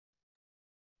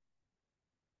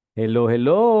Hello,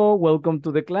 hello. Welcome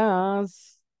to the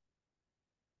class.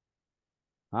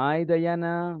 Hi,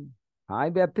 Diana. Hi,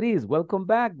 Beatriz. Welcome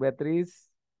back, Beatriz.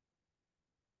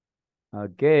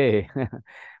 Okay.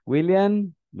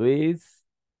 William, Luis,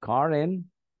 Karen.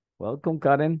 Welcome,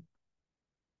 Karen.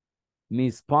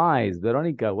 Miss Pies,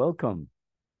 Veronica, welcome.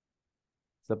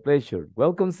 It's a pleasure.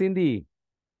 Welcome, Cindy.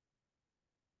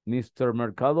 Mr.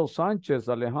 Mercado Sanchez,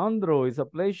 Alejandro, it's a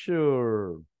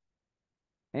pleasure.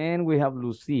 And we have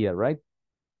Lucia, right?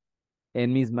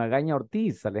 And Miss Magaña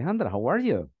Ortiz. Alejandra, how are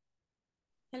you?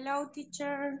 Hello,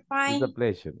 teacher. It's a Fine.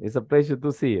 pleasure. It's a pleasure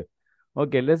to see you.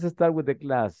 Okay, let's start with the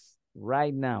class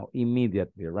right now,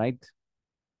 immediately, right?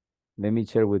 Let me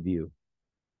share with you.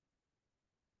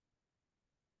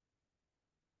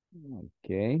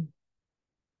 Okay.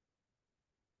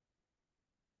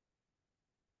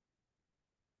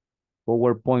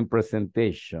 PowerPoint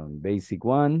presentation, basic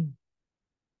one.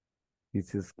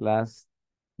 This is class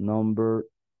number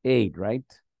 8, right?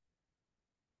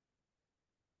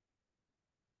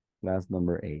 Class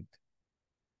number 8.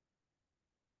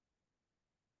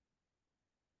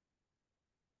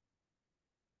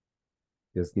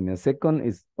 Just give me a second.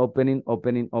 It's opening,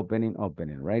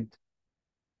 right?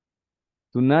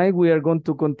 Tonight we are going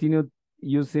to continue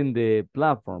using the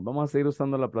platform. Vamos a seguir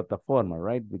usando la plataforma,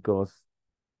 right? Because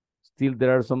still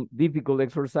there are some difficult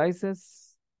exercises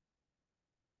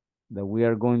that we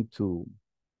are going to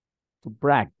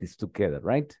practice together,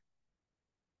 right?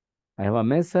 I have a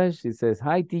message. It says,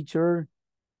 hi, teacher.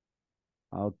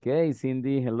 Okay,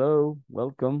 Cindy, hello,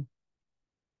 welcome.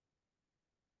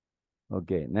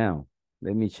 Okay, now,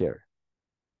 let me share.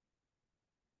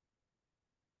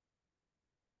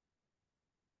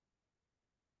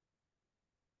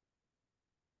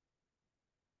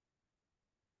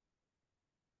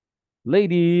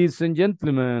 Ladies and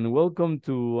gentlemen, welcome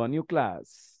to a new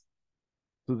class.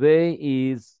 Today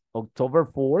is October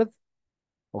 4th.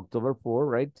 October 4th,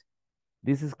 right?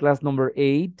 This is class number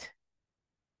 8.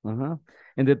 And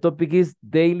the topic is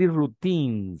daily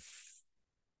routines,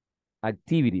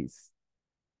 activities,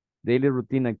 daily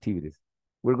routine activities.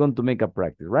 We're going to make a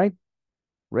practice, right?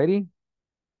 Ready?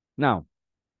 Now,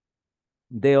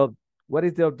 what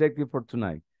is the objective for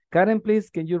tonight? Karen, please,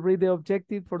 can you read the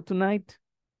objective for tonight?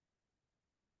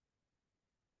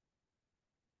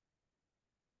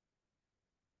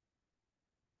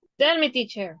 Tell me,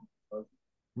 teacher.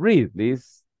 Read,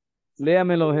 please.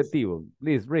 Léame el objetivo.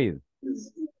 Please, read.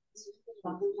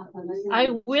 I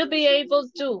will be able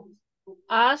to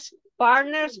ask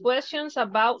partners questions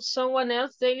about someone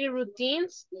else's daily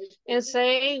routines and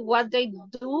say what they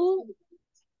do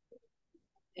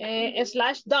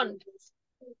slash done.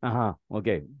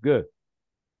 Okay, good.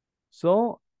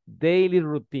 So, daily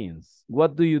routines.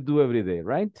 What do you do every day,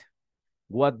 right?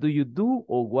 What do you do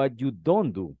or what you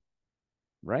don't do,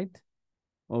 right?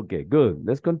 Okay, good.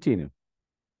 Let's continue.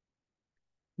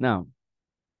 Now,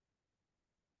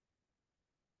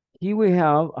 here we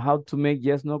have how to make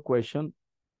yes, no question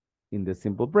in the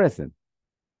simple present.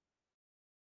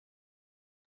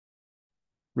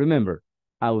 Remember,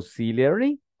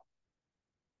 auxiliary,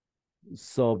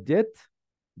 subject,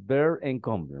 verb, and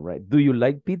complement, right? Do you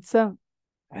like pizza?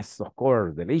 That's, of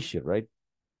course, delicious, right?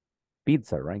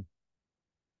 Pizza, right?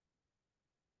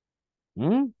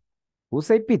 Who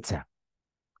say pizza?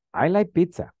 I like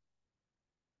pizza,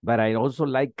 but I also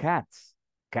like cats.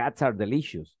 Cats are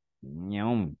delicious.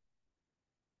 Yum.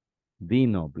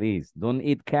 Dino, please, don't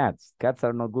eat cats. Cats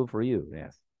are not good for you,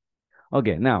 yes.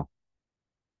 Okay, now.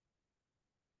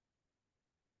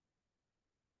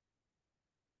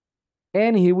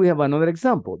 And here we have another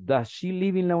example. Does she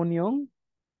live in La Union?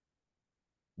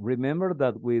 Remember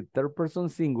that with third person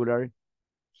singular,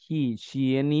 he,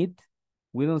 she, and it,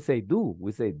 we don't say do,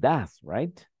 we say does,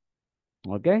 right?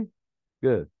 Okay,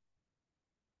 good.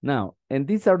 Now, and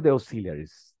these are the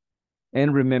auxiliaries.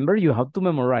 And remember, you have to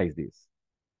memorize this.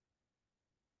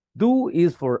 Do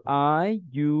is for I,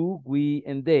 you, we,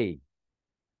 and they.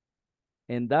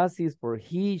 And does is for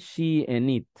he, she, and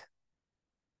it.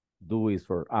 Do is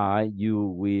for I, you,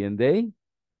 we, and they.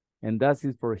 And does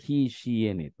is for he, she,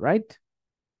 and it, right?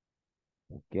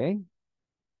 Okay.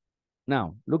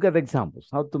 Now, look at the examples.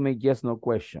 How to make yes, no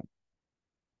question.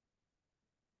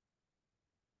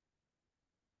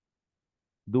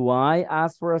 Do I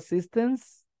ask for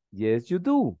assistance? Yes, you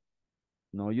do.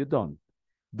 No, you don't.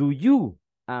 Do you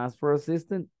ask for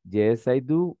assistance? Yes, I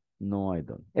do. No, I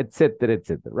don't. Etc.,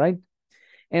 etc., right?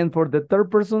 And for the third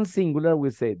person singular, we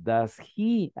say, does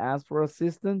he ask for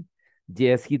assistance?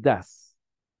 Yes, he does.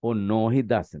 Or no, he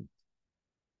doesn't.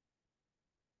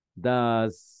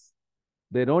 Does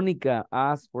Veronica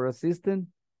ask for assistance?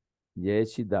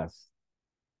 Yes, she does.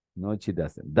 No, she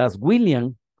doesn't. Does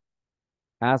William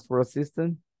ask for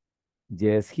assistance?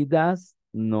 Yes, he does.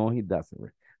 No, he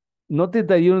doesn't. Notice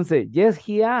that you don't say, yes,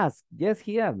 he asks. Yes,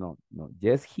 he asks. No, no.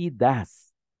 Yes, he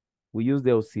does. We use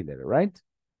the auxiliary, right?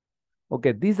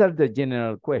 Okay, these are the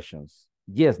general questions.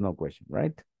 Yes, no question,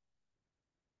 right?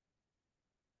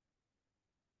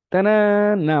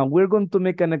 Ta-da! Now, we're going to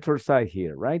make an exercise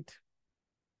here, right?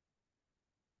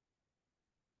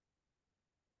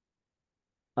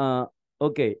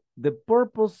 Okay, the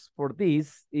purpose for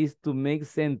this is to make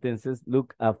sentences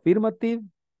look affirmative.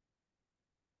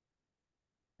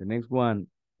 The next one,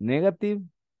 negative.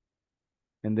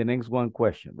 And the next one,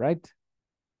 question, right?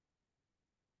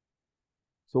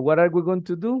 So what are we going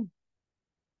to do?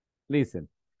 Listen,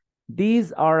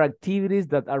 these are activities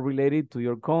that are related to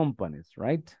your companies,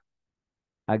 right?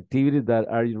 Activities that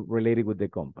are related with the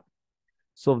company.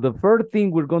 So the first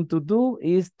thing we're going to do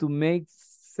is to make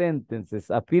sentences,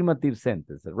 affirmative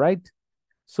sentences, right?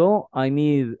 So I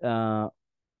need a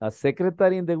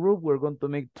secretary in the group. We're going to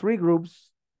make 3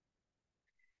 groups.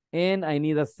 And I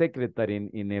need a secretary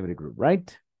in every group,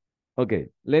 right? Okay,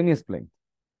 let me explain.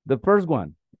 The first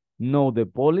one, know the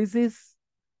policies,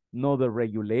 know the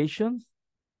regulations,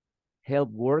 help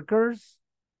workers,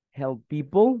 help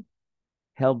people,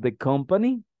 help the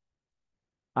company,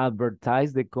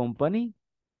 advertise the company,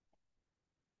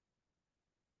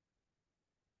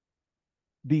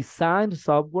 design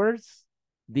softwares,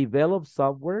 develop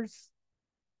softwares,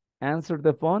 answer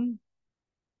the phone,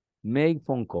 make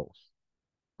phone calls.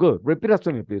 Good. Repeat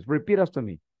after me, please. Repeat after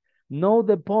me. Know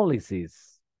the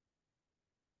policies.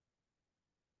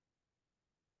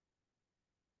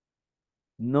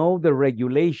 Know the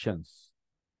regulations.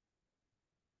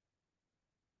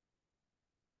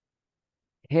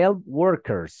 Help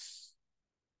workers.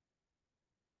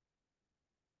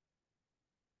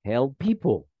 Help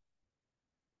people.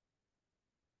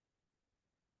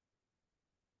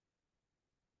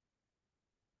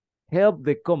 Help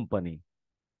the company.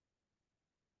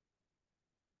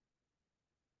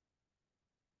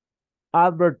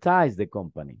 Advertise the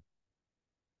company.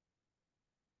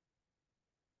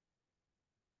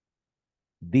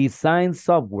 Design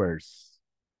softwares.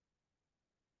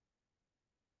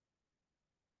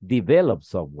 Develop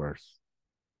softwares.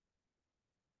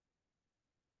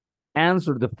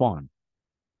 Answer the phone.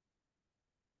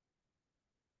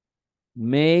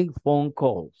 Make phone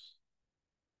calls.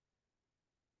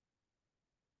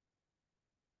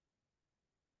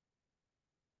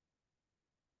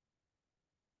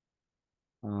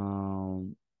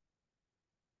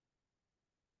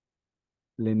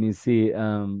 Let me see.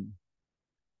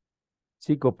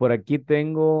 Chicos, por aquí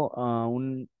tengo a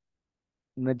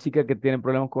una chica que tiene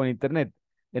problemas con internet.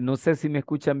 No sé si me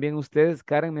escuchan bien ustedes.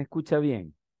 Karen, ¿me escucha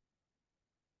bien?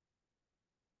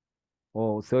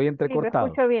 ¿O se oye Sí, lo entrecortado?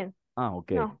 escucho bien. Ah,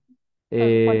 ok. No,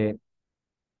 Eh,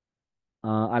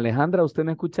 Alejandra, ¿usted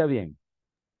me escucha bien?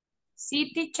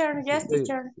 Sí, teacher. Sí, Yes,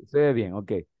 teacher. se oye bien,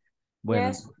 ok. Bueno,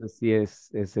 Yes. entonces sí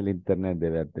es el internet de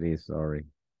Beatriz, sorry.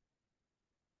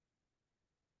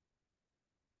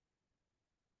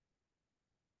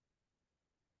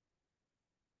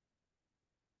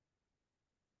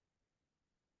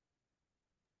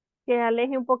 que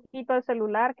aleje un poquito el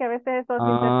celular, que a veces eso hace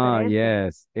Ah, interferencia.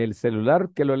 yes. El celular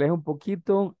que lo aleje un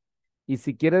poquito. Y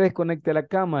si quiere desconecte la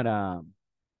cámara,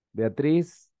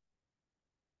 Beatriz.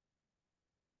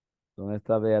 ¿Dónde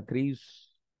está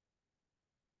Beatriz?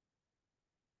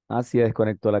 Ah, sí,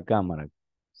 desconectó la cámara.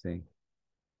 Sí.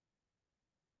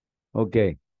 Ok.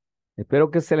 Espero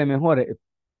que se le mejore.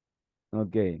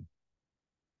 Ok.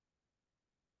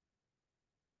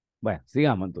 Bueno,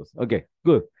 sigamos entonces. Ok,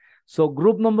 good. So,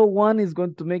 group number 1 is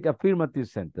going to make affirmative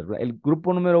sentence. Right? El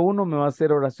grupo número 1 me va a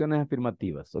hacer oraciones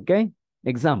afirmativas. Ok.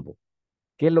 Example.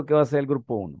 ¿Qué es lo que va a hacer el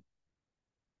grupo 1?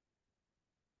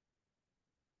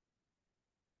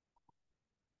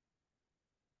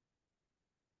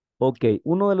 Ok,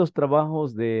 uno de los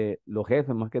trabajos de los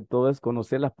jefes, más que todo, es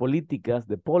conocer las políticas,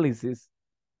 de policies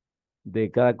de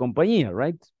cada compañía,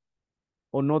 right?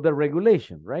 O know the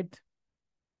regulation, right?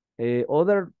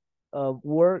 Other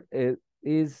work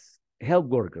is help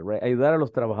worker, right? Ayudar a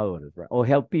los trabajadores, right? Or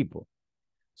help people.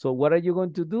 So what are you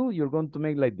going to do? You're going to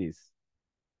make like this.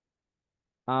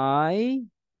 I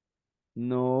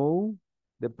know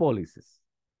the policies.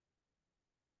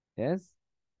 Yes?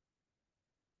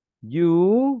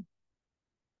 You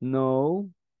know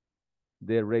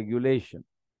the regulation.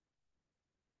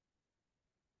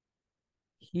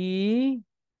 He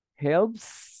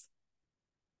helps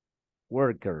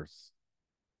workers.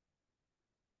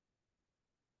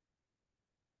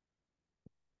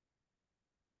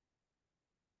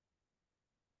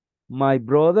 My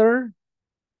brother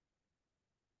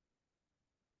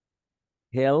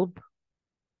help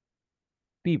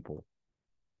people.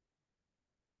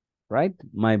 Right?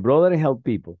 My brother help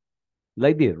people.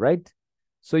 Like this, right?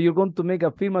 So you're going to make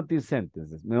affirmative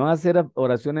sentences. Me van a hacer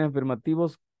oraciones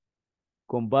afirmativos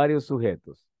con varios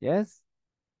sujetos. Yes?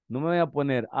 No me voy a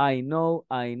poner I know,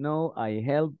 I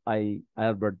help, I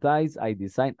advertise, I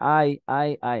design, I.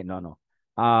 No, no.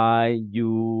 I,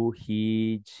 you,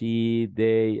 he, she,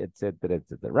 they, etcétera,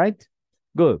 etcétera. Right?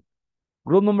 Good.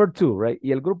 Group number 2, right?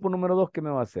 Y el grupo número 2, ¿qué me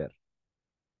va a hacer?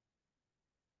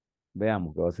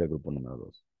 Veamos qué va a hacer el grupo número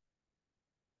 2.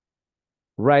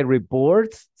 Write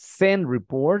reports, send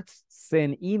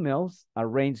emails,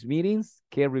 arrange meetings,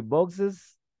 carry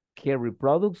boxes, carry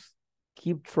products,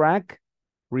 keep track,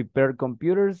 repair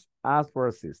computers, ask for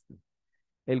assistance.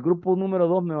 El grupo número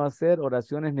 2 me va a hacer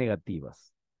oraciones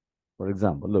negativas. For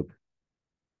example, look.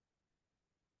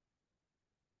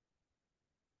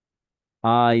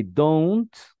 I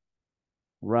don't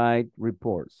write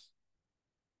reports.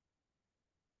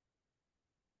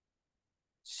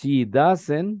 She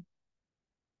doesn't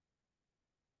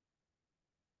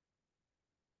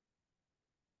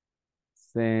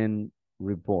send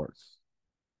reports.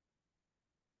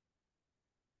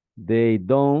 They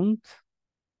don't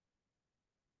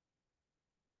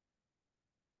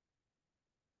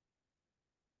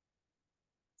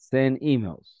send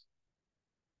emails.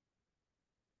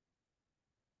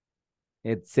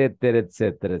 Etcétera,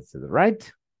 etcétera, etcétera.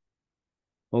 Right?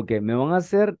 Ok, me van a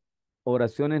hacer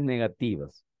oraciones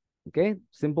negativas. Ok,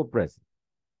 simple present.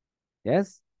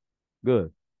 Yes?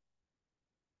 Good.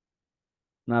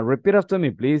 Now repeat after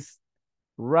me, please.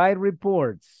 Write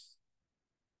reports.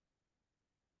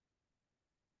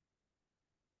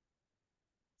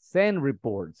 Send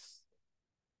reports.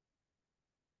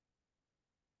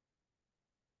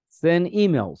 Send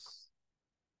emails.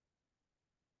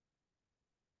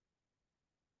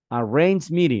 Arrange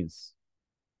meetings.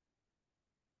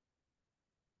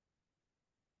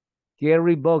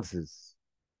 Carry boxes.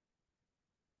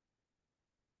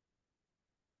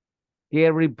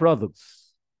 Carry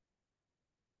products.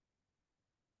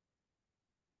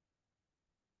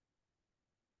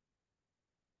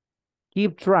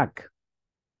 Keep track.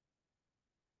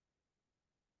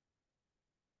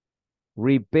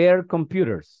 Repair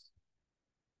computers.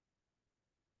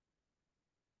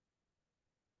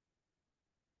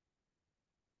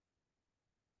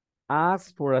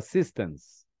 Ask for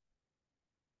assistance.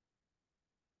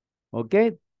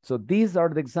 Okay, so these are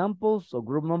the examples of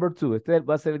group number 2. Este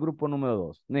va a ser el grupo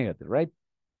número 2. Negative, right?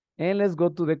 And let's go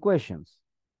to the questions.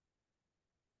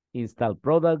 Install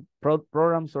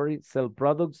programs, sell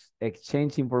products,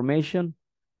 exchange information,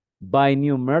 buy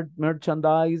new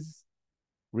merchandise,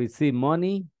 receive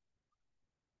money,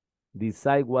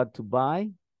 decide what to buy,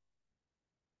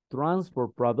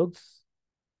 transport products,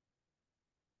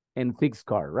 and fix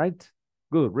car, right?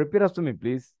 Good. Repeat after me,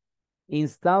 please.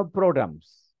 Install programs.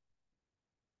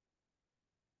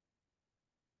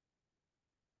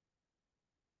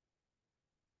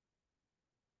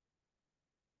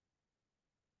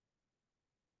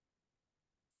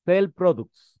 Sell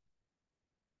products.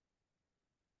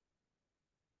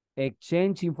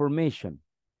 Exchange information.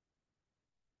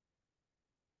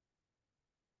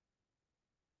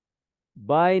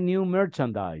 Buy new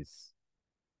merchandise.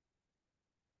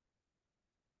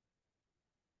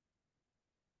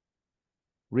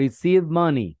 Receive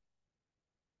money.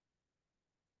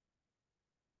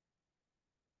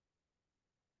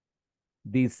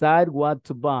 Decide what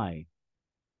to buy.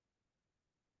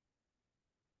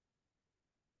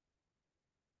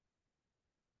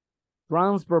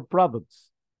 Transfer products.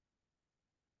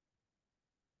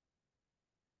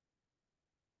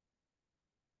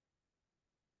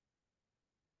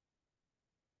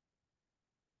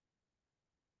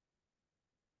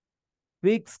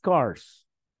 Fix cars.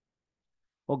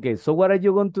 Okay, so what are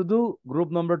you going to do?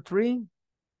 Group number 3,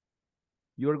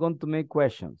 you're going to make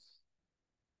questions.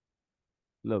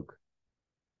 Look,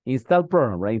 install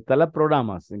program, right? Instala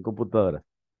programas en computadora.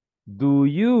 Do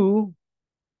you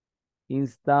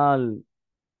install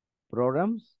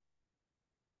programs?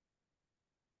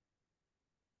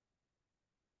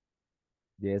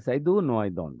 Yes, I do. No, I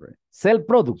don't, right? Sell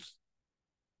products.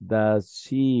 Does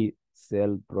she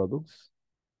sell products?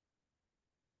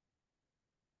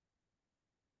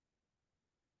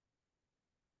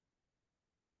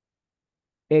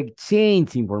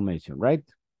 Exchange information, right?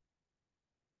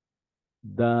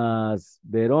 Does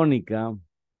Veronica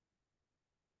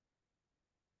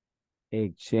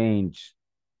exchange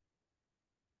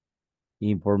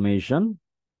information?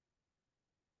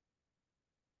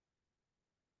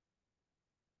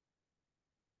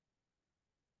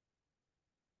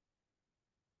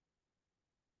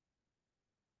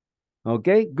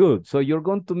 Okay, good. So you're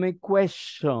going to make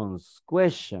questions.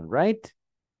 Question, right?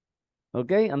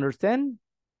 Okay, understand?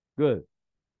 Good.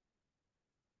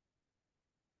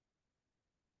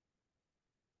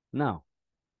 Now,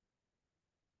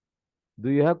 do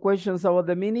you have questions about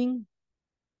the meaning?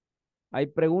 ¿Hay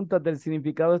preguntas del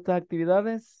significado de estas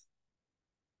actividades?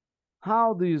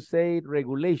 How do you say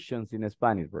regulations in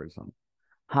Spanish, for example?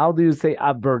 How do you say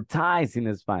advertise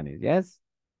in Spanish? Yes?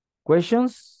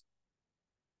 Questions?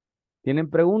 ¿Tienen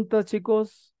preguntas,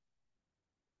 chicos?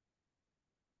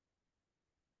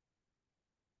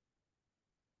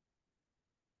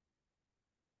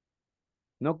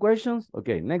 No questions?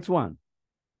 Okay, next one.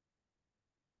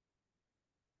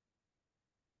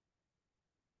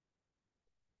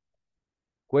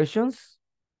 Questions?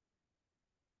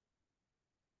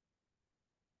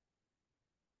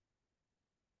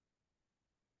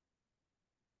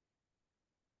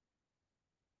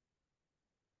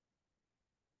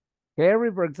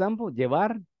 Carry, for example,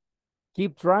 llevar.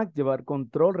 Keep track, llevar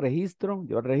control, registro.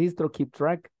 Llevar registro, keep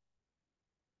track.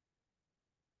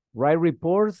 Write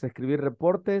reports, escribir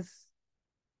reportes.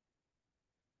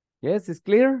 Yes, it's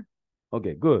clear?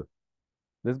 Okay, good.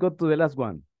 Let's go to the last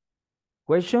one.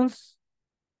 Questions?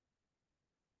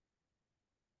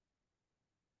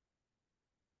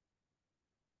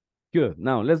 Good.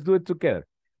 Now, let's do it together.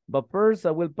 But first,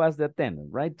 I will pass the attendance,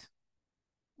 right?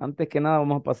 Antes que nada,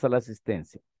 vamos a pasar la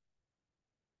asistencia.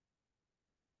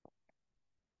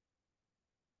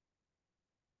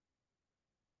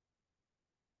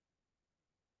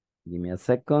 Give me a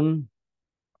second.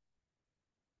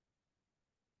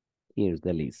 Here's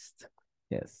the list.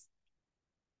 Yes.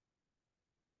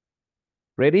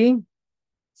 Ready?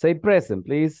 Say present,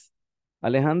 please.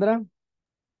 Alejandra?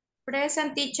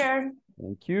 Present, teacher.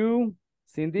 Thank you.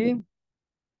 Cindy?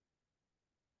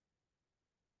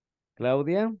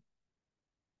 Claudia?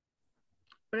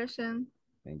 Present.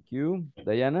 Thank you.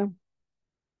 Diana?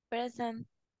 Present.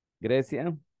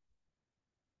 Grecia?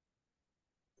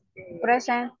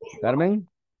 Present. Carmen?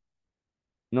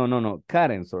 No.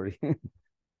 Karen, sorry.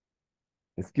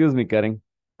 Excuse me, Karen.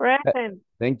 Present.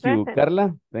 Thank you. Present.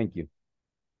 Carla? Thank you.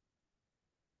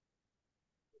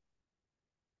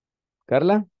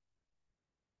 Carla?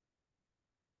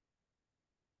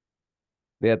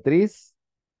 Beatriz?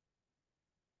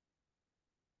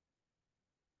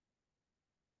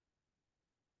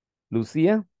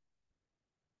 Lucía?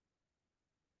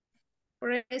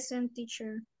 Present,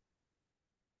 teacher.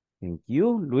 Thank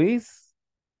you. Luis?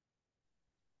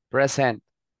 Present.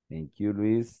 Thank you,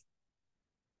 Luis.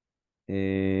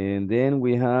 And then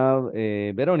we have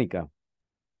Verónica.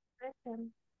 Present.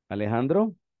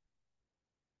 Alejandro?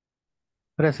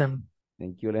 Present.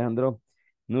 Thank you, Alejandro.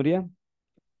 Nuria?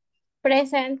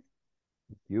 Present.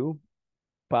 Thank you.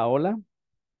 Paola?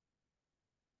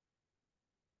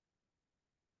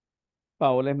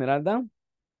 Paola Esmeralda?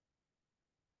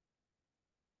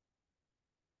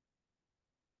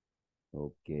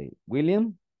 Okay.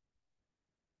 William?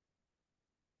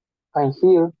 I'm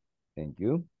here. Thank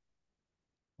you.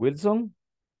 Wilson?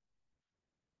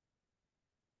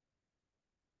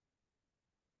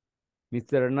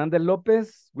 Mr. Hernandez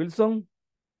Lopez? Wilson?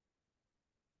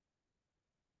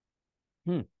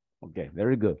 Okay,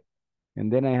 very good.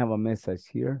 And then I have a message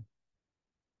here.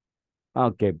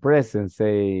 Okay, present,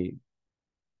 say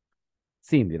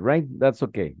Cindy, right? That's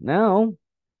okay. Now,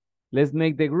 let's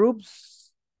make the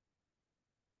groups.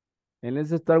 And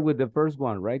let's start with the first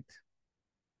one, right?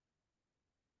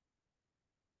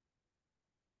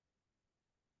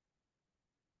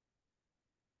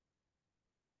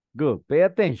 Good. Pay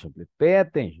attention, please. Pay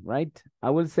attention, right?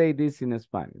 I will say this in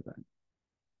Spanish. Right?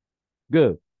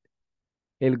 Good.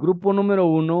 El grupo número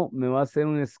 1 me va a hacer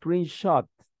un screenshot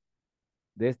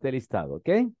de este listado, ¿ok?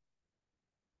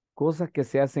 Cosas que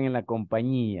se hacen en la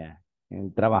compañía, en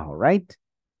el trabajo, right?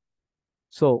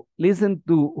 So, listen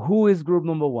to who is group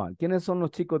number 1. ¿Quiénes son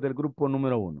los chicos del grupo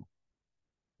número 1?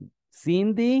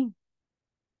 Cindy,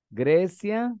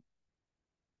 Grecia,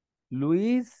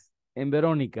 Luis, y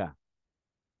Verónica.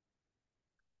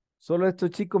 Solo estos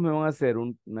chicos me van a hacer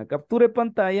una captura de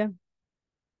pantalla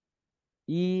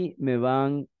y me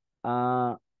van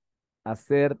a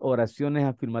hacer oraciones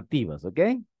afirmativas, ¿ok?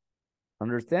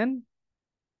 Understand?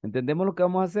 ¿Entendemos lo que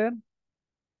vamos a hacer?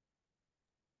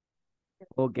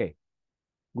 Ok.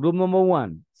 Group number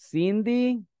 1.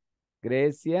 Cindy,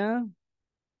 Grecia,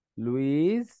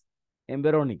 Luis, and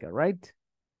Verónica, right?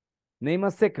 Name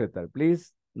a secretary,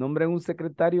 please. Nombre un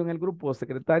secretario en el grupo o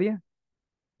secretaria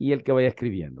y el que vaya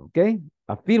escribiendo, ¿ok?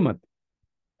 Afírmate.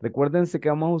 Recuérdense que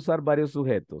vamos a usar varios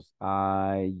sujetos.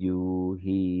 I, you,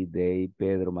 he, they,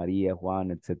 Pedro, María, Juan,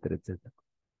 etcétera, etcétera.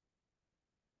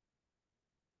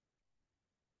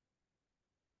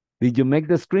 Did you make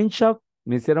the screenshot?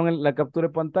 ¿Me hicieron la captura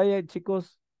de pantalla,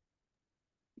 chicos?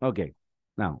 Okay.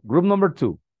 Now, group number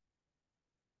 2.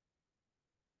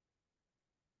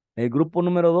 El grupo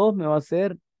número 2 me va a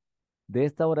hacer de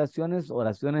estas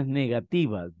oraciones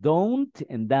negativas. Don't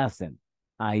and doesn't.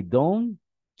 I don't,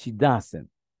 she doesn't.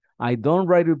 I don't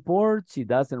write reports, she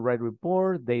doesn't write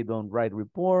reports, they don't write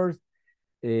reports,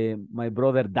 my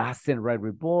brother doesn't write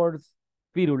reports,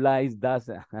 Firulais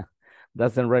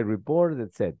doesn't write reports,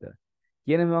 etc.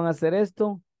 ¿Quiénes me van a hacer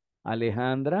esto?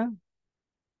 Alejandra,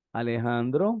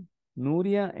 Alejandro,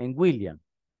 Nuria y William.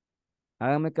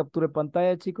 Háganme captura de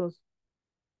pantalla, chicos.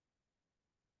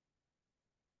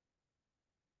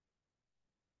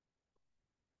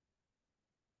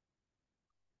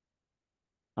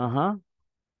 Ajá.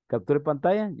 Captura de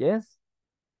pantalla, yes.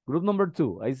 Group number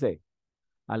 2, ahí say.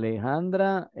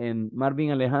 Alejandra and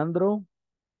Marvin Alejandro,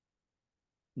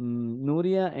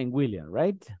 Nuria and William,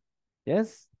 right?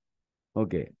 Yes.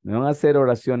 Ok, me van a hacer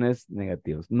oraciones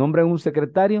negativas. Nombren un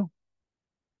secretario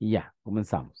y ya,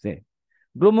 comenzamos. Sí.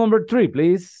 Group number 3,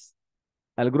 please.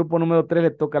 Al grupo número 3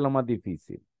 le toca lo más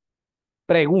difícil.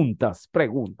 Preguntas,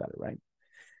 right?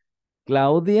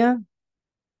 Claudia,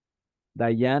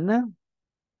 Diana,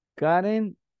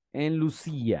 Karen and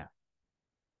Lucía.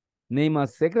 Name a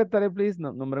secretary, please.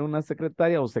 Nombren una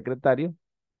secretaria o secretario.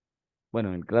 Bueno,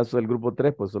 en el caso del grupo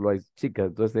 3, pues solo hay chicas,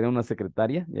 entonces sería una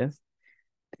secretaria, yes.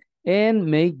 And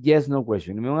make yes, no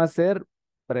question. Y me van a hacer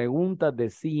preguntas de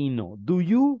sí y no. Do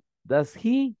you, does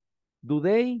he, do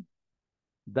they,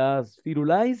 does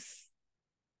Firulais,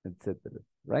 etcétera,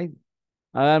 right?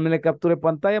 Háganme la captura de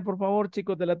pantalla, por favor,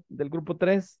 chicos del grupo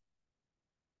 3.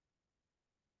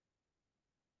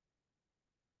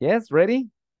 Yes, ready?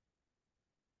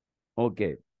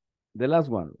 Okay, the last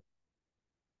one.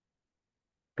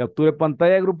 Captura de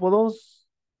pantalla, grupo 2.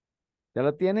 ¿Ya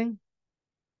la tienen?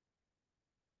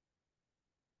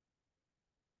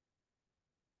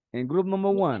 En group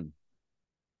number 1.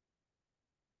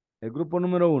 El grupo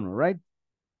número 1, right?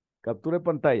 Captura de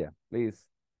pantalla, please.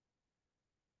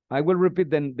 I will repeat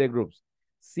the groups.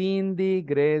 Cindy,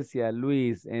 Grecia,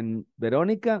 Luis, and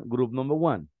Verónica, group number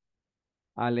 1.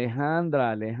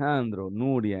 Alejandra, Alejandro,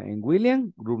 Nuria, and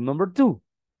William, group number 2.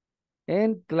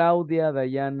 And Claudia,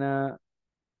 Diana,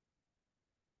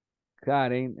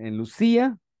 Karen, and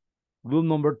Lucia, group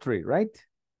number 3, right?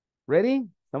 Ready?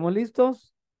 ¿Estamos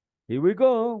listos? Here we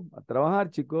go. A trabajar,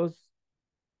 chicos.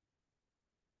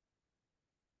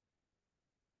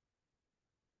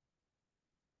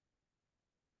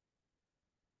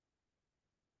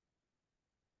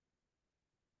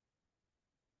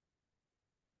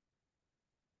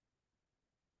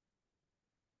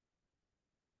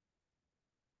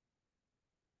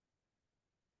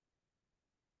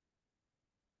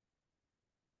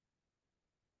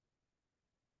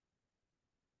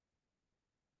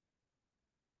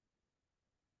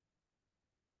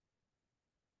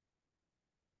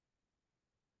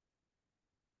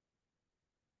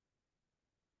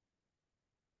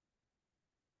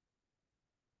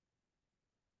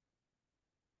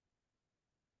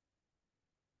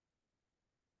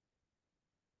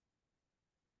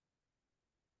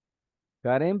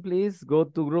 Karen, please go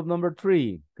to group number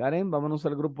 3. Karen, vámonos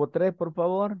al grupo 3, por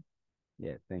favor.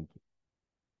 Yeah, thank you.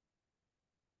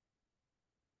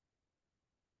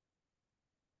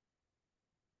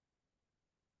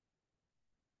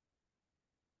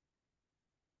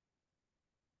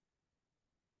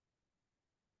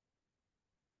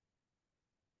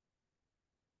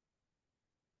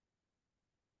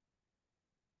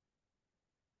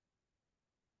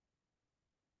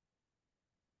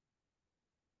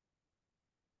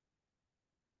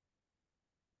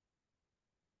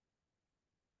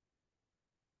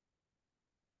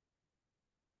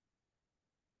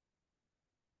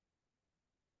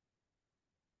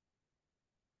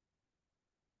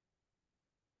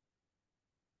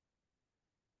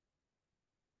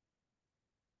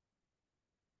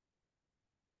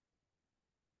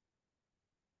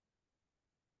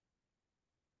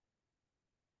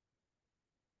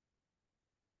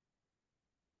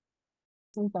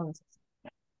 Entonces,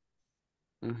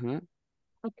 Ujú.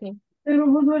 ok. Pero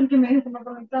vos no el que me dijo que me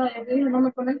conectaba. Yo te dije, no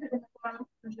me conectes, que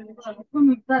me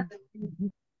conectas.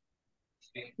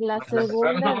 La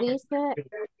segunda dice,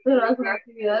 Pero hace una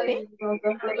actividad ¿qué? y cuando te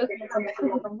hacerles me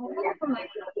conectas, no me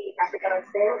conectas.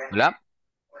 Hola.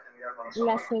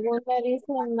 La segunda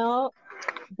dice no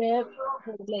de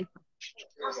regulator.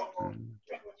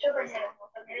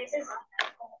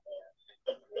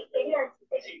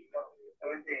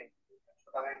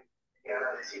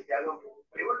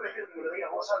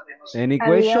 Any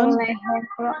Había question? un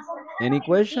ejemplo. Any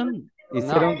question? No.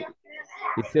 Hicieron,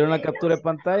 ¿Hicieron la captura de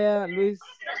pantalla, Luis?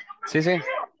 Sí, sí.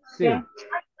 Sí.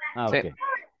 Ah, Sí. ok.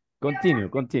 Continue,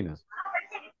 continue.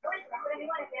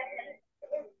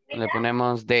 Le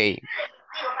ponemos day.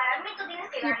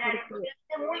 Sí, porque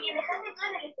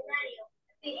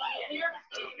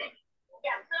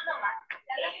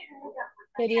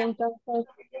sería entonces,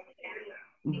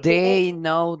 They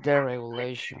know the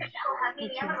regulation.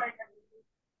 ok.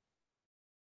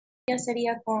 Ya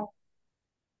sería con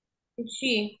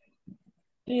she.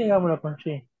 Sí, hagámoslo con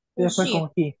she. Y Con después she.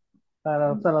 con he.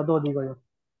 Para usar las dos, digo yo.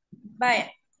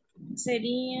 Vaya.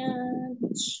 Sería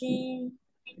she.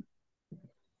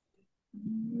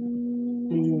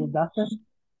 He doesn't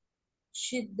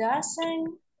She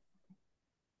doesn't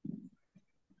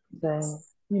send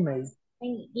email.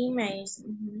 send emails.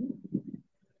 Ujú.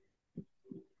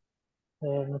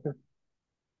 No sé,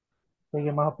 si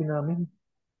alguien más opina lo mismo.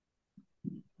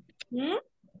 ¿Mm?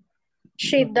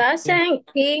 She No sé si doesn't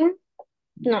in,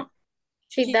 no,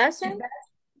 she She doesn't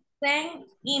send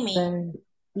email. send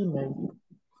email.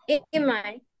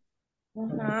 email.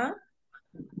 Ajá.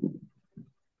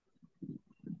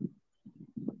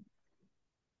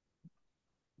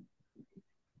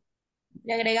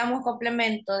 Le agregamos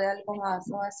complemento de algo más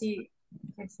o así.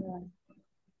 Que sea.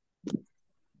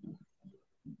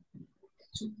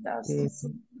 She Sí, doesn't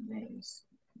send emails.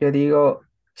 yo digo,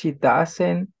 she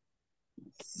doesn't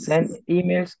send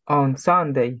emails on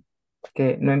Sunday,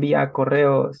 que no envía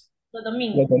correos Los los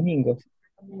domingos. domingos.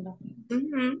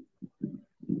 Ujú.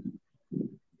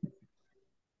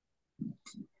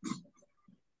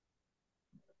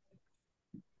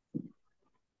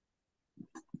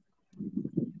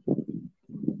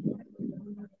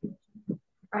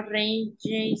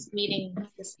 Arranges meeting.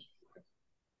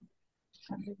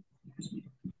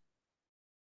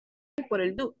 Por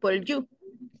el you.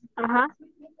 Ajá.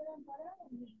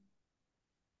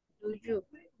 Do you.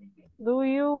 Do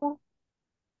you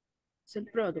Sell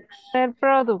products. sell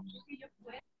products?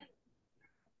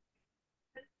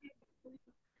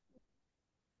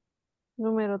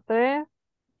 Número 3.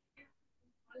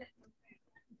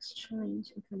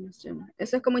 Exchange información.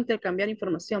 Eso es como intercambiar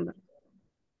información, ¿verdad?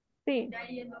 Sí.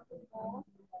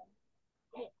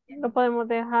 Lo podemos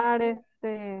dejar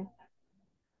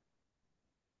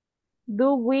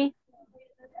do we.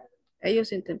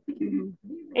 Ellos Ellos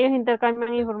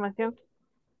intercambian información.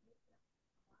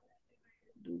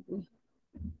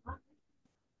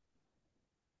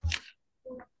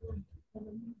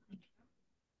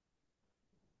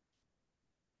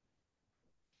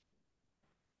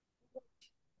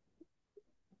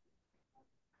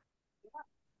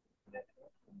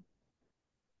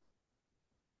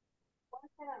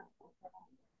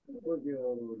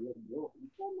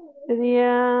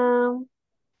 Sería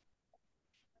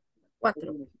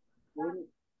 4.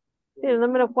 sí, el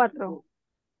número 4.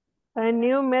 A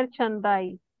new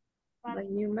merchandise. By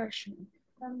new merchant.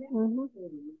 Ujú.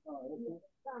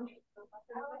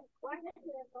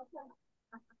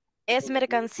 Es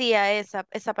mercancía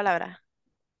esa palabra.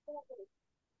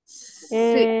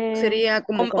 Sí, sería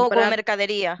como O con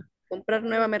mercadería. comprar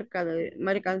nueva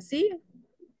mercancía.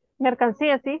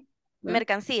 Mercancía, sí. ¿verdad?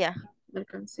 Mercancía.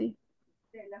 Mercancía.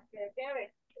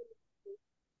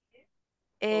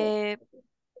 Eh,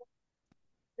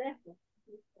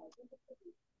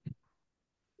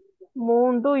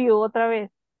 Moon do you otra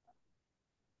vez.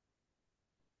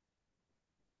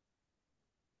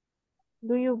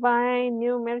 Do you buy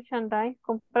new merchandise?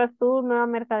 ¿Compras tú nueva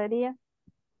mercadería?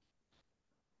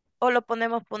 o lo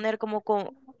poner como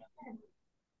con...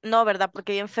 No, ¿verdad?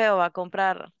 Porque bien feo va a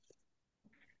comprar.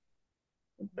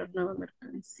 Comprar nueva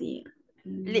mercancía.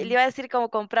 Le iba a decir como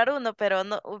comprar uno, pero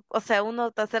no, o sea,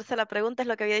 uno hacerse la pregunta es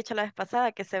lo que había dicho la vez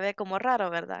pasada, que se ve como raro,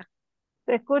 ¿verdad?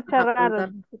 Se escucha Ajá, raro.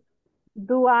 preguntar.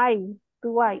 Do I?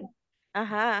 Do I?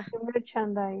 Ajá. New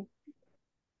merchandise.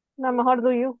 No, mejor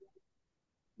do you.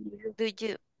 Do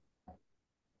you?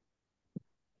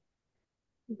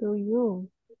 Do you?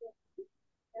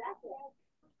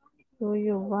 Do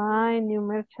you buy new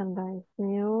merchandise?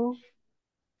 New.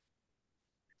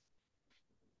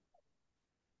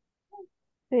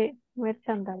 Sí,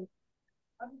 merchandise.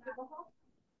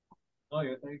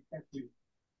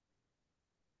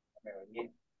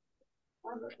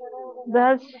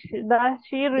 Does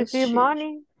she receive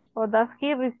money? Or does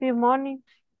he receive money?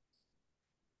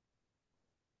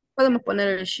 Podemos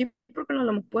poner el ship porque no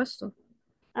lo hemos puesto.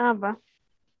 Ah, va.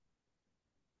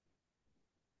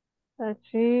 Does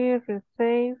she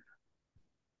receive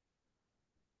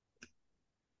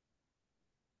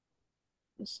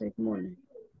Save money.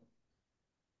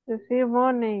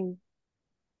 money?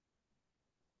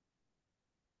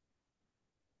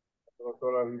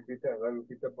 Doctora,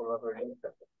 repite por la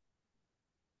revista.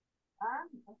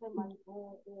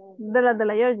 De las de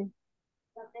la Georgie.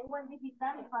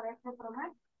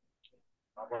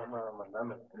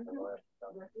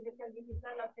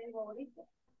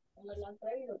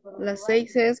 Las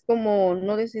 6 es como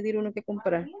no decidir uno qué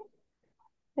comprar.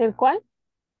 ¿El cuál?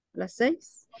 Las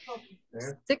 6.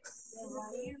 Six.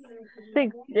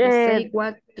 Six. Say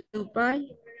what to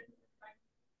buy.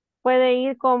 Puede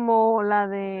ir como la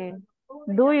de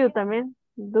do you también.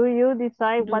 Do you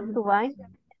decide what to buy?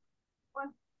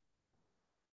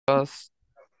 Los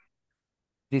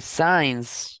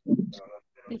designs.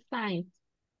 Design.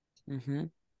 Ujú.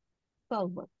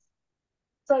 Software.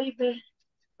 Soy B,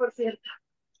 por cierto.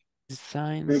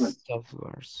 Designs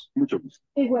softwares. Mucho gusto.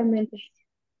 Igualmente.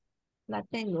 La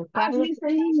tengo. Ah, Carlos. listo,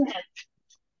 niña.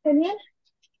 Genial.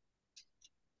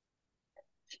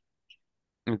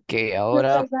 Ok, Lo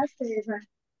ahora salvaste, Eva.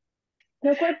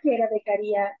 No cualquiera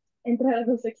dejaría entrar a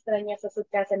dos extrañas a su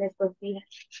casa en estos días.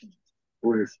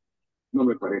 Pues no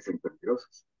me parecen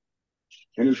peligrosos.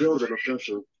 En el peor de los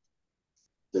casos,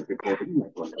 de que podría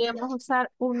Podríamos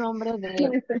usar un nombre No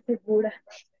de estoy segura.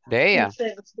 de ella.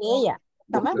 Usted, ella.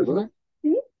 ¿También? Ujú.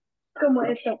 ¿sí? Como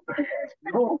eso.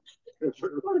 Oh,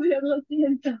 por Dios, lo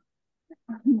siento.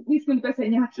 Disculpe,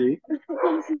 señor. Sí.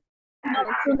 No,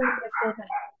 su nombre es Eva.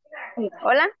 Eva.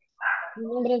 Hola. ¿Un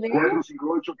nombre de ella?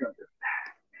 458 cáncer.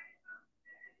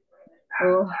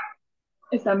 Oh,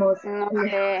 estamos No lejos.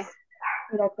 sé.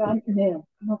 Pero acá,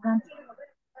 no cáncer.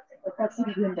 El taxi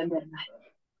debió entender mal.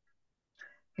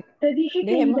 Te dije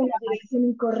que iba en la dirección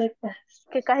incorrecta.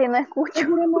 Que casi no escucho.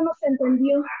 Seguro no nos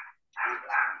entendió.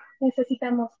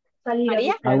 Necesitamos salir a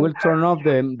María. I buscar un will turn taxi.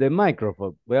 off the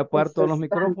microphone. Voy a apagar Esto todos los es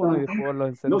micrófonos y tanto. después los No se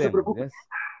encendemos. preocupe. Yes.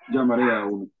 Llamaré a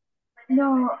un...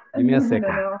 No, Give me a no.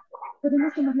 second.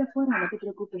 Podemos tomarla afuera, no te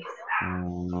preocupes.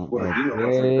 Por aquí no pasa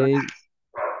el Okay. taxi.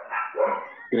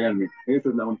 Créanme, esta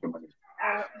es la única manera.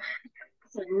 Ah,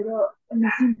 seguro me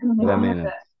siento una Wait a idiota.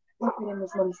 minute. No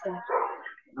queremos molestar.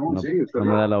 No, en No, serio, está no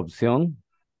me bien. da la opción.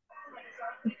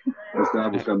 Estaba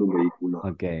buscando un vehículo.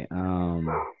 Okay.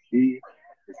 Y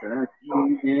estará aquí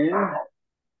en...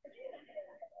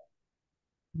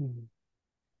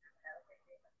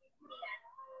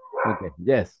 Okay.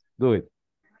 Yes. Do it.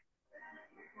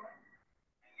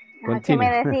 ¿Qué me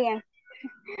Continue. decían?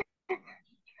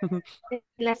 En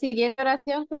la siguiente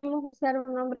oración podemos usar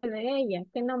un nombre de ella.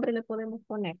 ¿Qué nombre le podemos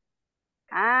poner?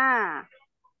 Ah,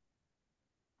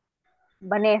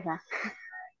 Vanessa.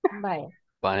 Vaya.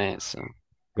 Vanessa.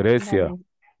 Grecia. Vale.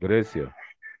 Grecia.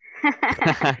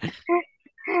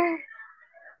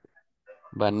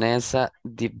 Vanessa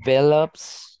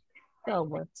develops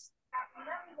Software.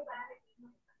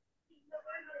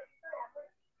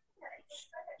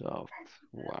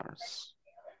 softwares.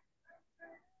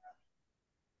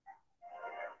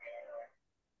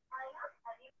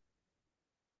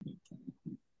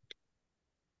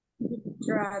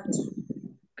 Drought.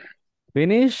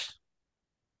 Finish?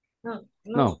 No,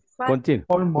 No. fast. Continue.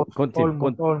 Almost,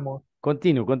 Continue. almost.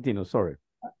 Continue. Sorry.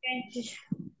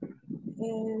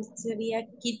 Sería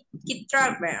keep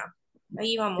track, ¿verdad?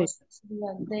 Ahí vamos.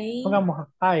 Sería they. Pongamos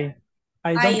I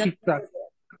I don't keep track.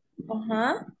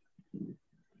 Ajá.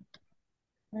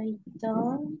 I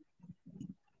don't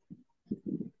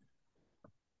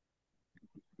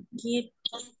keep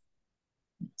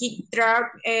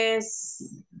track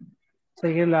es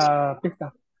Seguir la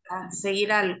pista.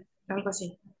 seguir algo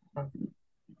así.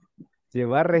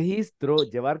 Llevar registro,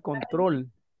 llevar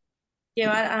control.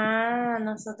 Llevar,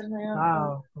 nosotros no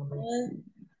llevamos control.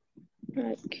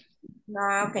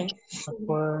 Ok.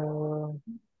 Pues,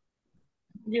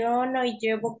 Yo no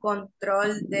llevo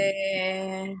control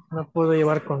no puedo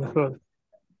llevar control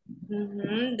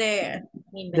de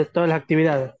de todas las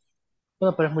actividades.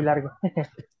 Todo, pero es muy largo.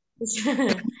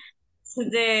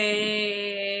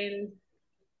 de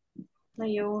no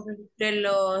llevo de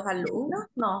los alumnos,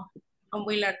 no, son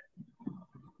muy largo.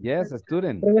 Yes, a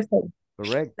student. Creo que está bien.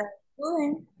 Correct.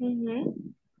 Ujú.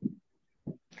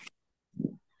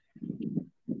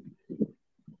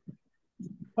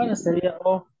 Bueno, sería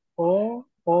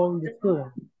all the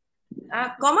students.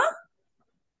 ¿Cómo?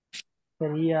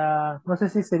 Sería, no sé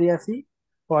si sería así,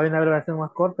 o hay una abreviación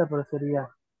más corta, pero sería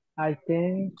I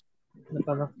can,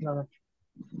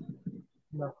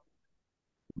 no.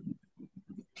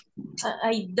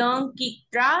 I don't keep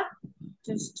track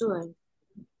to student.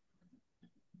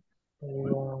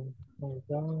 Sería, I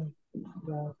don't,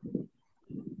 no.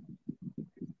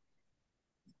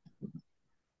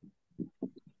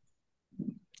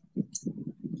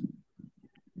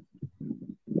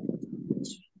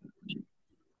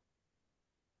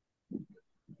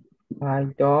 I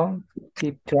don't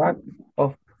keep track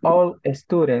of all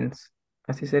students.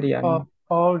 Así sería, Oh, ¿no?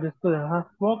 All the students. Ajá.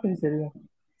 Supongo que sí sería.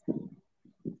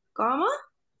 ¿Cómo?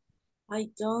 I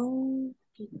don't.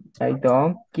 I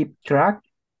don't keep track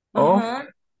of Ajá.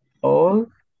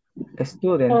 all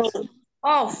students.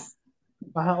 Of.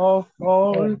 Ajá. Of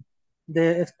all Oh,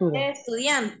 the De students.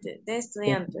 estudiante. De sí,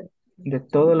 estudiante. de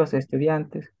todos los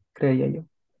estudiantes, creía yo.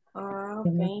 Ah,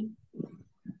 Ujú. ok.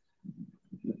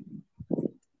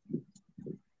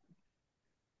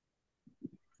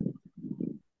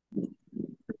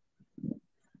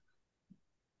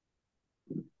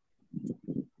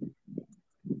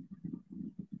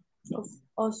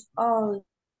 Of all.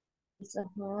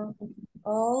 Ajá.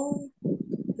 All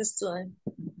the students.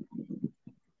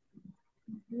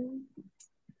 Ujú.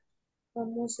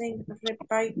 Vamos en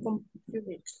reply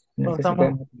complete. No sé si Usamos,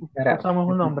 podemos utilizar a usamos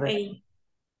un nombre. Ok.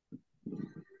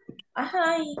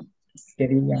 Ajá. que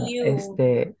diga, You.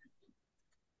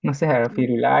 no sé, a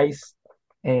Firulais,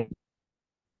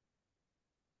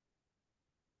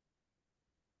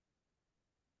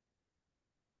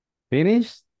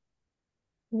 Finish?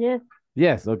 Yes.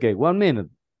 Yes, okay, 1 minute.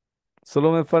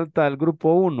 Solo me falta el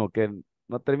grupo 1 que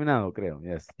no ha terminado, creo.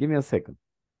 Yes, give me a second.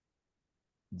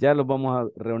 Ya los vamos a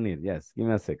reunir. Yes, give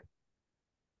me a second.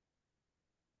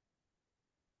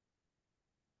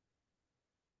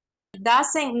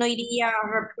 Doesn't no iría a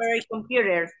repair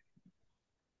computer.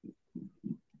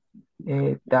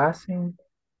 doesn't,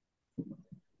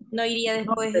 No iría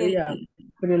No, después sería.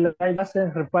 Pero lo que hace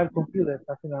es repair computer,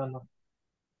 así nada más.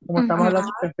 Como estamos Ajá.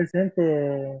 hablando del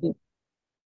presente,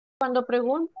 Cuando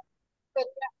pregunto,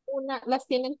 las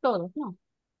tienen todos, ¿no?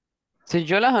 Sí,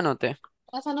 yo las anoté.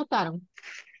 Las anotaron.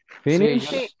 Sí, yo Finish? las...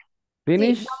 Sí, sí,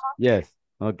 Finish? Yes,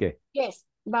 okay. yes.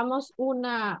 Vamos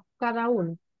una cada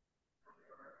uno.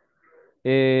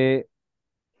 Eh,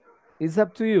 it's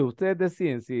up to you. Ustedes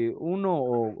deciden si uno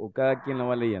o cada quien lo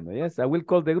va leyendo. Yes, I will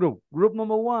call the group. Group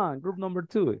number 1, group number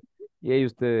 2. Y ahí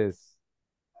ustedes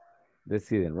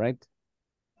deciden, right?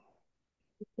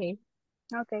 Okay.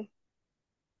 Ok.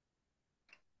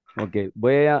 Ok,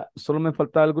 solo me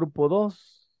faltaba el grupo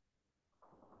 2.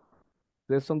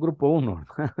 Ustedes son grupo 1.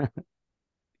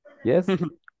 Yes?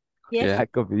 Yes. Yeah, I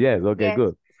copy. Yes, okay, Yes.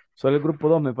 good. Solo el grupo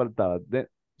 2 me faltaba.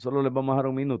 Solo les vamos a dar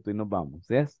un minuto y nos vamos.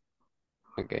 Yes?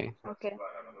 ok. Ok.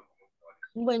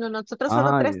 Bueno, nosotros solo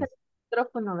Ah, tres yes. tenemos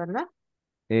micrófono, ¿verdad?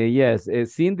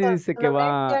 Yes. Cindy dice que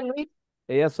Solamente Luis.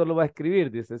 ella solo va a escribir,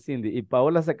 dice Cindy. Y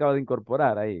Paola se acaba de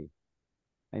incorporar ahí.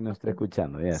 Ahí nos está Okay.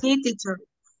 escuchando. Yes. Sí, teacher.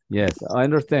 Yes, I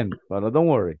understand. Paola, don't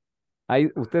worry. Ahí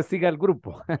usted siga el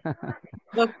grupo.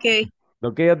 Ok.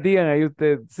 Lo que ellos digan, ahí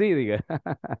usted sí diga.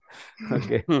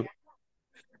 Ok, Hmm.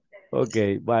 ok.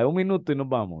 Va, un minuto y nos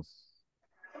vamos.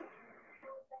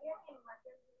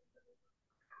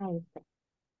 Ahí está.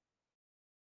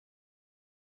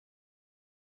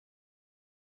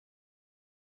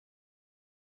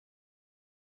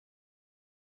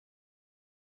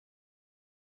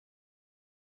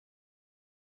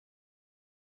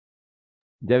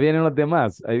 Ya vienen los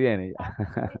demás. Ahí viene.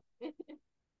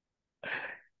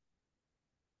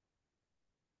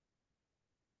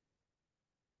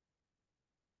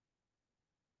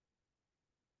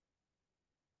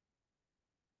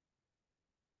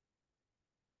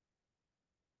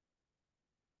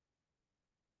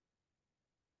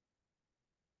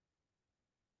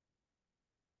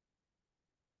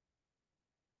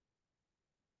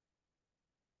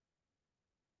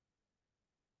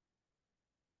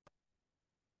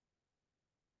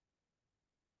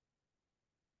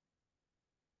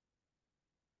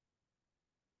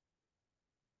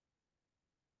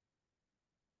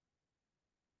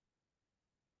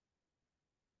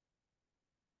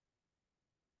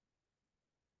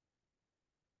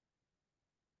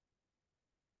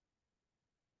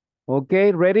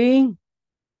 Okay, ready?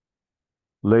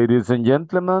 Ladies and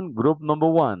gentlemen, group number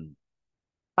 1.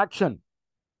 Action.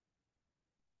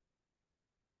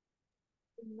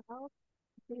 No,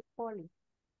 sí, Poli.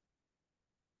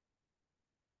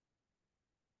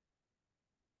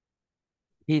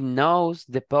 He knows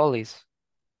the Policies.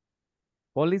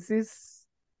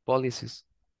 policies.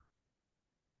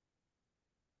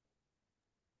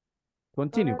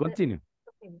 Continue, All the- continue.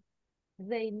 okay.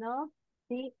 They know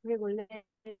the regulation.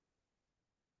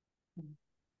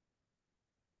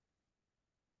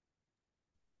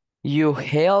 You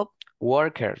help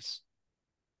workers.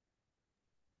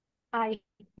 I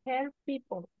help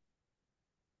people.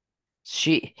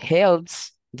 She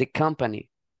helps the company.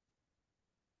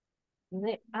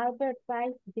 They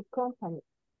advertise the company.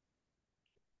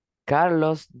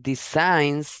 Carlos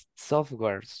designs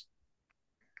softwares.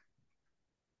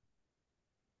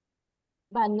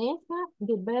 Vanessa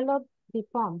developed the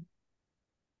phone.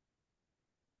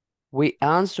 We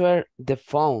answer the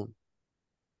phone.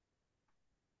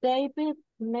 David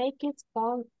makes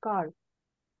phone call.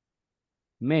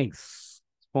 Makes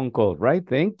phone call, right?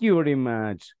 Thank you very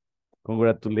much.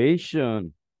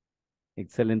 Congratulations.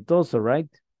 Excelentoso, right?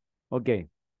 Okay.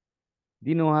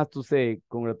 Dino has to say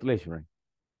congratulations, right?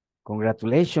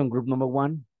 Congratulations, group number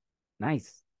 1.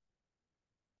 Nice.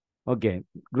 Okay.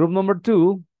 Group number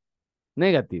 2,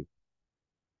 negative.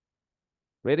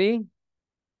 Ready?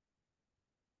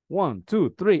 1,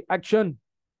 2, 3, action.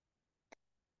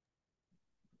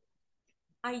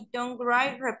 I don't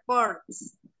write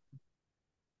reports.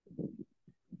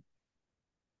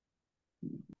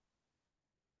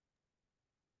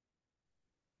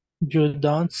 You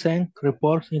don't send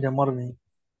reports in the morning.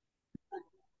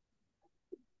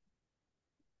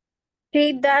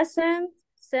 He doesn't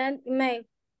send email.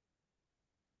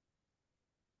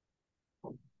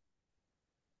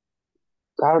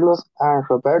 Carlos and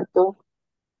Roberto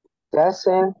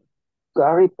doesn't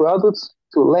carry products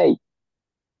too late.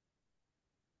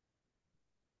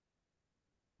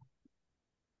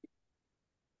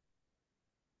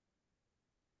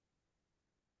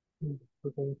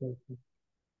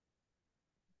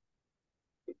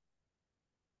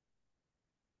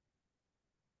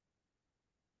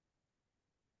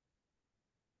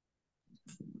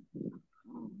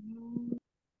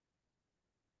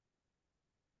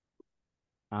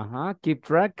 Keep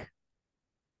track.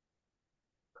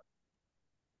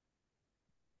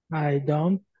 I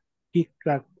don't keep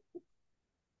track.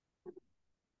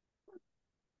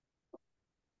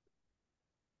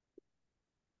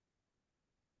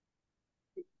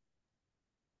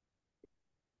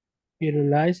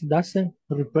 Elias doesn't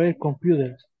repair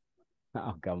computers.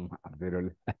 Oh, come on. Pero...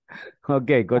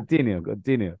 Okay, continue.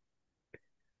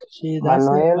 She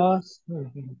doesn't Manuel, ask.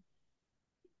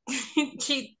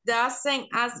 She doesn't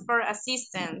ask for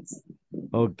assistance.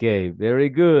 Okay, very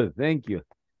good. Thank you.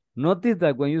 Notice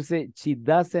that when you say she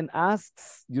doesn't ask,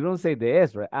 you don't say the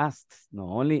S, right? Asks. No,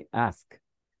 only ask.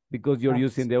 Because you're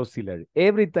using the auxiliary.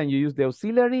 Every time you use the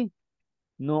auxiliary,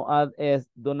 no add S,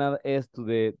 don't add S to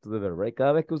the verb, right?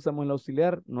 Cada vez que usamos el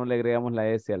auxiliar, no le agregamos la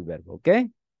S al verbo, okay?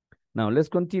 Now, let's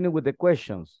continue with the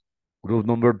questions. Group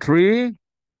number 3,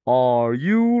 are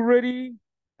you ready?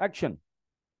 Action.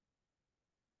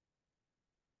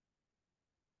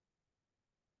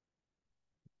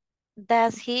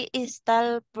 Does he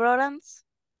install programs?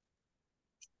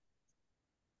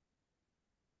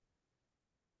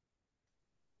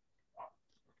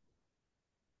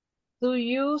 Do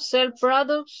you sell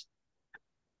products?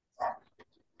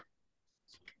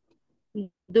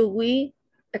 Do we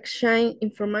exchange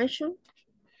information?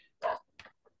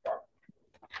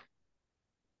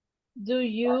 Do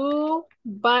you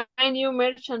buy new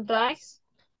merchandise?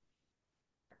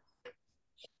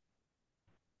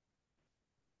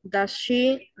 Does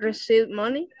she receive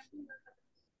money?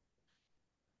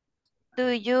 Do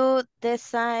you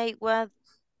decide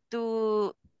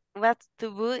to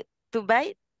to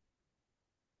buy?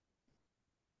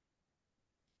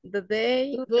 Do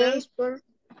they Do they transport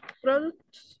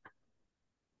products?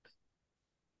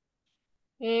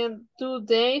 and do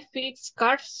they fix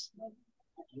cars?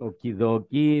 Okie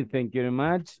dokie. Thank you very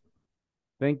much.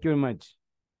 Thank you very much.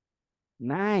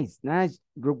 Nice.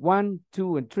 Group 1,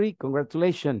 2, and 3.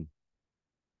 Congratulations.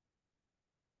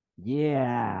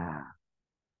 Yeah.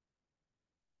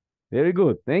 Very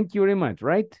good. Thank you very much,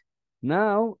 right?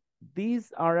 Now,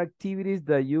 these are activities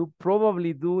that you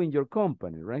probably do in your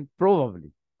company, right?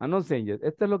 Probably. I'm not saying yet.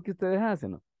 Esto es lo que ustedes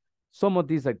hacen, ¿no? Some of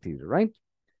these activities, right?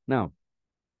 Now,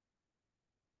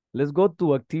 let's go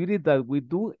to activities that we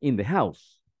do in the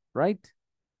house, right?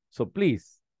 So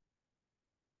please,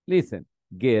 listen.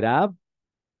 Get up.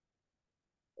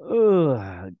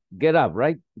 Get up,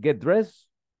 right? Get dressed.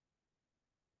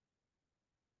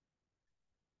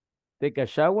 Take a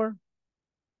shower.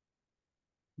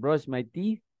 Brush my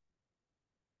teeth.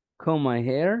 Comb my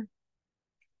hair.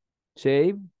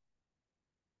 Shave.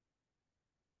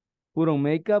 Put on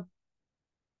makeup.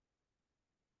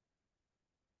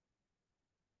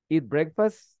 Eat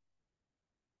breakfast.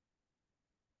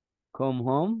 Come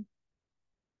home.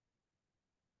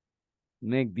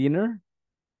 Make dinner.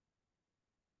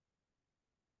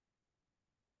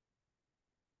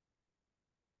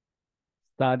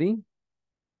 Study.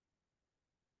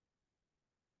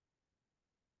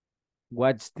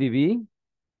 Watch TV.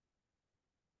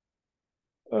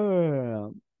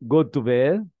 Go to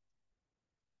bed.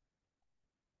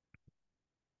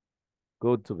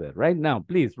 Go to bed. Right now,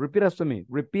 please, repeat after me.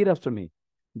 Repeat after me.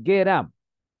 Get up.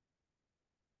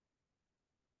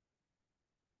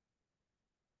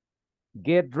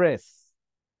 Get dressed.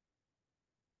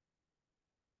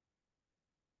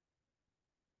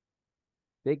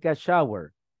 Take a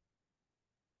shower.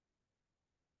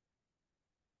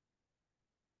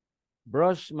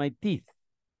 Brush my teeth.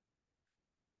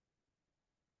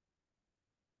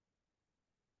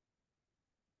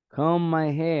 Comb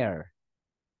my hair.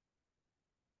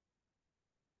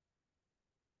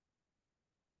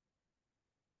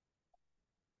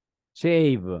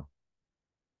 Shave.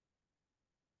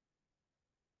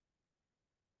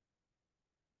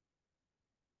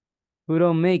 Put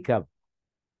on makeup.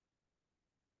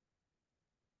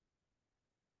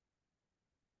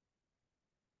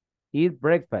 Eat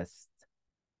breakfast.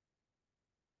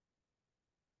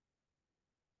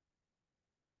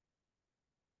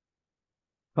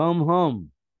 Come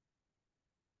home.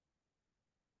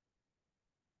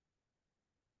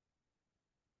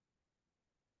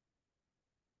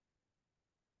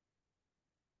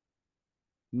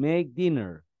 Make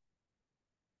dinner.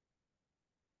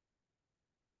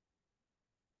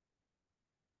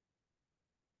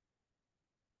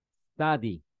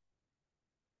 Study.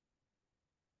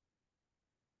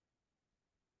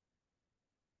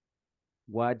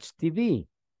 Watch TV.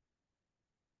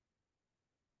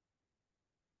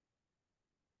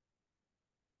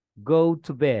 Go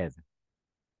to bed.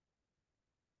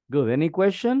 Good. Any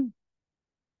question?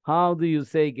 How do you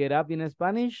say get up in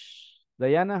Spanish?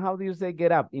 Diana, how do you say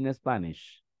get up in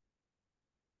Spanish?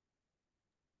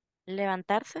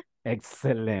 Levantarse.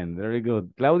 Excellent. Very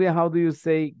good. Claudia, how do you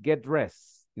say get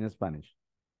dressed in Spanish?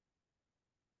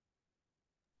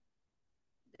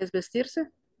 ¿Desvestirse?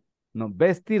 No,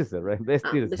 vestirse, right? Ah,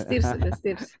 Vestirse. vestirse,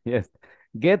 vestirse. Yes.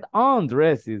 Get on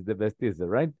dress is the vestirse,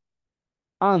 right?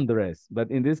 Undress, but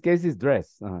in this case it's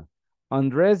dress.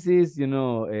 Undress is, you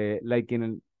know, like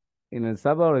in El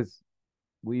Salvador,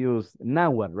 we use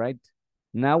náhuatl, right?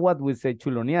 Náhuatl we say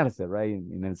chulonearse, right?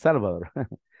 In El Salvador.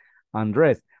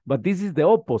 Undress. But this is the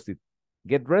opposite.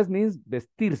 Get dressed means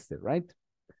vestirse, right?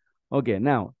 Okay,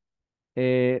 now,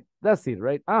 that's it,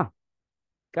 right?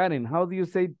 Karen, how do you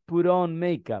say put on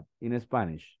makeup in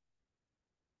Spanish?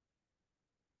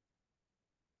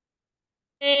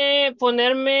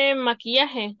 Ponerme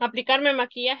maquillaje, aplicarme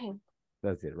maquillaje.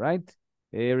 That's it, right?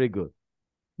 Very good.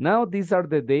 Now, these are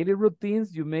the daily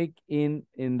routines you make in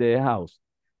the house.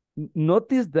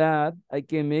 Notice that I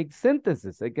can make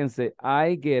sentences. I can say,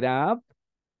 I get up,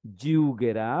 you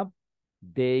get up,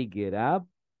 they get up,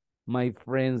 my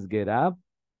friends get up,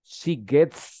 she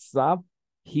gets up,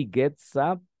 he gets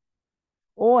up.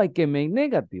 Or I can make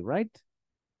negative, right?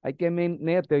 I can make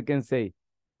negative. I can say,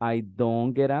 I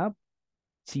don't get up,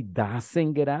 she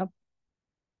doesn't get up,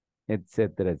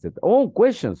 etc., etc. Oh,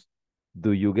 questions.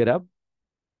 Do you get up?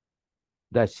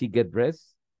 Does she get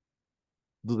dressed?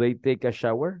 Do they take a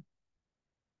shower?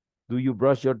 Do you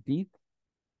brush your teeth?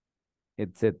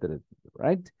 Etc.,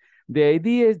 right? The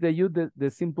idea is that you the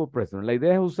simple present. La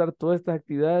idea es usar todas estas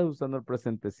actividades usando el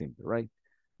presente simple, right?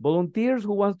 Volunteers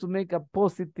who wants to make a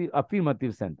positive,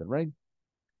 affirmative sentence, right?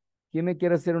 ¿Quién me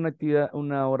quiere hacer una actividad,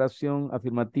 una oración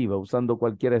afirmativa usando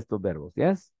cualquiera de estos verbos?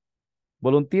 Yes?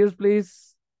 Volunteers,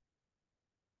 please.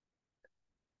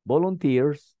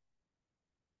 Volunteers.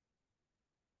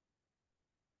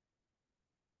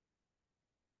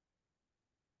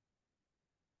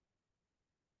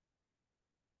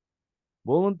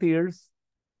 Volunteers.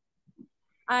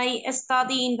 I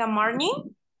study in the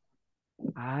morning.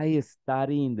 I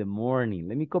study in the morning.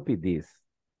 Let me copy this.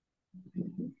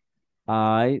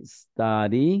 I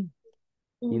study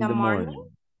in the morning.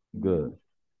 Good.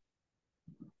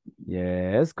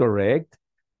 Yes, correct.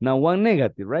 Now one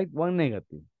negative, right? One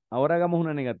negative. Ahora hagamos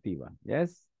una negativa.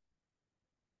 Yes.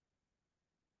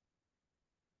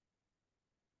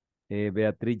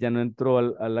 Beatriz ya no entró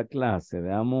a la clase.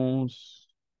 Veamos.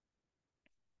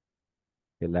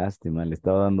 Qué lástima, le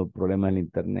estaba dando problemas el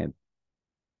internet.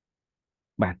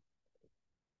 Bueno.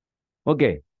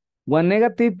 Okay. One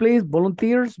negative, please.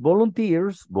 Volunteers,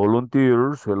 volunteers,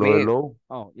 volunteers. Hello, Me. hello.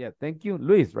 Oh, yeah, thank you.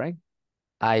 Luis, right?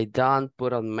 I don't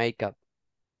put on makeup.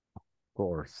 Of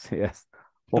course, yes.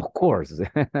 Of course.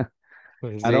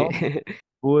 Pues I don't sí.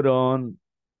 put on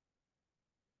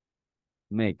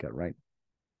makeup, right?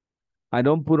 I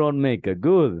don't put on makeup.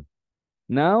 Good.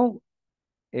 Now,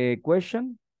 a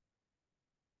question.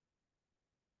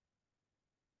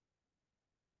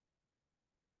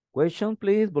 Question,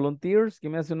 please, volunteers.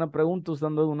 ¿Quién me hace una pregunta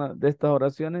usando una de estas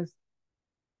oraciones?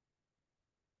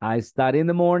 I study in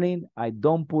the morning. I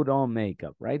don't put on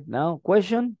makeup, right? Now,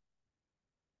 question.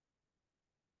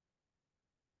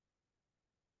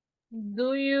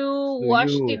 Do you watch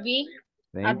TV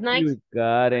at Thank night? you,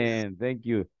 Karen. Thank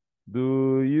you.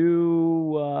 Do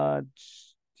you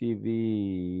watch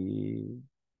TV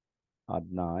at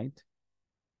night?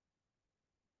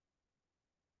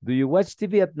 Do you watch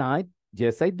TV at night?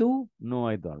 Yes, I do. No,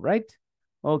 I don't, right?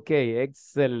 Okay,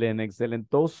 excellent,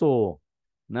 excelentoso.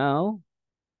 Now,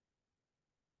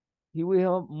 here we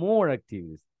have more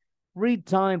activities. Free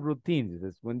time routines.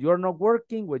 This is when you're not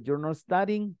working, when you're not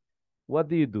studying, what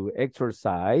do?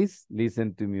 Exercise,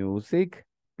 listen to music,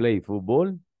 play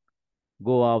football,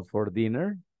 go out for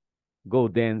dinner, go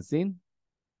dancing,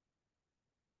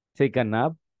 take a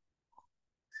nap.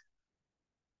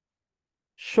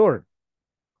 Short.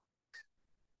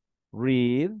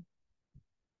 Read.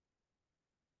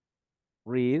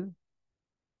 Read.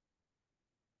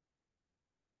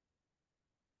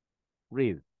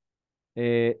 Read.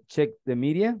 Check the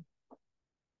media.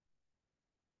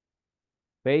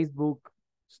 Facebook,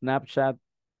 Snapchat,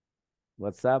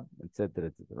 WhatsApp,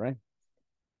 etc., right?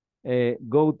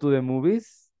 Go to the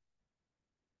movies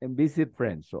and visit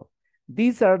friends. So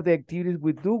these are the activities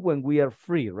we do when we are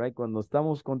free, right? Cuando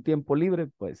estamos con tiempo libre,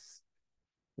 pues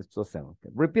esto hacemos.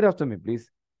 Okay. Repeat after me, please.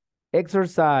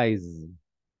 Exercise.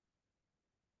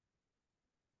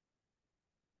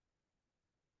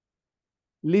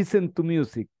 Listen to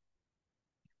music.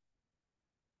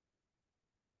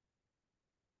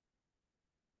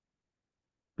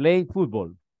 Play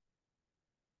football.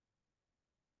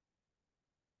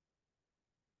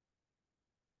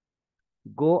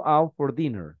 Go out for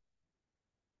dinner.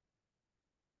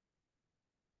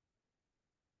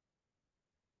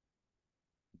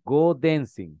 Go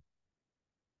dancing.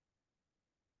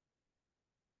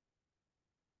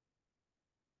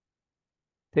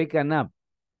 Take a nap.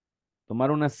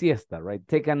 Tomar una siesta, right?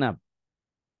 Take a nap.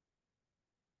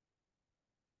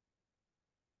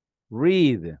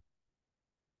 Read.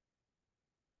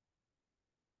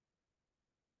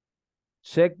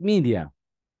 Check media.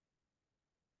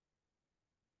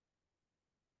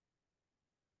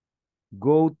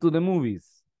 Go to the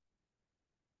movies.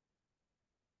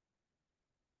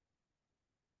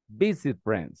 Visit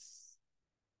friends.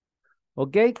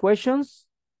 Okay, questions?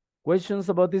 Questions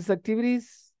about these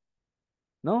activities?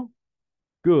 No?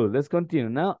 Good, let's continue.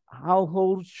 Now,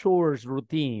 household chores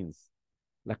routines.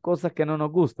 Las cosas que no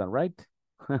nos gustan, right?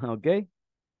 Okay.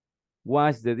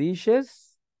 Wash the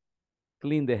dishes.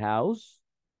 Clean the house.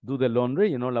 Do the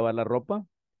laundry, lavar la ropa.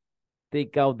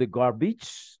 Take out the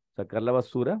garbage. Sacar la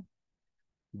basura.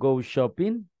 Go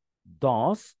shopping.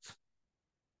 Dust.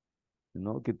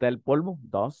 Quitar el polvo.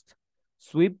 Dust.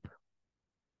 Sweep.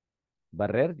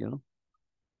 Barrer,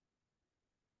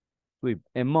 Sweep.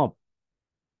 And mop.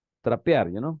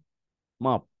 Trapear,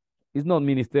 Mop. It's not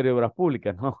Ministerio de Obras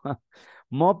Públicas, no.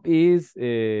 Mop is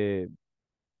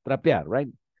trapear, right?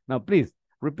 Now, please,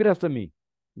 repeat after me.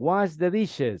 Wash the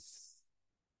dishes.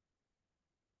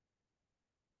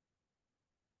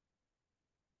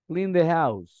 Clean the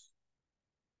house.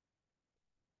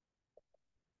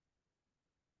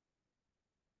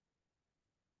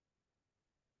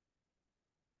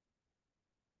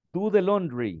 Do the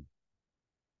laundry.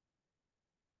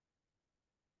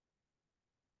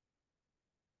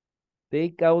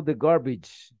 Take out the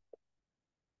garbage.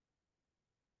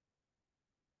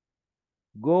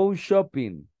 Go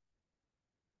shopping.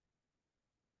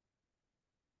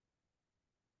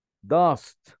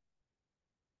 Dust.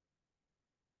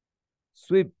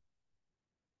 Sweep.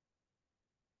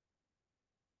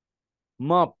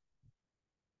 Mop.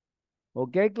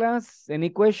 Okay, class? Any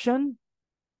question?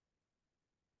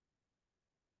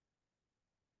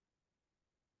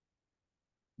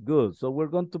 Good. So we're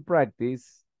going to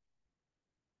practice.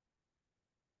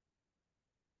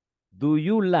 Do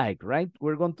you like, right?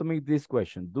 We're going to make this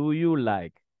question. Do you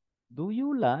like? Do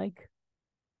you like?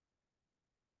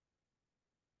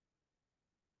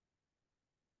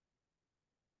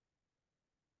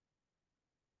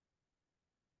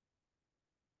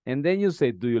 And then you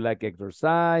say, do you like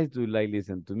exercise? Do you like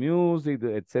listen to music,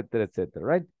 etc., etc.,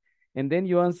 right? And then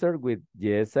you answer with,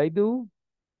 yes, I do.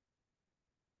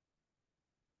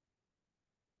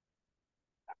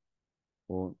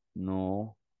 Or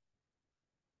no,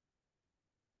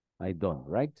 I don't,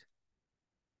 right?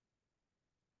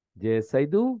 Yes, I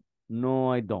do.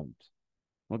 No, I don't.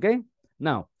 Okay?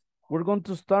 Now, we're going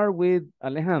to start with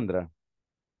Alejandra.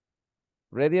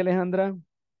 Ready, Alejandra?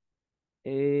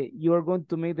 You are going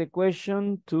to make the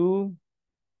question to...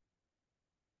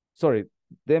 Sorry,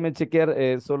 déjeme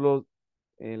chequear solo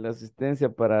la asistencia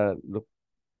para...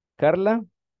 Carla.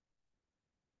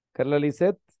 Carla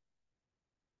Lisette.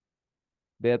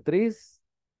 Beatriz.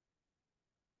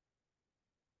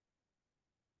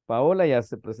 Paola ya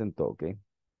se presentó, ok.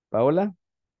 Paola.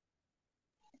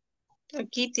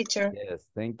 Aquí, teacher. Yes,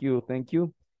 thank you, thank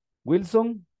you.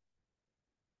 Wilson.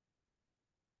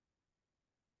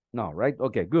 No, right?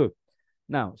 Okay, good.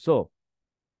 Now, so,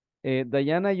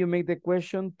 Diana, you make the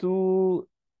question to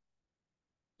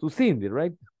Cindy,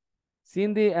 right?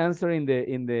 Cindy, answer in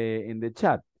the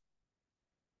chat.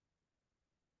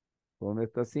 ¿Dónde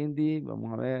está Cindy?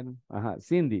 Vamos a ver. Ajá,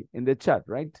 Cindy, in the chat,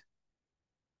 right?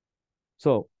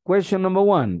 So, question number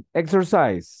 1,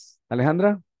 exercise.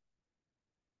 Alejandra?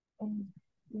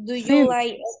 Do you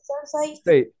like exercise?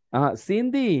 Say,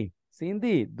 Cindy,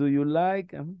 do you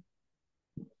like?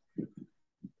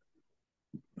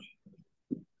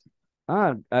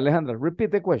 Alejandra,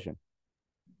 repeat the question.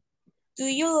 Do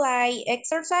you like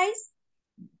exercise?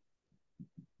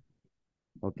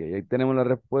 Ok, ahí tenemos la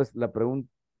respuesta,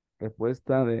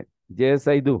 respuesta de yes,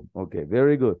 I do. Okay,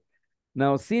 very good.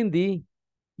 Now, Cindy,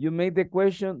 you made the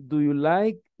question, do you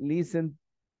like listen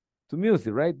to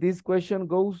music, right? This question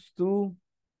goes to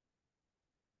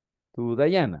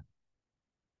Diana.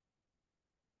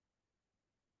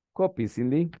 Copy,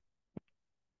 Cindy.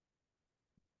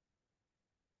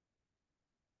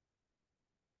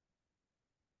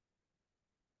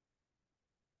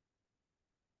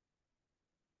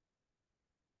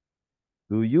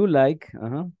 Do you like?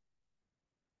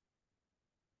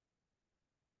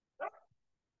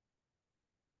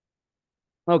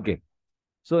 Okay.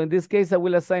 So in this case, I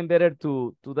will assign better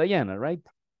to Diana, right?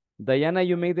 Diana,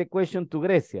 you made the question to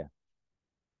Grecia.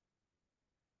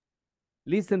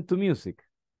 Listen to music.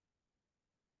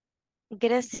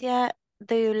 Grecia,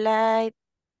 do you like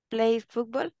play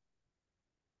football?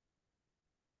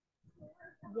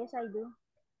 Yes, I do.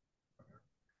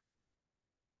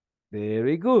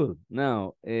 Very good.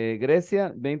 Now,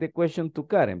 Grecia, make the question to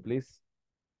Karen, please.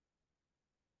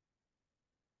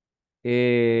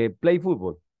 Play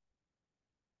football.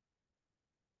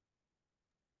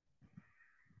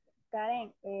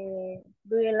 Karen,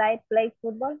 do you like play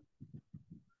football?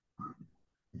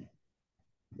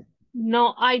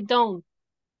 No, I don't.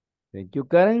 Thank you,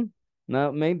 Karen.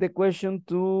 Now, make the question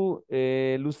to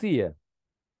Lucia.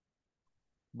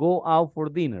 Go out for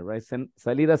dinner, right?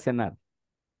 Salir a cenar.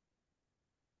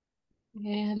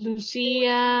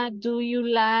 Lucia, do you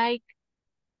like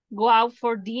go out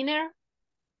for dinner?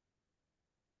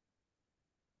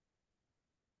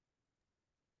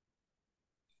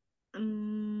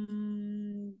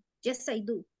 Yes, I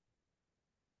do.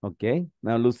 Okay.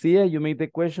 Now, Lucia, you make the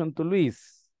question to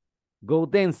Luis. Go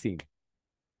dancing.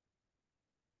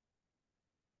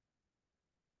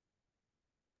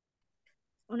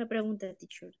 Una pregunta,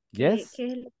 teacher. Yes.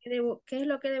 ¿Qué es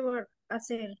lo que debo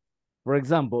hacer? For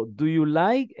example, do you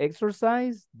like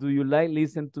exercise? Do you like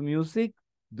listen to music?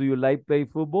 Do you like play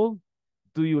football?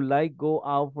 Do you like go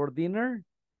out for dinner?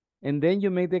 And then you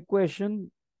make the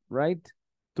question, right?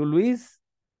 To Luis,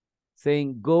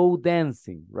 saying go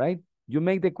dancing, right? You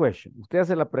make the question. Usted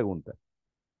hace la pregunta.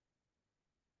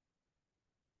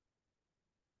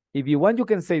 If you want, you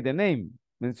can say the name.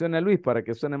 Menciona a Luis para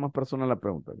que suene más personal la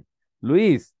pregunta.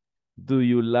 Luis, do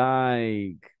you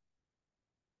like?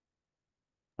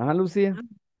 Ajá, Lucía.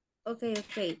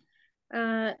 Okay.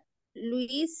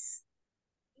 Luis,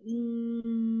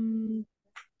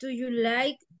 do you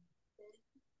like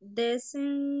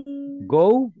dancing?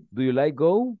 Go? Do you like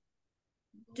go?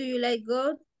 Do you like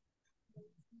go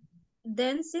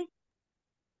dancing?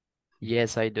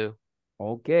 Yes, I do.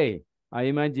 Okay. I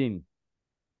imagine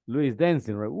Luis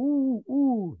dancing, right?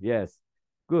 Ooh, yes.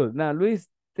 Good. Now, Luis,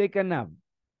 take a nap.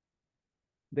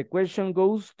 The question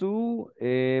goes to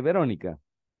Verónica.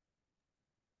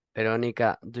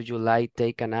 Veronica, do you like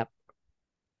take a nap?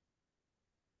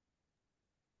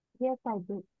 Yes, I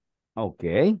do.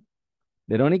 Okay.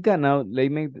 Verónica, now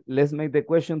let's make the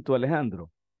question to Alejandro.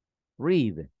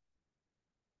 Read.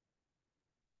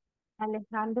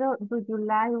 Alejandro, do you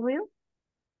like real?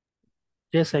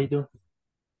 Yes, I do.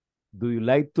 Do you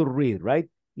like to read, right?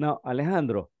 Now,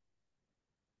 Alejandro,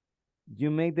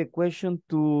 you make the question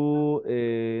to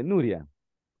Nuria.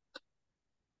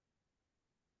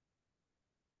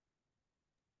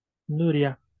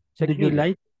 Nuria, Check do you media.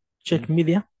 like check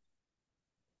media?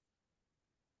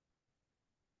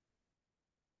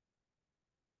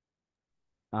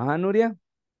 Ajá, Nuria.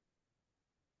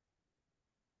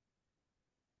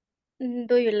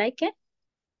 Do you like it?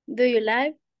 Do you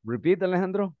like Repeat,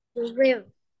 Alejandro. to read?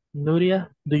 Nuria,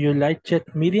 do you like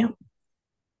check media?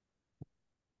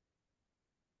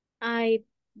 I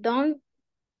don't.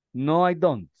 No, I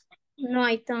don't. No,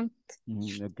 I don't.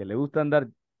 El que le gusta andar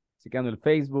checando el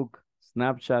Facebook,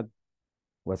 Snapchat,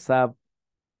 WhatsApp,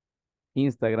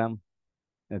 Instagram,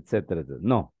 etcétera, etcétera.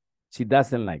 No, she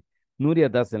doesn't like. Nuria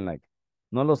doesn't like.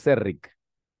 No lo sé, Rick.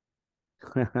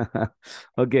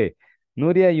 Okay.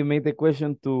 Nuria, you made the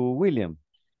question to William.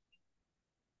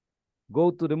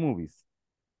 Go to the movies.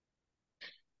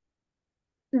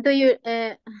 Do you,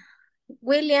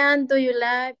 William, do you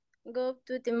like go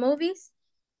to the movies?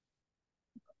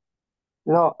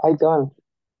 No, I don't.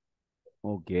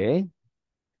 Okay.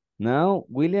 Now,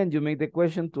 William, you make the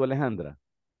question to Alejandra.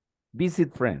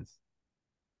 Visit friends.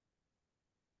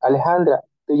 Alejandra,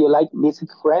 do you like visit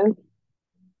friends?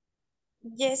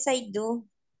 Yes, I do.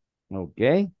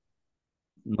 Okay.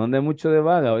 No ande mucho de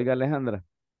vaga, oiga, Alejandra.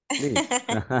 Please.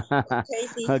 Okay,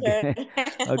 teacher. Okay.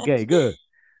 Okay, good.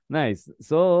 Nice.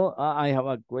 So I have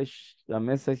a question, a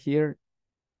message here.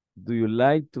 Do you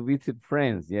like to visit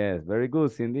friends? Yes, very good,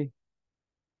 Cindy.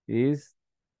 Let's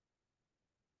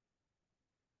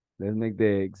make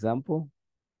the example.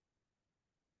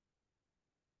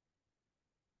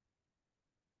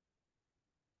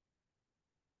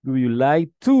 Do you like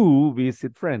to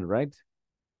visit friends, right?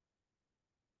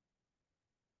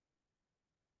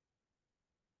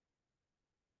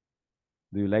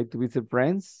 Do you like to visit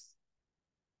friends?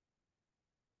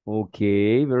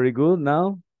 Okay, very good.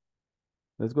 Now,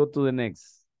 let's go to the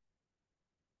next.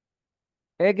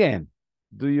 Again,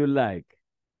 do you like?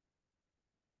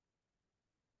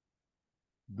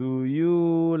 Do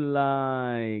you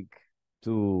like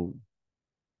to?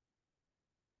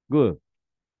 Good.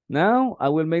 Now, I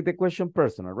will make the question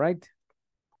personal, right?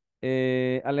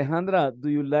 Alejandra, do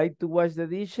you like to wash the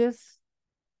dishes?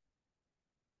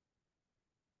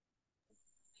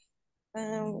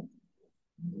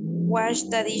 Wash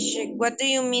the dish. What do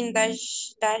you mean that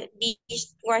dish,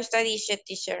 wash the dish,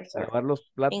 teacher? Sorry. Lavar los In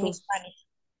platos. Spanish.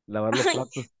 Lavar los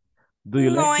platos. Do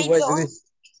you No, like to I wash the don't. dish?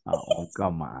 Oh,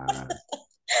 come on.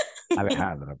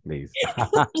 Alejandra, please.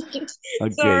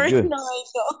 Okay, Sorry, good. no, I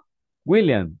don't.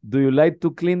 William, do you like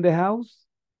to clean the house?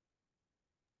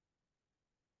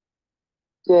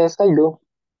 Yes, I do.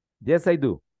 Yes, I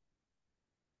do.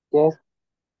 Yes,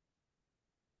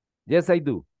 Yes, I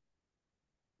do.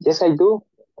 yes, I do.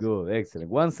 Good, excellent.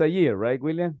 Once a year, right,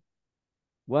 William?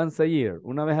 Once a year.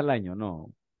 Una vez al año,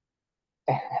 no.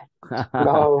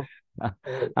 No,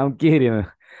 I'm kidding.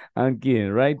 I'm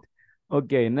kidding, right?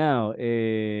 Okay, now,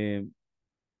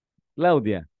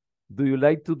 Claudia, do you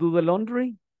like to do the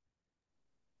laundry?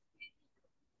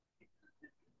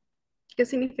 ¿Qué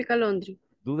significa laundry?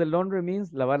 Do the laundry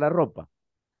means lavar la ropa.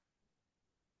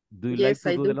 Do you like Yes, to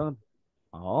I do the do. laundry?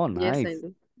 Oh, Yes, I nice.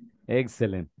 do.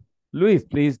 Excellent. Luis,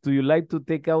 please, do you like to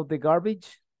take out the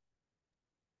garbage?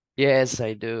 Yes,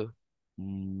 I do.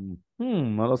 No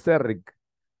lo sé, Rick.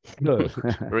 Good.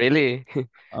 Really?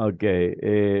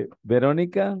 Okay.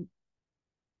 Verónica.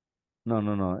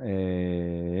 No.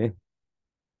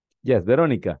 Yes,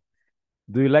 Verónica.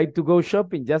 Do you like to go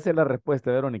shopping? Ya sé la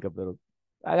respuesta, Verónica, pero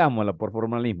hagámosla por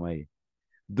formalismo ahí.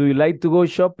 Do you like to go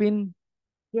shopping?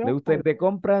 ¿Le Yes, gusta ir de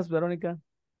compras, Verónica?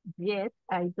 yes,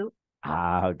 I do.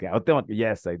 Ah, ok.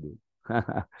 Yes, I do.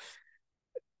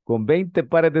 Con 20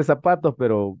 pares de zapatos,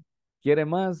 pero ¿quiere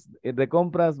más? Ir de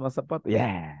compras, más zapatos.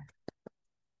 Yeah.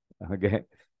 Okay.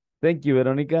 Thank you,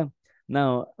 Verónica.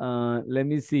 Now, let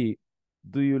me see.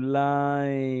 Do you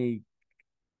like,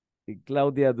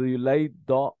 Claudia, do you like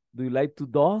to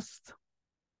dust?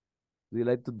 Do you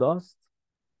like to dust?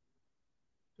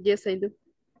 Yes, I do.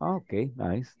 Okay,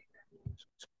 nice.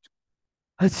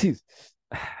 Jeez.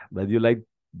 But you like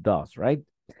dust, right?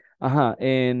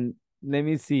 And let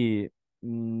me see.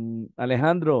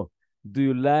 Alejandro, do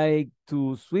you like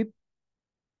to sweep?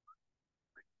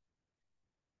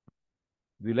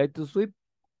 Do you like to sweep?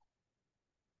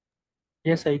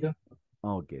 yes, I do.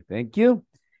 Okay, thank you.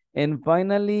 And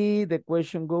finally, the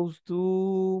question goes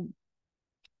to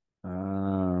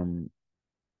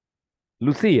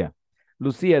Lucia.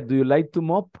 Lucia, do you like to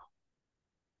mop?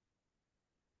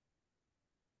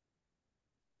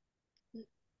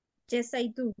 Yes, I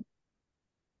do.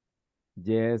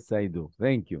 Yes, I do.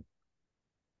 Thank you.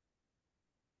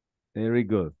 Very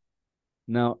good.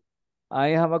 Now, I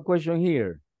have a question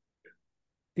here.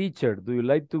 Teacher, do you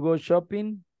like to go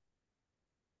shopping?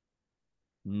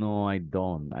 No, I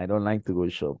don't. I don't like to go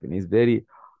shopping. It's very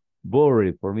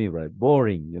boring for me, right?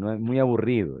 Boring, muy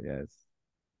aburrido, yes.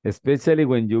 Especially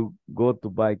when you go to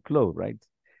buy clothes, right?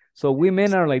 So we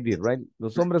men are like this, right?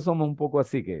 Los hombres somos un poco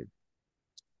así que,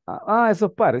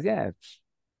 esos pares, yeah,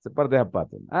 ese par de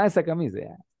zapatos. Esa camisa,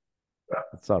 yeah.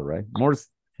 It's all right.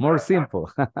 More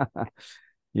simple.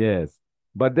 Yes.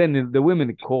 But then the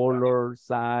women, color,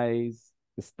 size,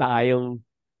 style.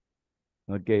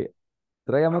 Okay.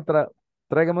 Tráigame otras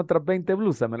 20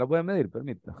 blusas, me las voy a medir,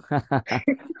 permito.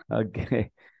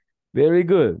 Okay. Very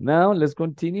good. Now let's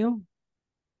continue.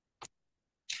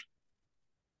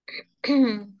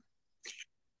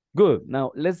 Good.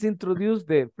 Now let's introduce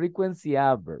the frequency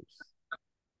adverbs.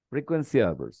 Frequency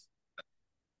adverbs.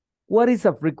 What is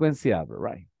a frequency adverb,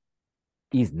 right?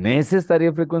 Is necessary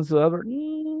a frequency adverb?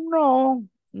 No,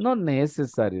 not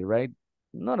necessary, right?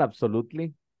 Not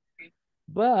absolutely.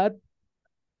 But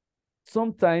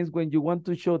sometimes when you want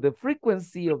to show the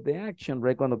frequency of the action,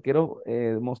 right? Cuando quiero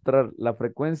mostrar la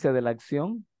frecuencia de la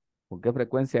acción, con qué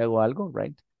frecuencia hago algo,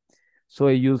 right? So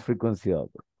I use frequency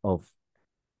of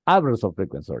average of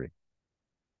frequency, sorry.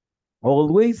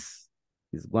 Always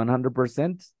is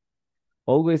 100%.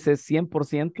 Always es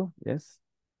 100%, yes.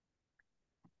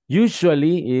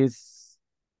 Usually is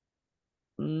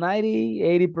 90,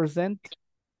 80%.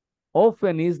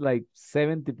 Often is like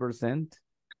 70%.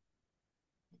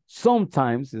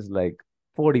 Sometimes it's like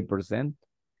 40%.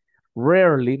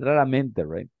 Raramente,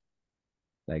 right?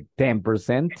 Like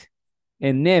 10%.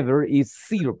 And never is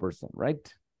 0%,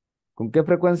 right? ¿Con qué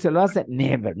frecuencia lo hace?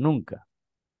 Never, nunca.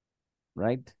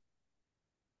 Right?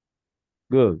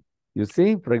 Good. You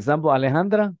see, for example,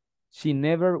 Alejandra, she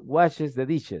never washes the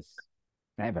dishes.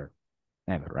 Never,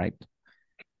 right?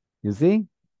 You see?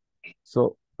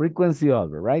 So frequency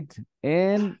over, right?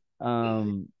 And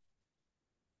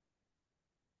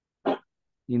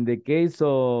in the case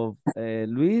of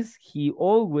Luis, he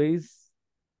always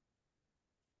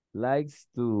likes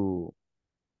to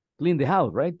clean the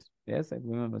house, right? Yes, I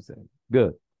remember saying.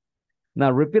 Good.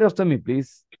 Now repeat after me,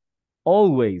 please.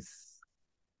 Always.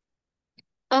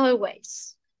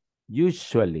 Always.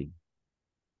 Usually.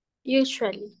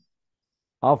 Usually.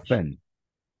 Often.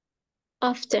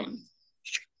 Often.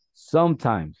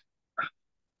 Sometimes.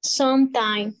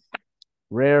 Sometimes.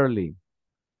 Rarely.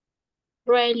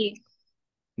 Rarely.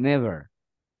 Never.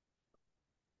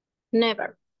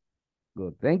 Never.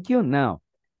 Good. Thank you. Now,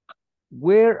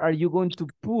 where are you going to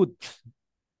put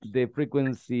the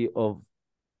frequency of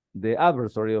the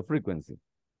adversary of frequency?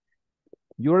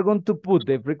 You are going to put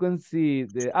the frequency,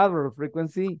 the adverb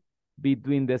frequency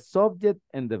between the subject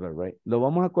and the verb, right? Lo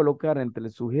vamos a colocar entre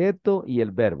el sujeto y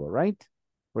el verbo, right?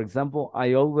 For example,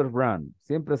 I always run.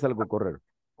 Siempre salgo a correr.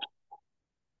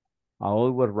 I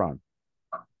always run.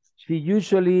 She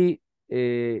usually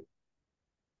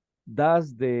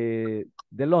does the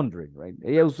laundry, right?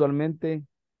 Ella usualmente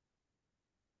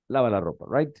lava la ropa,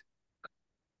 right?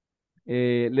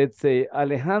 Let's say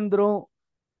Alejandro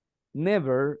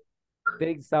never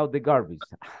takes out the garbage.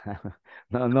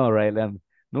 No, right?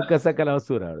 Nunca saca la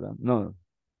basura, ¿verdad? No.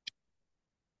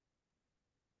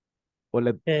 O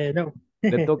le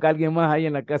No. toca a alguien más ahí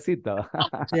en la casita.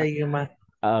 Sí, alguien más.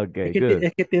 Ah, ok, Es que, good.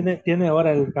 es que tiene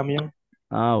ahora el camión.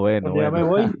 Ah, bueno, Cuando ya me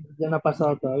bueno. voy, ya no ha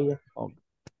pasado todavía. Oh,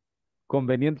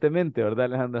 convenientemente, ¿verdad,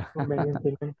 Alejandro?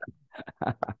 Convenientemente.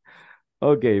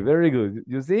 Okay, very good.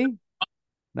 You see?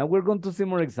 Now we're going to see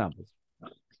more examples.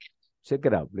 Check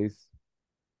it out, please.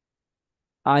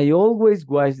 I always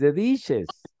wash the dishes.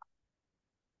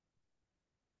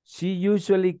 She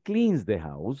usually cleans the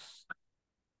house.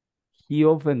 He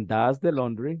often does the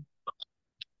laundry.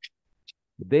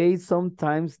 They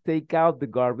sometimes take out the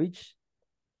garbage.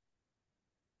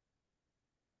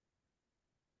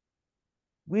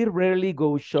 We rarely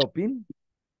go shopping.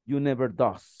 You never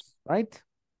does, right?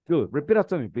 Good. Repeat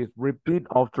after me, please. Repeat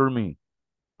after me.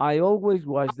 I always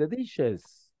wash the dishes.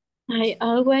 I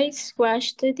always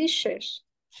wash the dishes.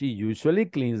 She usually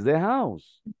cleans the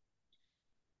house.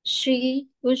 She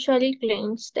usually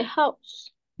cleans the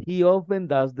house. He often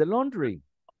does the laundry.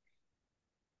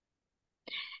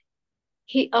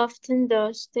 He often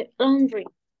does the laundry.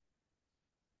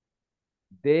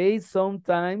 They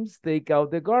sometimes take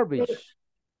out the garbage.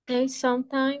 They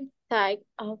sometimes take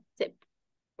out the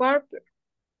garbage.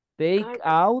 Take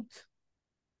out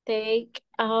Take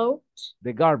out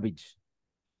the garbage.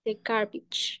 the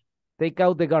garbage. Take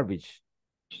out the garbage.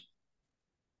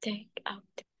 Take out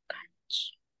the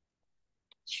garbage.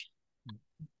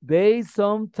 They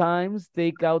sometimes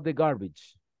take out the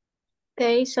garbage.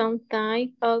 They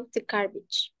sometimes out the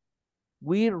garbage.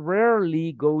 We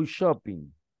rarely go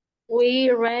shopping.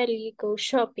 We rarely go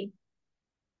shopping.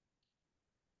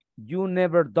 You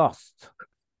never dust.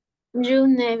 You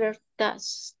never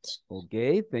dust.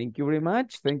 Okay, thank you very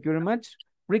much. Thank you very much.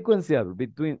 Frequency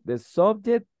between the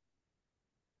subject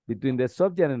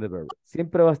and the verb.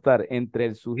 Siempre va a estar entre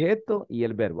el sujeto y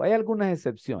el verbo. Hay algunas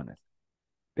excepciones,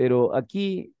 pero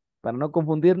aquí, para no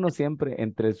confundirnos, siempre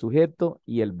entre el sujeto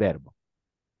y el verbo.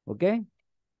 Okay?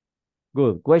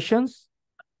 Good. Questions?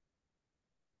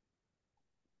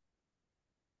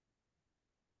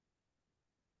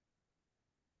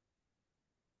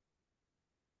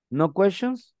 No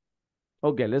questions?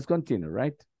 Okay, let's continue,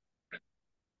 right?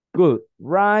 Good.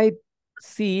 Write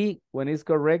C when it's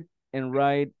correct and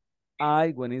write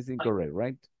I when it's incorrect,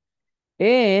 right?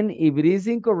 And if it is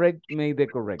incorrect, make the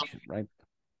correction, right?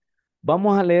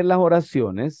 Vamos a leer las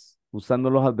oraciones usando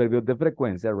los adverbios de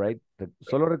frecuencia, right?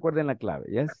 Solo recuerden la clave,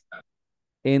 yes?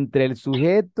 Entre el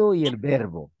sujeto y el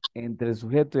verbo. entre el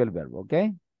sujeto y el verbo, ¿ok?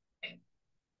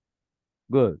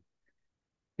 Good.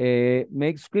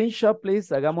 Make screenshot,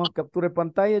 please. Hagamos captura de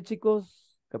pantalla,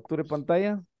 chicos. Captura de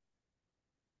pantalla.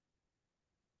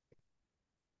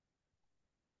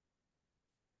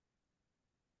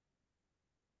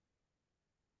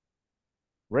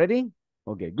 Ready?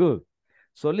 Okay, good.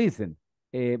 So listen,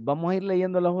 vamos a ir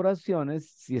leyendo las oraciones.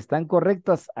 Si están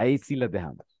correctas, ahí sí las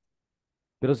dejamos.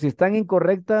 Pero si están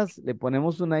incorrectas, le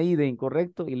ponemos una I de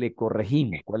incorrecto y le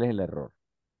corregimos cuál es el error.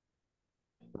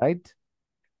 Right?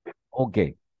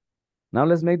 Okay. Now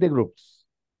let's make the groups.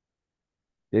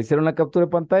 ¿Ya hicieron la captura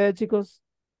de pantalla, chicos?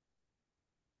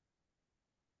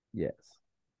 Yes.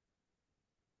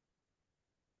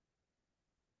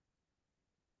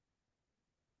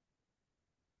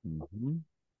 Ujú.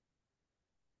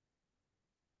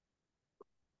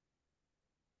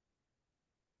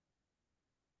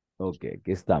 Ok,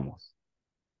 aquí estamos.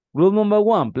 Group number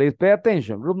one, please pay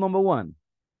attention. Group number one.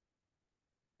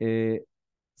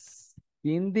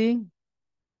 Cindy,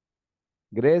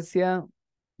 Grecia,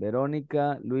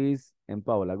 Verónica, Luis, and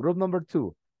Paula. Group number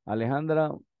two.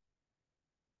 Alejandra,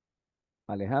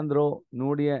 Alejandro,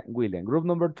 Nuria, William. Group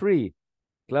number three.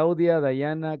 Claudia,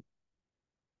 Diana,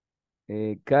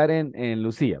 Karen, and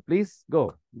Lucia. Please,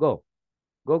 go, go,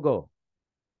 go, go.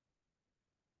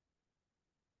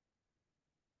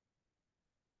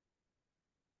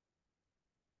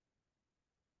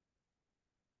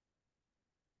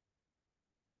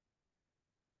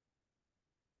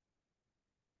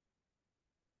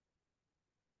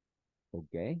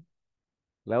 Okay.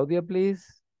 Claudia,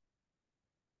 please.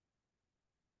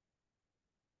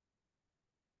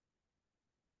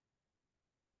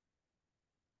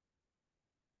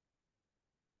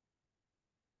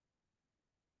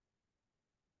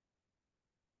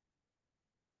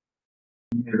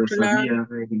 Pero sabía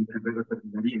que el verbo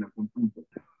terminaría en algún punto.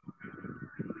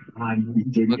 Ay,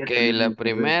 quería Ok, tener la un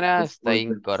correo primera está después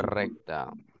del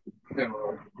incorrecta.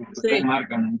 pero Sí.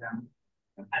 marcan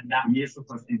ya. Y eso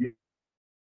fastidia.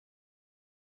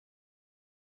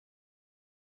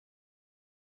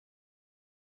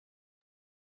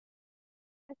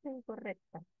 Es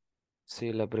incorrecta,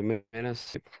 Sí, la primera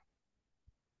sí.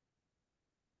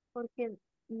 porque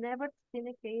never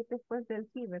tiene que ir después del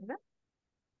sí, ¿verdad?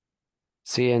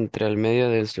 Sí, entre el medio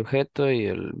del sujeto y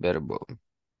el verbo.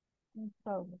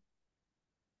 Entonces,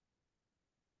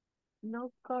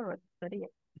 no correct sería.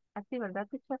 Así, ¿verdad,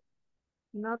 teacher?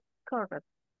 Not correct.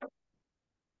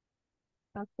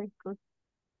 Okay, good.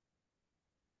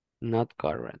 Not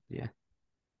correct, yeah.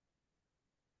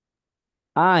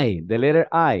 I, the letter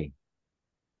I.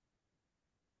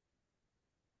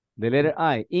 The letter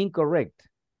I, incorrect.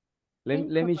 Let me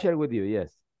Incorrect. share with you,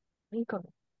 yes.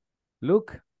 Incorrect.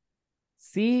 Look,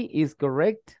 C is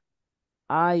correct,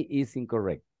 I is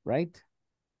incorrect, right?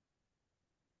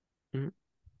 Mm,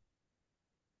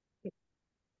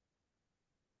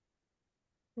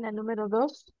 La número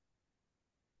 2.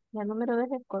 La número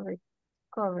 2 es correct.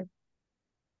 Correct.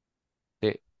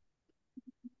 sí.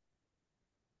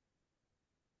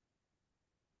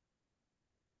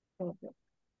 Correct.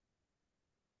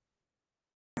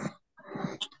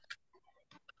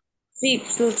 Sí,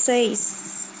 son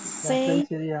seis. La 6 Seis.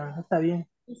 sería, está bien.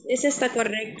 Esa está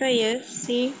correcta, yes,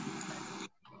 sí.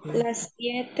 Sí, La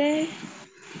 7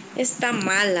 está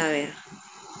mala, a ver.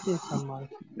 sí está mal.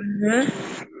 Ajá.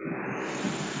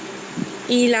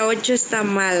 Y la 8 está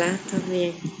mala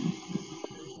también.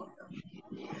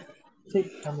 Sí,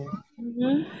 también.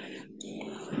 Ujú.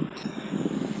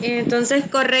 Entonces,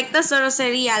 correcta solo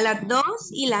sería las 2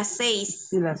 y las 6.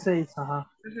 Sí, la 6, ajá.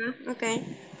 Ajá, ok.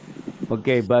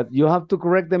 Okay, but you have to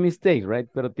correct the mistake, right?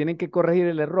 Pero tienen que corregir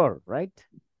el error, right?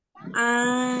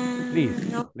 Ah,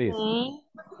 Please, ok. please.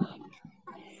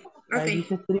 Ahí Ok.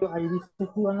 dice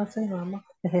escriban la 6 nada más.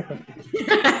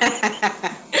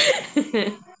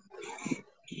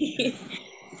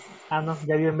 Ah, no,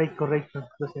 ya vi el make correcto.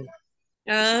 Entonces,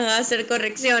 Hacer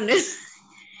correcciones.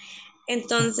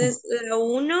 Entonces, la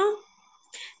 1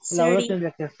 la hora sería.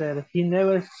 tendría que ser he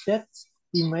never checks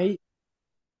email.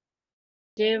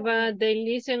 Lleva they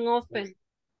listen often.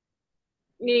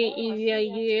 Y de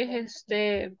ahí es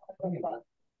they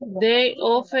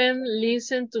often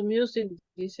listen to music,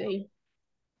 dice ahí.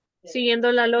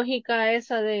 Siguiendo la lógica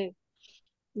esa de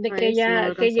que Ahí sí no ya,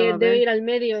 alcanzaba a debe ver. ir al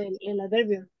medio el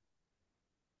adverbio.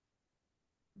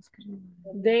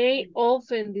 They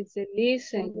often, dice,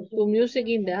 listen to music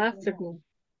in the afternoon.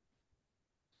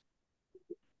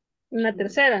 En la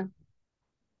tercera.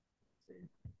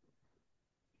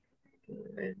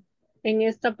 En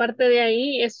esta parte de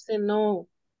ahí, no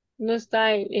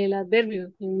está el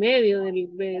adverbio en medio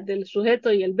del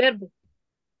sujeto y el verbo.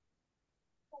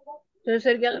 Entonces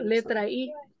sería letra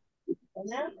I.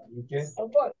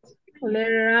 O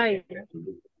letra I.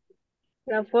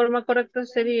 La forma correcta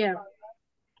sería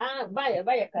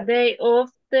they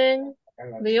often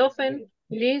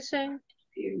listen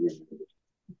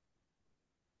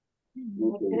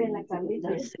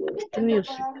To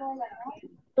music.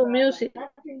 to music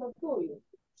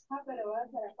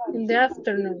in the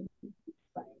afternoon.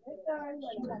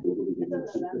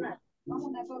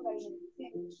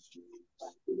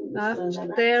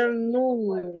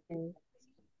 Afternoon.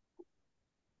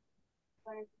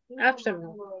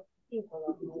 Afternoon.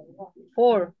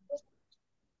 Four.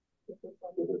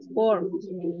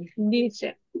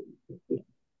 Dice,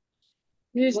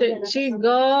 she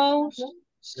goes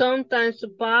sometimes to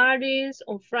parties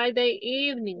on Friday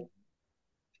evening.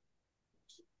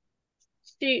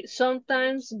 She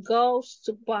sometimes goes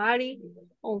to party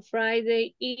on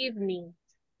Friday evening.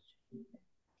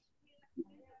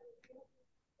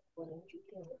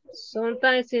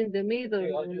 Sometimes in the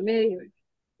middle, medio.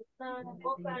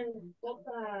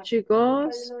 She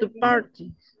goes to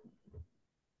party.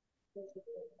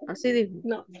 Así dijo.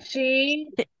 No, she,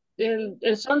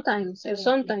 el sometimes,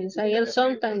 ahí el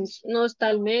sometimes no está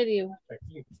al medio.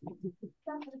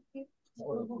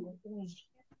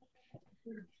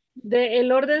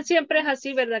 El orden siempre es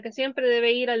así, ¿verdad? Que siempre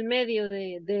debe ir al medio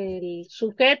del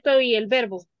sujeto y el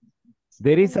verbo.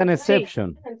 There is an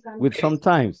exception Sí. with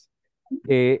sometimes.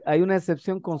 Hay una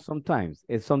excepción con sometimes.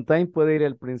 El sometimes puede ir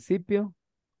al principio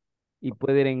y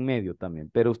puede ir en medio también.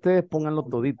 Pero ustedes pónganlo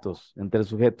toditos entre el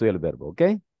sujeto y el verbo, ¿ok?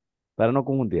 Para no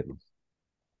confundirnos.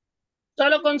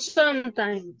 Solo con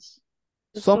sometimes.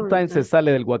 Sometimes se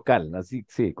sale del guacal, así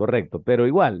sí, correcto. Pero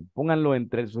igual, pónganlo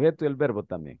entre el sujeto y el verbo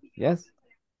también. ¿Yes?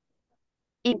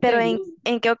 Y pero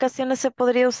 ¿en qué ocasiones se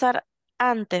podría usar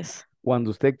antes?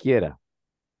 Cuando usted quiera.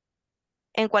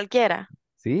 En cualquiera.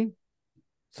 ¿Sí?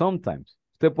 Sometimes.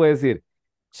 Usted puede decir,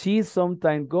 she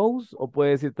sometimes goes, o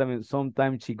puede decir también,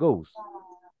 sometimes she goes.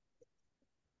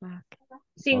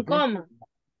 Sin Ok. coma.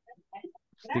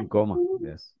 Sin coma,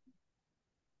 yes.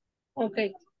 Ok.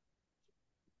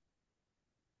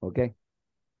 Ok.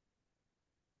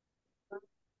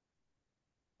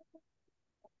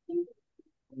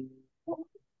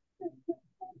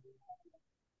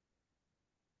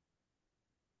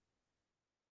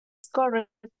 Correct.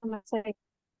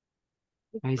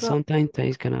 I sometimes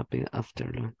it's gonna be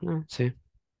afternoon. No, sí.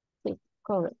 Sí,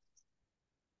 correct.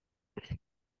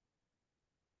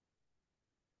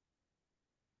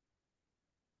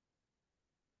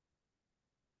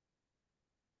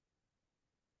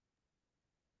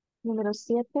 Número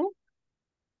 7.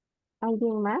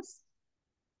 ¿Alguien más?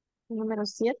 Número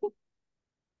 7.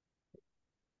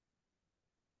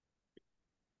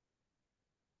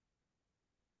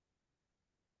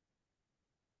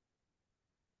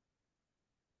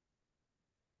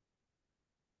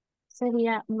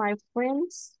 Sería my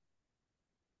friends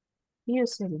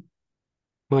usually.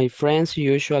 My friends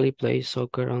usually play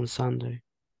soccer on Sunday.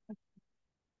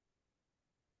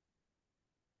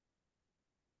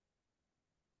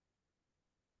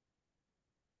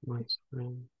 My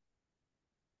friend.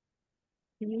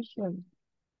 Usually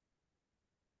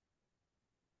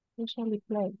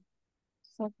play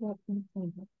soccer on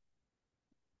Sunday.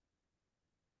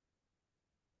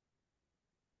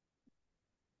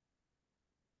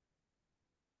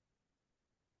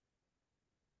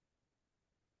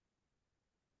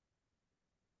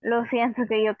 Lo siento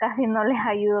que yo casi no les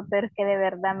ayudo, pero es que de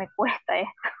verdad me cuesta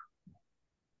esto.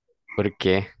 ¿Por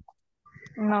qué?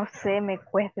 No sé, me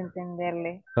cuesta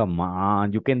entenderle. Come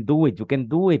on, you can do it, you can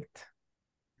do it.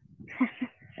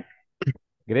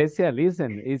 Grecia,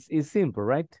 listen, it's simple,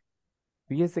 right?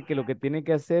 Fíjese que lo que tiene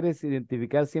que hacer es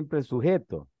identificar siempre el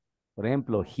sujeto. Por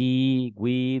ejemplo, he,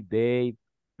 we, they,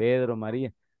 Pedro,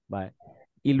 María. Vale.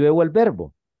 Y luego el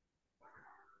verbo.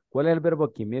 ¿Cuál es el verbo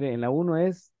aquí? Mire, en la 1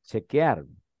 es chequear.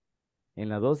 En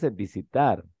la 2 es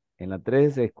visitar. En la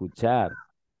 3 es escuchar.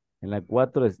 En la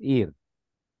 4 es ir.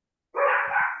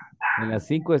 En la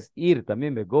 5 es ir,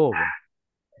 también de go.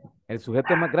 El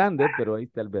sujeto es más grande, pero ahí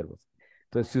está el verbo.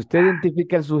 Entonces, si usted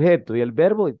identifica el sujeto y el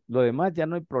verbo, lo demás ya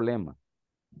no hay problema.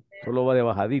 Solo va de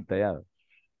bajadita ya.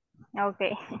 Ok.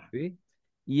 ¿Sí?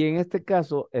 Y en este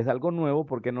caso es algo nuevo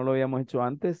porque no lo habíamos hecho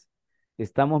antes.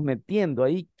 Estamos metiendo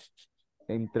ahí,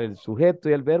 entre el sujeto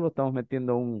y el verbo, estamos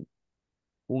metiendo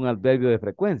un adverbio de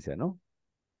frecuencia, ¿no?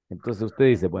 Entonces usted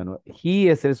dice, bueno, he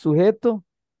es el sujeto,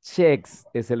 checks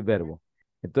es el verbo.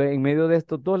 Entonces en medio de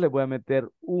estos dos le voy a meter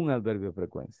un adverbio de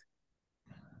frecuencia.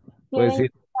 Puede ¿Quieren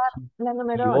decir, la he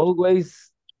número 8?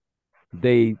 always,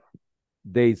 they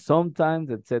sometimes,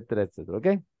 etcétera, etcétera. ¿Ok?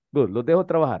 Good, los dejo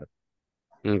trabajar.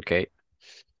 Ok.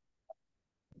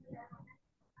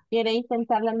 ¿Quiere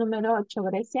intentar la número 8,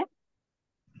 Grecia?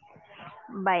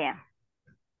 Vaya,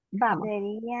 Vamos.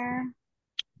 sería,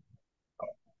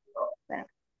 espera,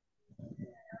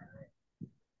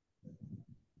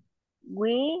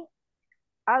 we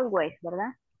always,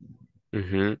 ¿verdad?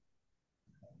 Ujú.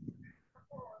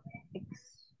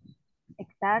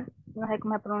 Estar, no sé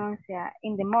cómo se pronuncia,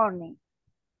 in the morning,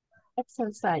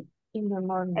 Exercise in the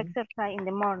morning. exercise in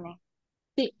the morning.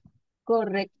 Sí,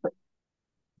 correcto.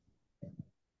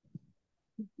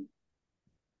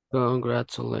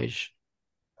 Congratulations.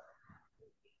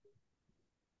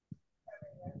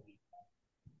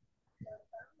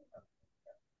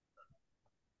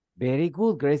 Very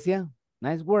good, Gracia.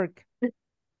 Nice work.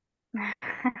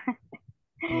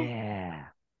 Yeah.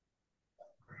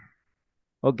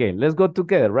 Okay, let's go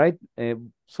together, right?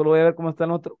 Solo voy a ver cómo están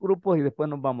los otros grupos y después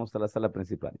nos vamos a la sala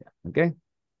principal ya. Okay?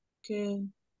 Okay.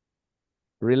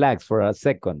 Relax for a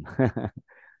second.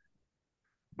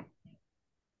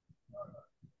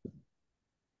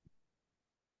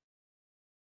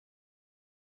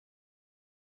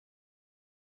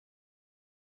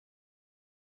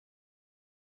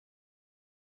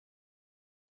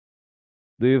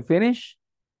 Do you finish?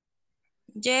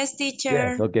 Yes, teacher.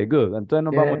 Yes, okay, good. Entonces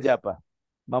nos vamos Yes. ya, pa.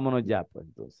 Vámonos ya, pues,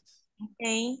 entonces.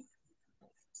 Okay.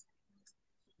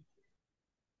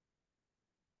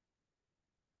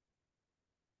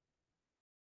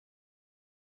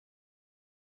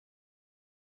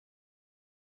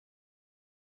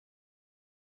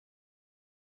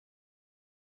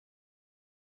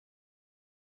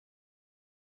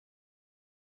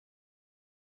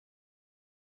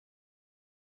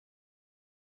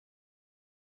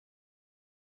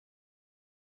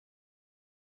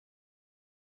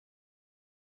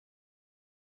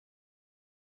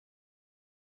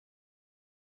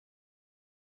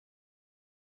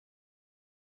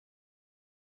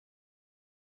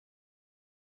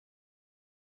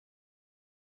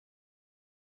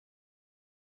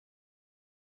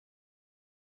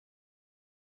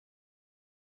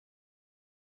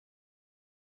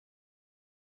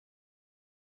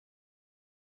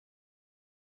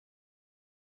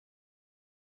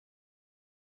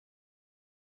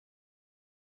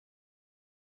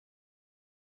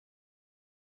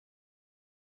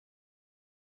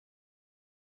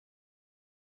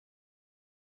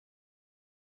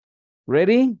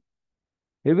 Ready?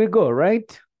 Here we go,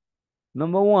 right?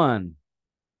 Number one.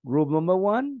 Group number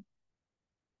one.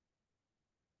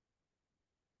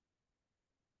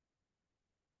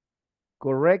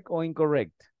 Correct or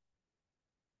incorrect?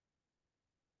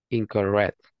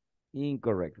 Incorrect.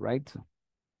 Incorrect, right?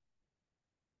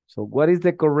 So what is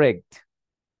the correct?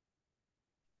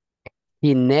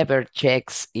 He never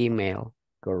checks email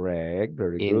Correct,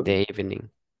 very in good. the evening.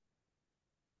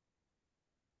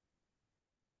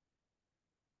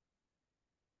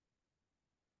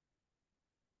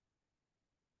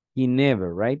 He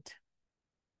never, right?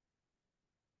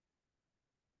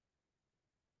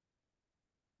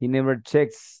 He never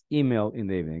checks email in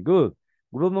the evening. Good.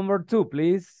 Group number two,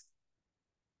 please.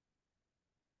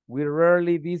 We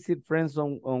rarely visit friends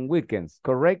on weekends.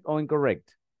 Correct or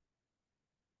incorrect?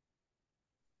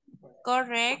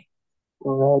 Correct.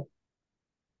 Correct.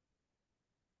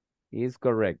 Is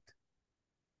correct.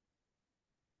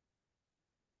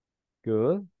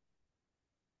 Good.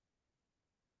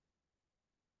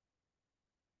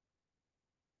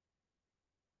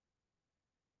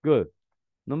 Good.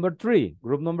 Number three,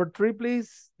 group number three,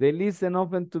 please. They listen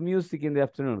often to music in the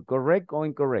afternoon. Correct or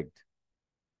incorrect?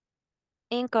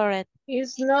 Incorrect.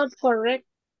 It's not correct.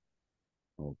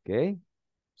 Okay.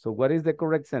 So what is the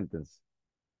correct sentence?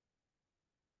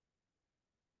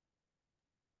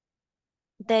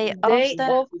 They They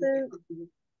often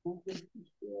often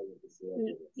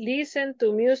listen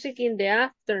to music in the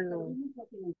afternoon.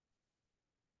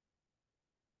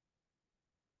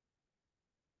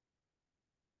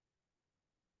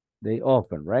 They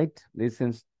often, right?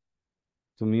 Listen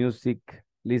to music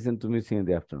in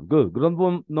the afternoon. Good.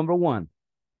 Group number one.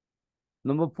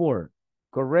 Number four,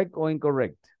 correct or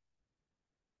incorrect?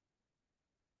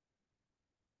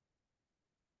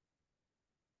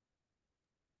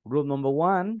 Group number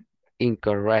one.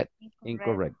 Incorrect.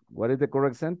 Incorrect. What is the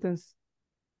correct sentence?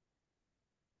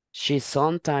 She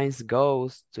sometimes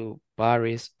goes to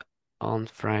Paris on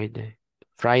Friday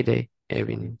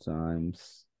evening.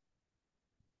 Sometimes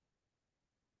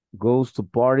goes to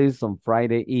parties on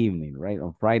Friday evening, right?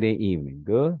 On Friday evening.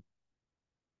 Good.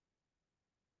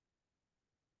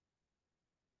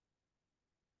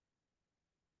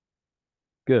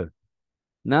 Good.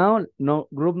 Now, no,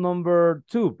 group number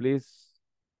two, please.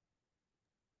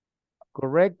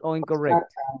 Correct or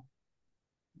incorrect?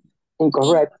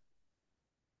 Incorrect.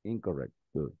 Incorrect.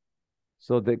 Good.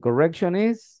 So the correction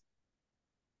is?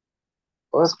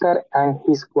 Oscar and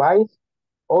his wife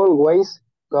always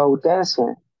go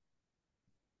dancing.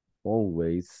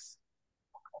 Always.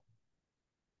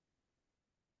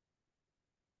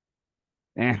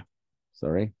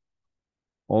 Sorry.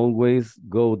 Always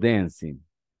go dancing,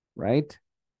 right?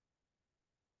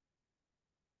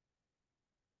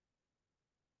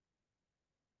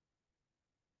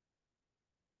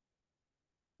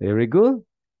 Very good.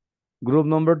 Group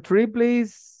number 3,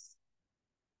 please.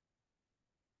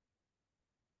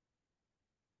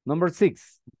 Number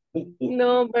 6.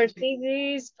 Number 6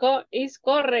 is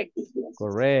correct.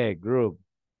 Correct, group.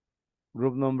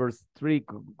 Group number 3,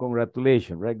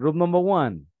 congratulations, right? Group number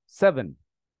 1, 7.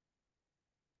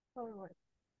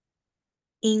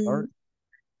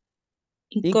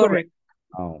 Incorrect.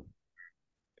 Oh.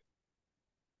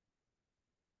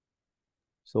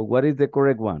 So what is the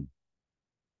correct one?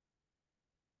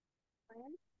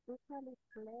 Usually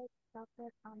play soccer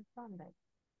on Sunday.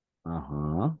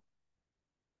 Uh-huh.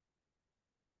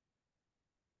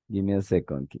 Give me a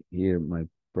second. Here, my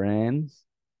friends.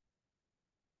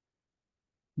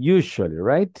 Usually,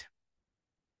 right?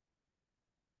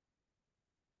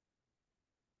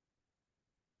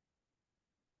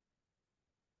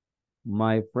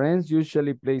 My friends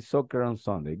usually play soccer on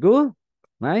Sunday. Good.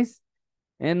 Nice.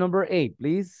 And number 8,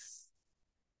 please.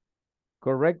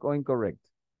 Correct or incorrect?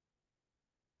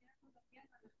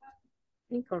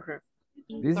 Incorrect.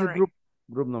 This is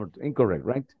group number 2. Incorrect,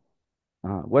 right?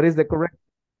 What is the correct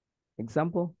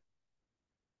example?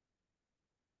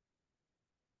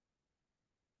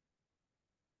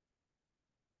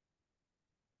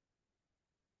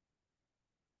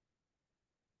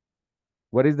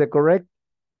 What is the correct?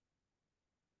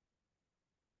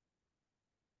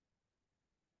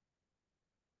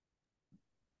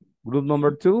 Group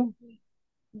number 2?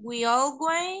 We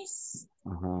always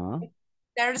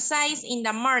exercise in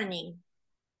the morning.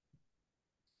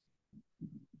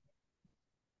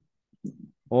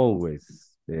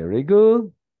 Always. Very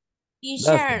good.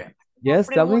 Teacher, Yes,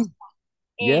 tell me.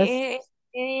 Yes.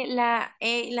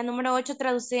 La número 8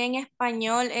 traducida en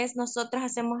español es nosotros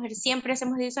siempre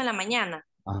hacemos eso en la mañana.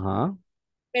 Ajá.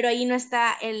 Pero ahí no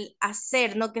está el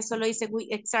hacer, ¿no? Que solo dice we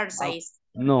exercise.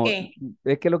 No, ¿Qué?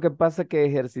 es que lo que pasa es que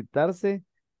ejercitarse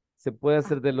se puede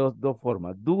hacer de las dos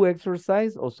formas. Do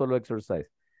exercise o solo exercise.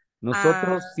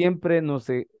 Nosotros siempre nos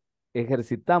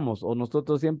ejercitamos o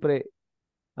nosotros siempre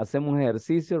hacemos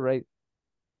ejercicio, right?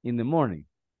 In the morning.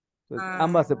 Entonces,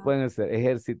 ambas se pueden hacer,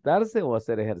 ejercitarse o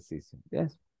hacer ejercicio.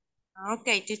 Yes.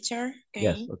 Okay, teacher. Okay.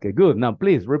 Yes. Okay, good. Now,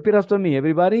 please, repeat after me,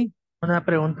 everybody. Una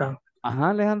pregunta.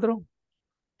 Ajá, Alejandro.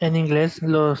 En inglés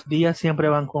los días siempre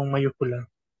van con mayúscula.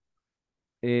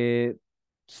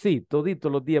 Sí,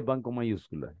 toditos los días van con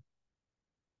mayúscula.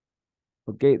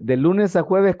 Ok, de lunes a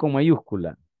jueves con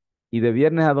mayúscula. Y de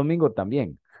viernes a domingo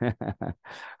también.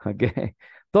 Ok,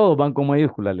 todos van con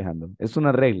mayúscula, Alejandro. Es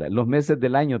una regla. Los meses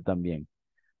del año también.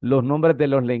 Los nombres de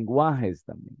los lenguajes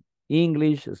también.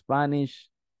 English,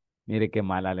 Spanish. Mire qué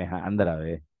mal Alejandra,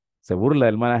 ve. Se burla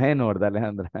del mal ajeno, ¿verdad,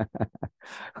 Alejandra?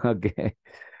 Ok,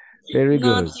 very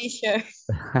No, good. teacher.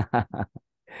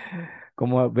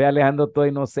 Como ve a Alejandro todo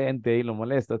inocente y lo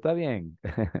molesta, está bien.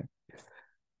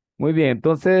 Muy bien,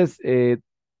 entonces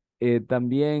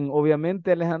también,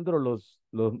 obviamente, Alejandro,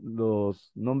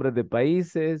 los nombres de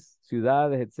países,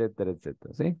 ciudades, etcétera,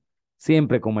 etcétera, ¿sí?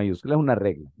 Siempre con mayúsculas, es una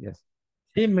regla, yes.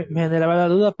 Sí, me generaba la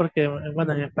duda porque,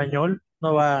 bueno, en español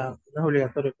no va, no es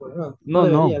obligatorio, pues, no No,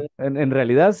 debería. no, en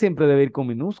realidad siempre debe ir con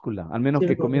minúscula, al menos Sí,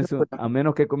 que con comience, minúscula. a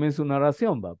menos que comience una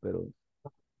oración, va, pero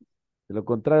de lo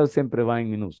contrario siempre va en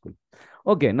minúscula.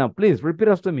 Okay, now please repeat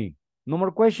after me. No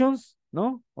more questions?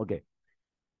 No? Okay.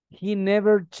 He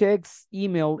never checks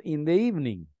email in the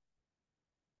evening.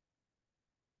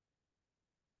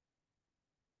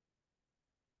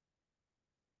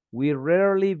 We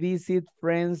rarely visit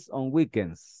friends on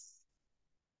weekends.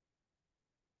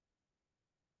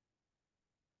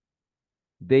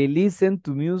 They listen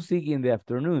to music in the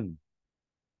afternoon.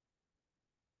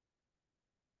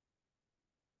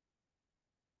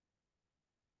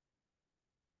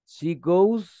 She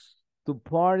goes to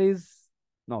parties.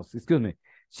 No, excuse me.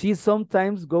 She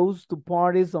sometimes goes to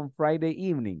parties on Friday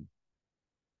evening.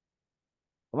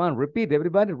 Come on, repeat,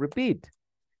 everybody, repeat.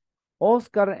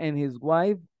 Oscar and his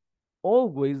wife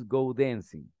always go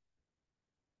dancing.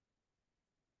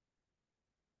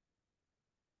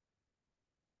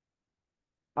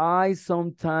 I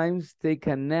sometimes take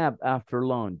a nap after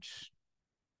lunch.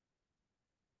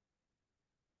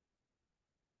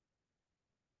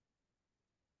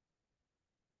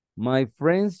 My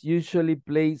friends usually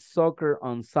play soccer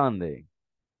on Sunday.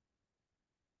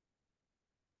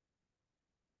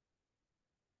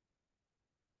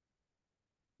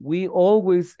 We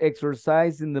always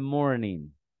exercise in the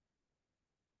morning.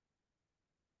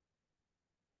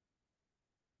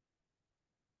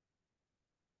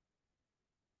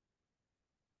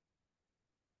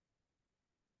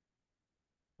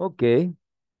 Ok,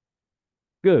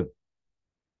 good.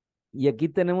 Y aquí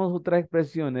tenemos otras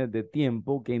expresiones de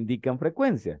tiempo que indican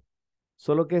frecuencia.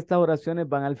 Solo que estas oraciones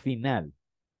van al final.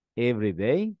 Every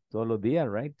day, todos los días,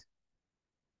 right?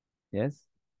 Yes.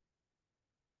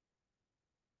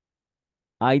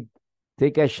 I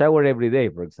take a shower every day,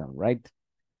 for example, right?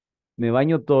 Me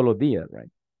baño todos los días, right?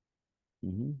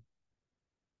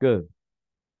 Good.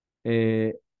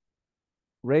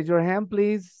 Raise your hand,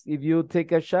 please, if you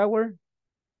take a shower.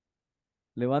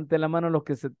 Levante la mano los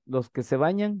que se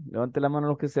bañan. Levante la mano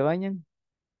los que se bañan.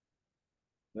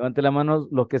 Levante la mano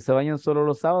los que se bañan solo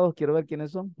los sábados. Quiero ver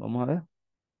quiénes son. Vamos a ver.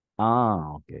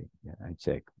 Ah, okay. Yeah, I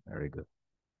check. Very good.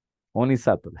 Only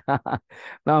Saturday.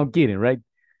 No, I'm kidding, right?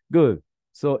 Good.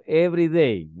 So every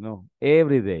day, no,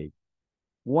 every day.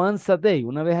 Once a day,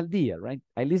 una vez al día, right?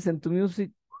 I listen to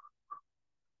music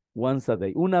once a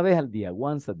day. Una vez al día,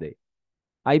 once a day.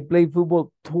 I play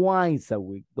football twice a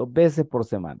week, 2 veces por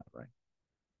semana, right?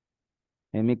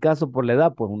 En mi caso, por la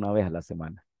edad, pues una vez a la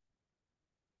semana.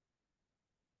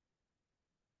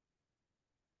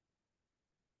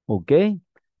 Okay.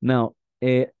 Now,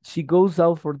 she goes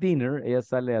out for dinner. Ella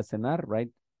sale a cenar, right?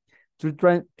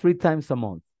 Three times a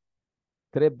month.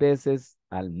 3 veces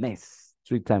al mes.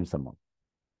 3 times a month.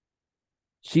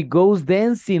 She goes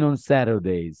dancing on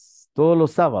Saturdays. Todos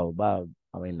los sábados va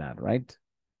a bailar, right?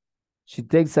 She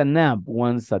takes a nap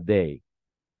once a day.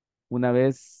 Una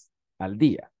vez al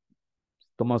día.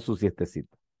 Toma su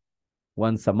siestecita.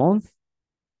 Once a month.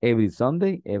 Every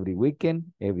Sunday. Every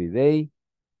weekend. Every day.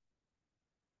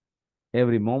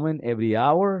 Every moment. Every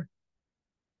hour.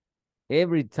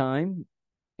 Every time.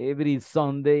 Every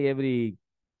Sunday. Every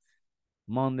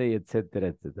Monday, etc.,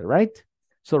 etc., right?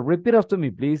 So repeat after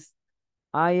me, please.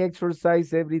 I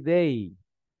exercise every day.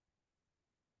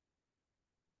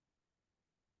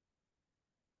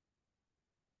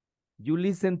 You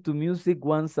listen to music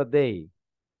once a day.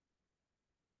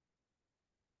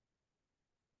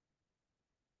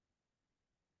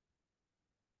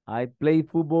 I play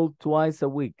football twice a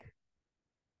week.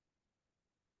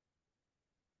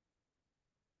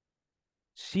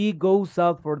 She goes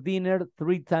out for dinner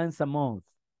 3 times a month.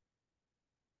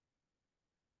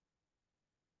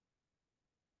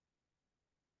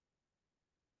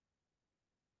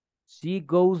 She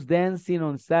goes dancing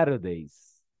on Saturdays.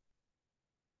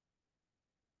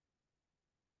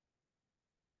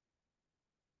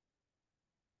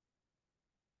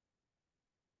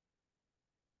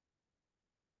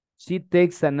 She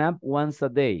takes a nap once a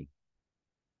day.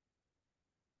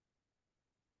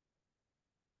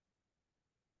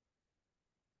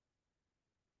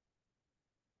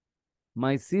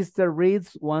 My sister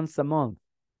reads once a month.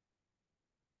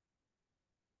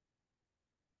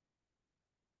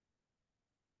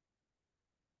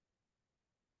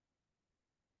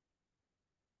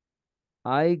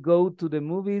 I go to the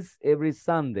movies every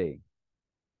Sunday.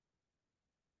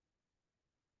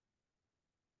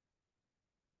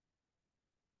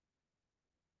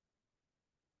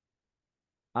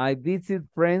 I visit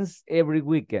friends every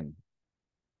weekend.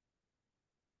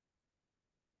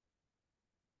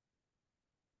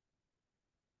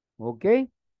 Okay,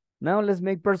 now let's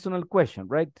make personal question,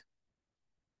 right?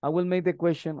 I will make the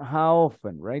question, how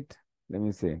often, right? Let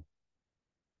me see.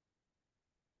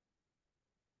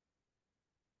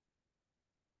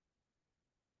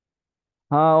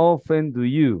 How often do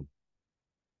you?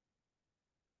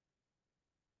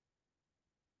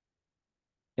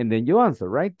 And then you answer,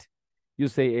 right? You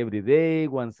say every day,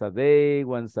 once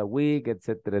a week,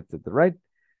 etc., etc., right?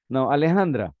 Now,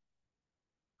 Alejandra,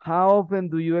 how often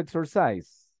do you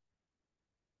exercise?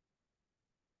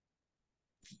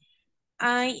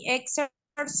 I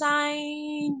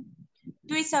exercise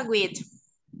twice a week.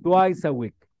 Twice a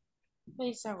week.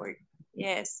 Twice a week,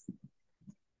 yes.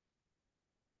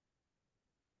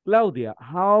 Claudia,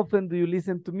 how often do you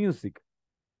listen to music?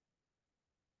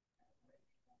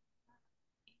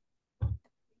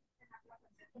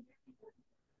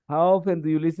 How often do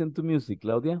you listen to music,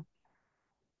 Claudia?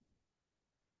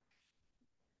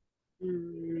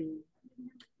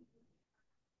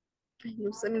 Ay,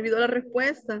 no se me olvidó la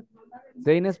respuesta.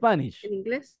 Say in Spanish. En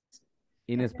inglés.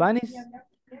 In Spanish?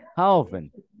 How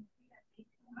often?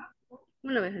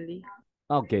 Una vez al día.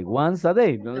 Okay, once a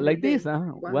day, Every like day. this,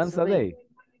 huh? Once a day.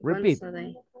 Repeat. Once a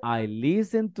day. I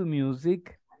listen to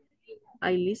music.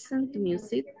 I listen to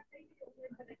music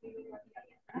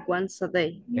once a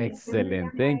day.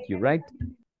 Excellent, thank you, right?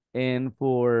 And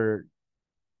for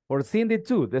For Cindy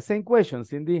too, the same question.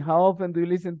 Cindy, how often do you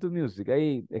listen to music?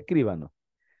 Ahí, escríbanos.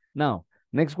 Now,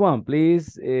 next one,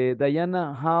 please.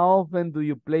 Diana, how often do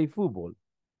you play football?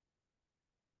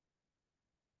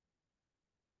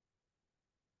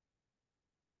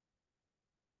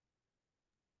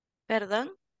 Perdón.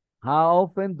 How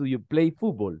often do you play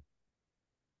football?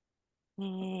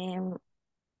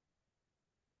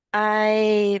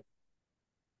 I...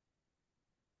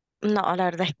 No, la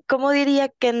verdad es, ¿cómo diría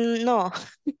que no?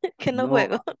 Que no No,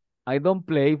 juego. I don't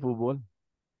play football.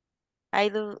 I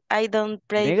don't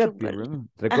play Negative, football.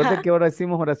 recuerda Ajá. que ahora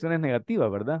hicimos oraciones negativas,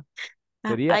 ¿verdad?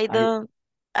 Sería I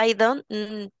don't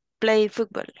play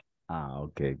football.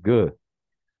 Okay, good.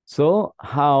 So,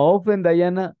 how often,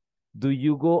 Diana, do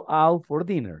you go out for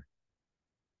dinner?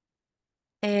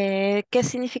 ¿Qué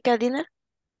significa dinner?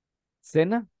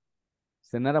 ¿Cena?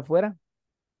 ¿Cenar afuera?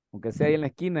 Aunque sea ahí en la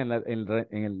esquina,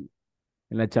 en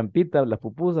la champita, las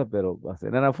pupusas, pero a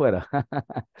cenar afuera.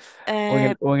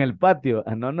 O en el patio.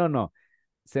 No, no, no.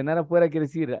 Cenar afuera quiere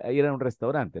decir ir a un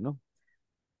restaurante, ¿no?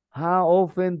 How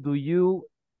often do you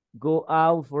go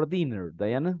out for dinner,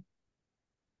 Diana?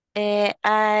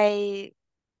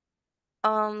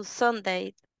 On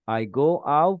Sunday. I go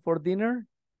out for dinner.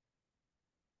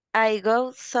 I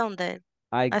go Sunday.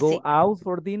 I go Así. out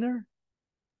for dinner.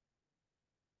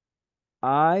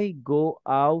 I go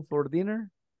out for dinner.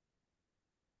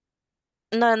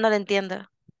 No, no lo entiendo.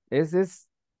 Ese es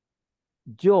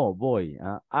yo voy.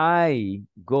 I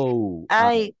go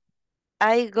out.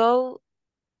 I go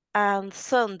on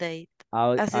Sunday.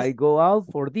 Así I es. go out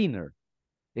for dinner.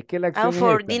 Es que la And acción es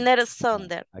for esta. dinner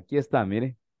Sunday. Aquí está,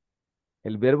 mire.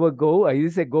 El verbo go, ahí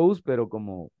dice goes, pero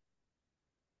como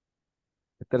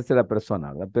tercera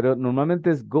persona, ¿verdad? Pero normalmente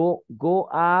es go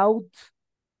out.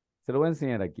 Se lo voy a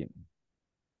enseñar aquí.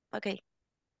 Ok.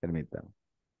 Permítame.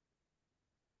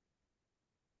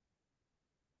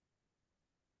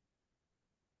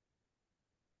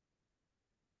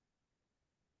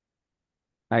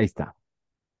 Ahí está.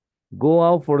 Go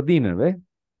out for dinner, ¿ve?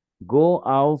 Go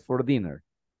out for dinner.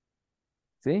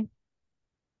 ¿Sí?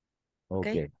 Ok.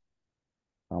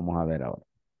 Vamos a ver ahora.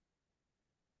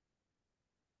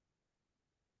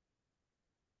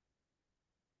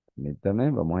 Permítame,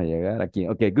 vamos a llegar aquí.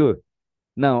 Ok, good.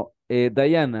 Now,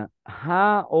 Diana,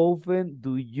 how often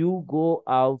do you go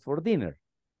out for dinner?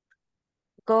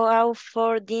 Go out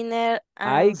for dinner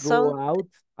I and go out.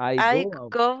 I I go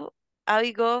out. go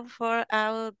I go for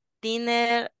out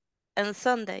dinner on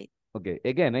Sunday. Okay,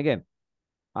 again.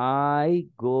 I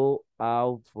go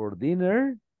out for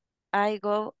dinner. I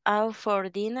go out for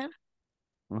dinner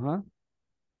on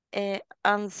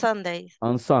Sundays.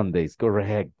 On Sundays,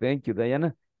 correct. Thank you,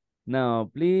 Diana. Now,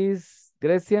 please,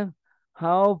 Grecia,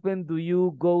 how often do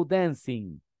you go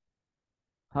dancing?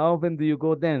 How often do you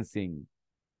go dancing?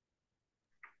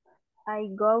 I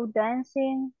go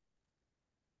dancing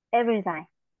every time.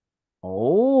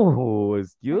 Oh,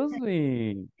 excuse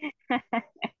me.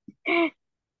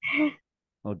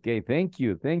 Okay, thank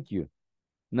you.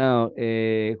 Now,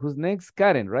 who's next?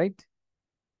 Karen, right?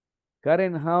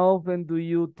 Karen, how often do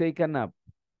you take a nap?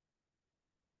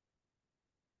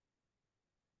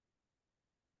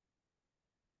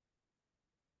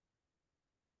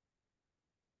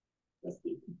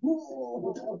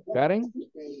 Karen?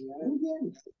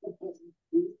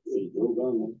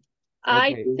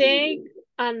 I take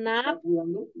a nap.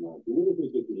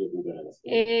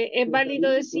 Es válido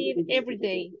decir every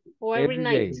day o every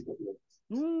night.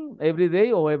 Every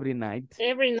day or every night?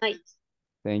 Every night.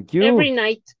 Thank you. Every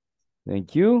night.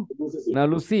 Thank you. Now,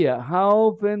 Lucia, how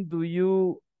often do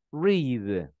you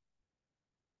read?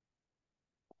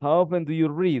 How often do you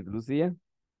read, Lucia?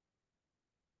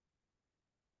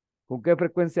 ¿Con qué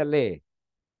frecuencia lee?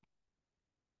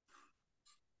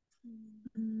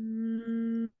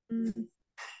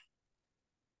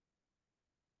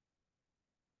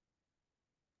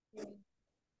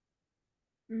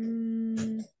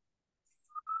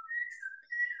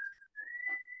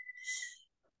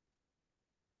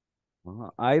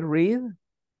 I read.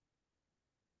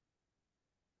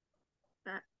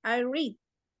 I read.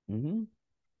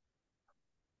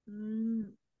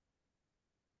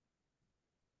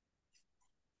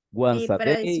 Once a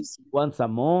Para day, decir, once a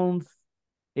month,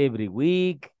 every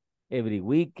week, every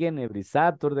weekend, every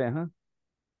Saturday.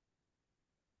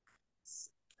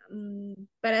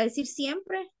 para decir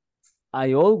siempre.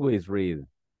 I always read.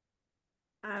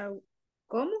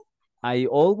 ¿Cómo? I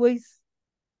always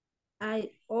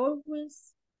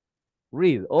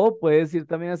read. O puede decir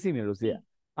también así, mira, Lucía.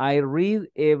 I read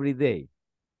every day.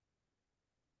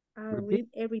 Read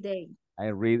every day.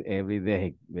 I read every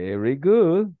day. Very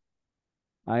good.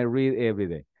 I read every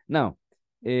day. Now,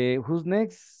 Who's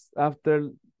next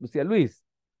after Lucia? Luis,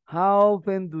 how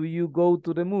often do you go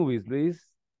to the movies, Luis?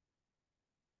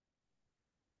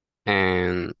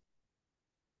 And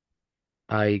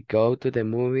I go to the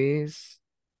movies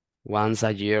once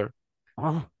a year.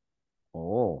 Oh,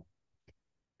 oh,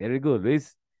 very good,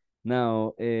 Luis.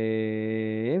 Now,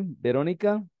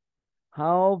 Veronica,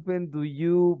 how often do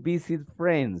you visit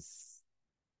friends?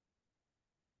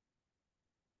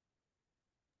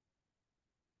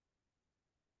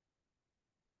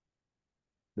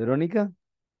 Veronica?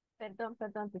 Perdón,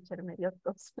 teacher, me dio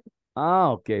tos.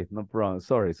 Ah, okay, no problem.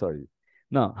 Sorry, sorry.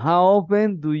 Now, how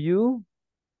often do you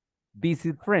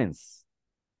visit friends?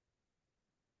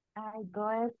 I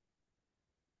go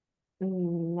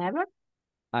never.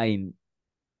 I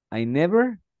I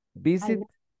never I, visit. ne-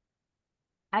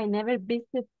 I never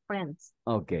visit friends.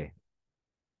 Okay,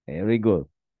 very good.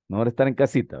 Mejor estar en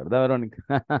casita, ¿verdad,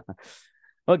 Verónica?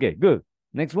 Okay, good.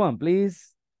 Next one,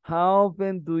 please. How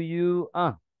often do you...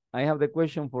 I have the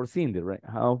question for Cindy, right?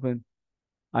 How often...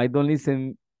 I don't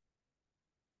listen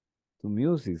to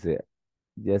music.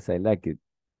 Yes, I like it.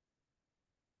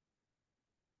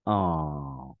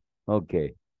 Oh,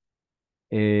 okay.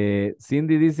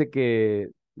 Cindy dice que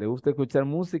le gusta escuchar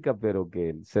música, pero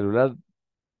que el celular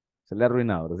se le ha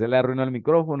arruinado. Se le arruinó el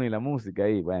micrófono y la música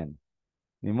ahí. Bueno,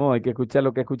 ni modo, hay que escuchar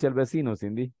lo que escucha el vecino,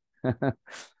 Cindy.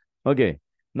 Okay,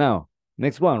 now,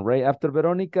 next one, right? After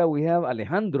Veronica, we have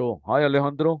Alejandro. Hi,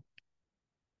 Alejandro.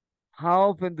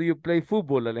 How often do you play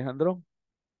football, Alejandro?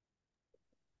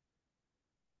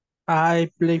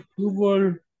 I play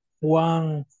football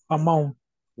one a month.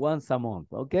 Once a month.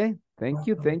 Okay, thank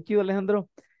you, Alejandro.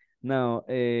 Now,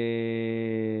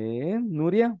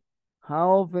 Nuria,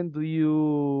 how often do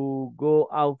you go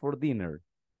out for dinner?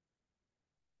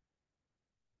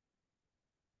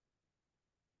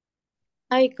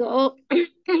 I go,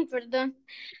 perdón,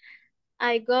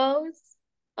 I go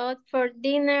out for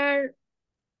dinner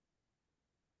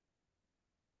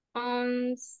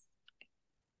on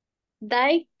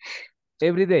day,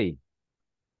 Every day.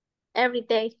 every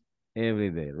day. Every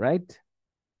day, right?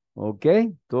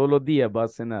 Okay, todos los días va a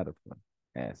cenar.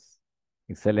 Es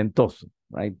excelentoso,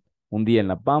 right? Un día en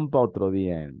La Pampa, otro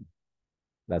día en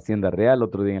la Hacienda Real,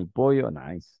 otro día en el Pollo.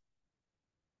 Nice.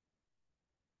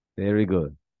 Very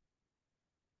good.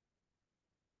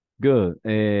 Good.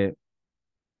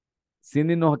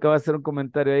 Cindy nos acaba de hacer un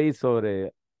comentario ahí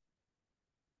sobre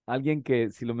alguien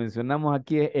que, si lo mencionamos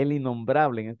aquí, es el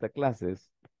innombrable en esta clase.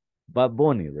 Es Bad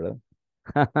Bunny, ¿verdad?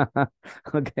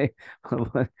 Ok.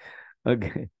 Ok.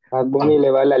 Bad Bunny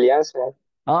le va a la alianza.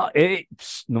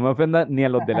 No me ofenda, ni a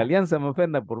los de la alianza me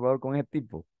ofenda, por favor, con ese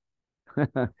tipo.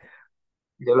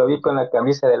 Yo lo vi con la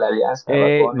camisa de la alianza,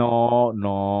 Bad Bunny. No,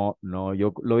 no, no,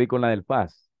 yo lo vi con la del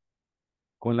Paz,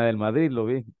 con la del Madrid lo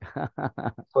vi.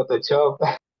 Photoshop.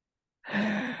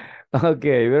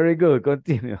 Okay, very good,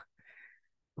 continue.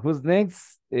 Who's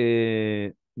next?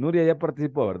 Nuria ya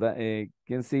participó, ¿verdad?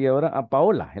 ¿Quién sigue ahora?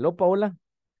 Paola. Hello, Paola.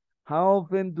 How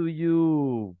often do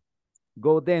you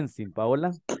go dancing,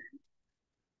 Paola?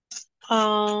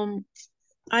 Um,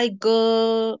 I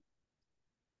go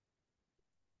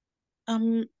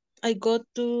um I go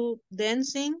to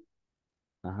dancing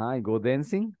I go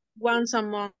dancing once a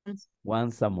month.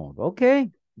 once a month. Okay,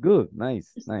 good,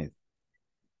 nice, nice.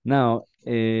 Now,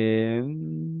 William,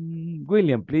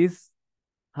 please.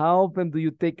 How often do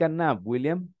you take a nap,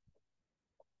 William?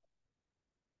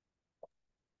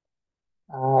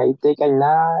 I take a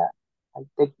nap. I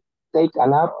take a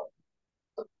nap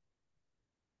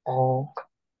uh,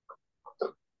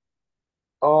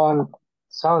 on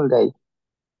Sunday.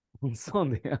 On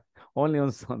Sunday, only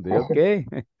on Sunday, okay.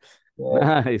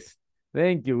 Yeah. Nice.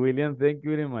 Thank you, William. Thank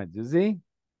you very much. You see?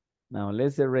 Now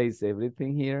let's erase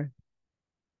everything here.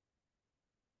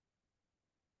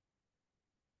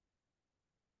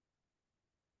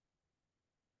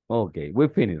 Okay, we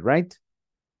finished, right?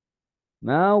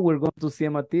 Now we're going to see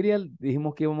a material.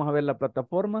 Dijimos que íbamos a ver la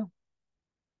plataforma.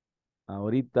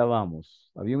 Ahorita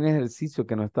vamos. Había un ejercicio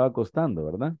que nos estaba costando,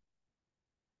 ¿verdad?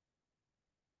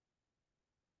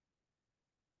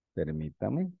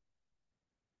 Permítame.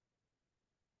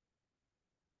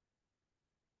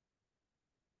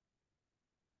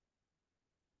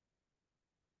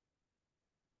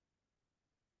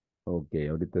 Ok,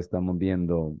 ahorita estamos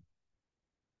viendo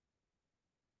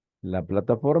la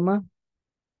plataforma.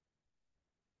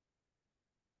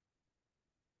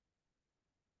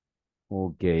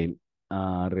 Ok,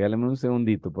 regálame un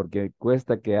segundito porque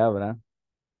cuesta que abra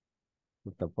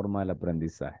plataforma del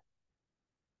aprendizaje.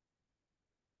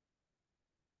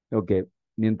 Ok,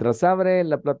 mientras abre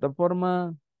la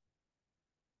plataforma,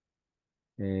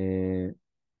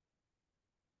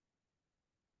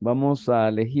 Vamos a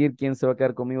elegir quién se va a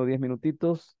quedar conmigo 10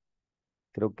 minutitos.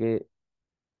 Creo que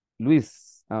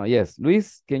Luis. Ah, yes.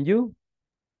 Luis, can you?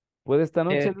 ¿Puede esta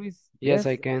noche, Luis? Yes,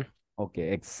 I Yes. can.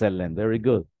 Okay, excellent. Very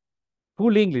good.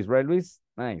 Full English, right, Luis?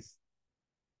 Nice.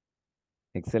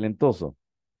 Excelentoso.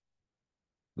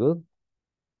 Good.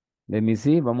 Let me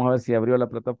see. Vamos a ver si abrió la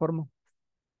plataforma.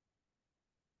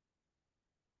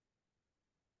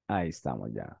 Ahí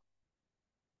estamos ya.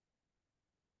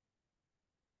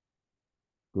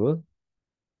 Good.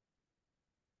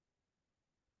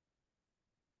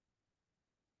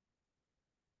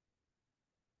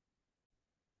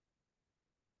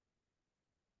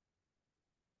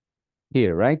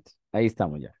 Here, right? Ahí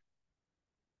estamos ya.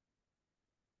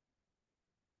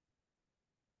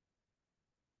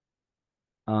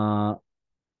 Ah,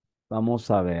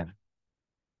 vamos a ver.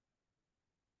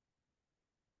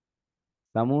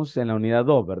 Estamos en la unidad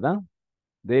 2, ¿verdad?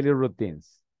 Daily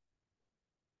routines.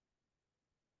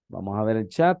 Vamos a ver el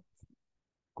chat.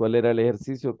 ¿Cuál era el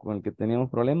ejercicio con el que teníamos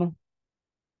problemas?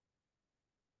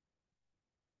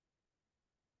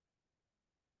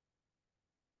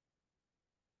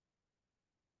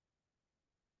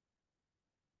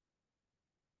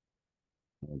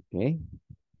 Ok.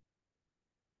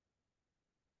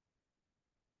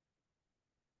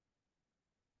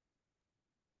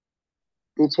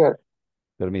 Teacher,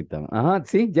 Permítame. Ajá,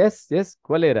 sí, yes.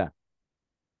 ¿Cuál era?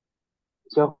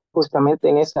 yo justamente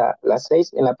en esa, la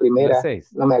 6, en la En la primera,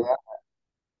 6. no me agarra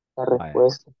la Vaya.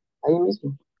 respuesta. Ahí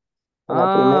mismo, en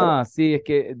la primera. Ah, sí, es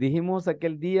que dijimos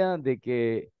aquel día de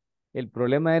que el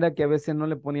problema era que a veces no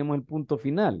le poníamos el punto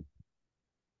final.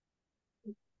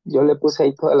 Yo le puse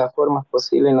ahí todas las formas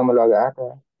posibles y no me lo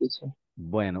agarra, teacher.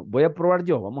 Bueno, voy a probar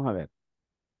yo, vamos a ver.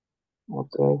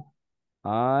 Ok.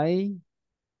 I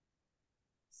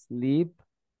sleep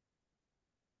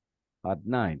at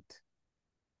night.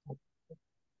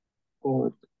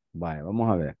 Vaya, vamos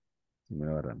a ver si me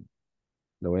lo agarran.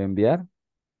 Lo voy a enviar.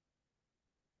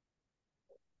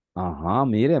 Ajá,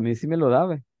 mire, a mí sí me lo da,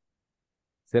 ¿ve?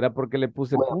 ¿Será porque le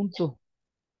puse Bueno, punto?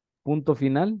 ¿Punto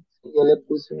final? yo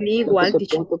A mí le igual, puse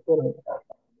teacher. punto, pero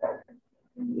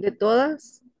De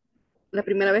todas, la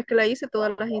primera vez que la hice,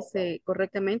 todas las hice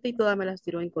correctamente y todas me las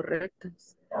tiró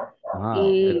incorrectas. Ajá,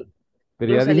 Y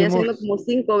pero lo ya salí haciendo dijimos, como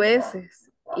 5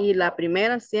 veces. Y la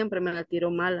primera siempre me la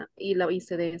tiró mala y la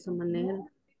hice de esa manera.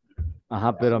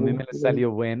 ajá, pero a mí me le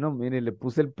salió bueno, mire, le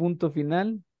puse el punto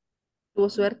final. Tuvo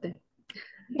suerte.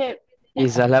 Que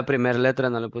Quizás la primera letra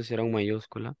no le pusieron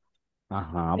mayúscula.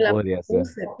 Ajá, La podría ser.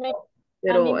 puse, me-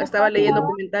 a mí pero me estaba leyendo pasó,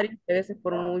 comentarios que a veces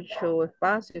por mucho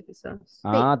espacio, quizás. sí,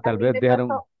 Ah, a tal mí vez me dejaron.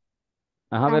 pasó,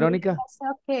 Ajá, a mí me Verónica.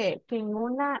 pasó que en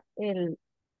una,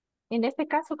 en este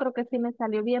caso creo que sí me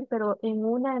salió bien, pero en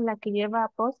una en la que lleva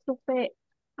apóstrofe,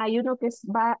 hay uno que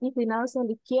va inclinado hacia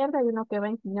la izquierda y uno que va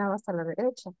inclinado hacia la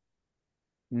derecha.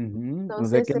 Ujú, o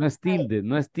sea Entonces, que no es tilde,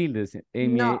 no es tilde.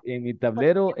 no, En mi por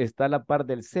tablero ejemplo, está a la par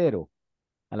del cero.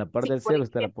 A la par sí, del por cero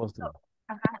está el ejemplo, apóstrofe.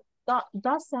 ajá,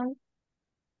 doesn't,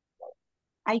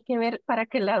 hay que ver para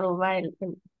qué lado va el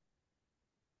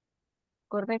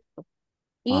correcto.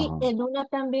 Y Ajá. en una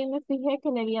también me fijé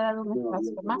que le había dado un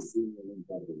espacio más.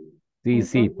 Sí,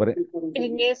 sí. Entonces,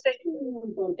 En ese,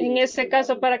 en ese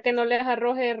caso, para que no les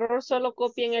arroje error, solo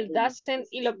copien el doesn't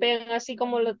y lo pegan así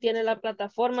como lo tiene la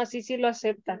plataforma, así sí lo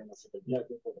acepta.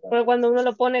 Pero cuando uno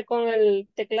lo pone con el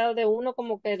teclado de uno,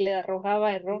 como que le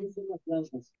arrojaba error.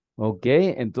 Ok,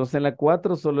 entonces la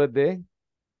 4 solo es de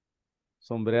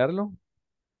sombrearlo,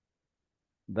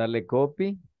 darle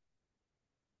copy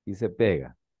y se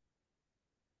pega.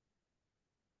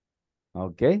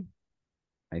 Ok, ahí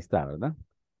está, ¿verdad?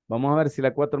 Vamos a ver si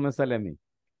la 4 me sale a mí.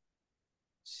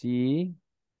 She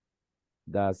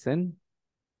doesn't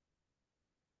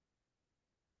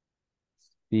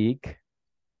speak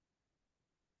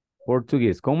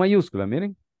Portugués. Con mayúscula,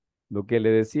 miren. Lo que le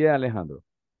decía a Alejandro.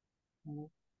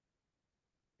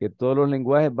 Que todos los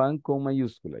lenguajes van con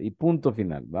mayúscula. Y punto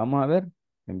final. Vamos a ver.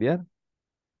 Enviar.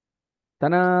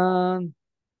 ¡Tarán!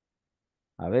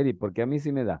 A ver, ¿y por qué a mí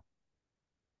sí me da?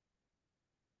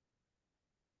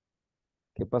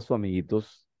 ¿Qué pasó,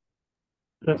 amiguitos?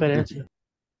 Preferencia.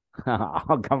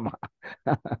 Oh, come on.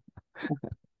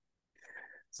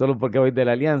 Solo porque voy de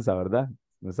la alianza, ¿verdad?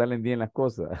 Me salen bien las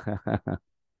cosas.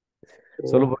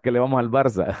 Solo porque le vamos al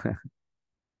Barça.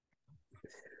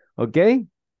 ¿Ok?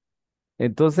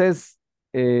 Entonces,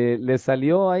 ¿le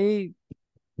salió ahí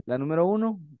la número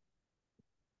 1?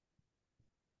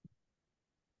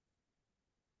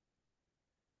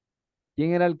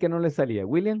 ¿Quién era el que no le salía?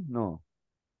 ¿William? No.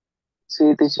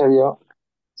 sí, teacher, yo.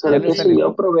 ¿Ya Solo le que sí, salió?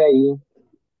 yo probé ahí.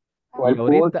 O Y el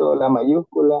ahorita, punto, la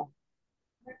mayúscula.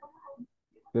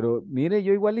 Pero mire,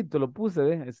 yo igualito lo puse,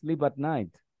 ¿ve? Sleep at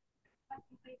night.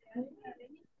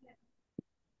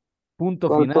 Punto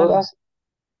Con final.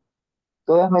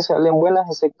 todas me salen buenas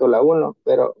excepto la uno,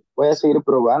 pero voy a seguir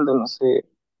probando, no sé.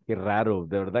 Qué raro,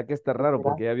 de verdad que está raro, ¿Será?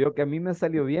 porque ya vio que a mí me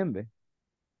salió bien, ¿ve?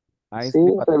 I Sí,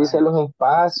 sleep at revisé night. los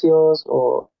espacios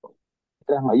o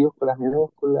las mayúsculas,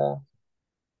 minúsculas,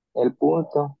 el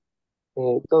punto,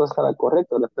 todo estaba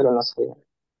correcto, pero no sé.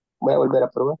 Voy a volver a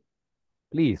probar.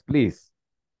 Please, please.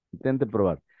 Intente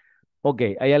probar. Ok,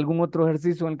 ¿hay algún otro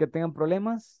ejercicio en el que tengan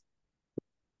problemas?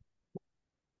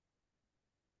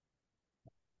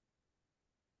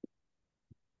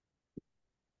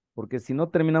 Porque si no,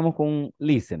 terminamos con un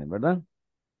listen, ¿verdad?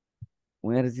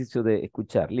 Un ejercicio de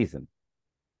escuchar, listen.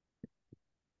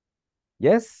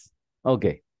 Yes? Ok.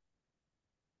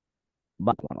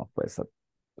 Vámonos pues a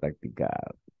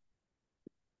practicar.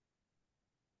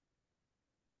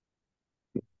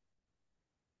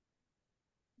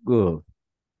 Good.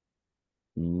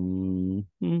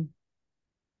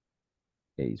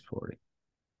 Page 40.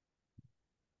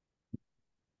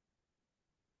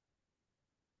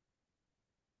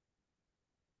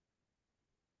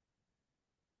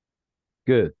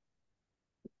 Good.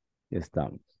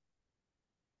 Estamos.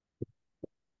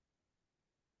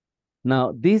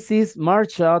 Now, this is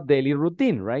Marsha's daily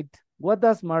routine, right? What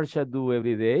does Marsha do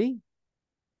every day?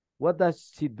 What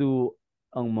does she do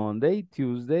on Monday,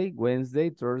 Tuesday,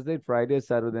 Wednesday, Thursday, Friday,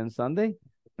 Saturday, and Sunday?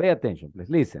 Pay attention, please.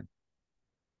 Listen.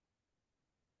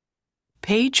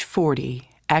 Page 40,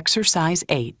 Exercise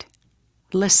 8.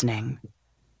 Listening.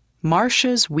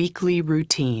 Marcia's weekly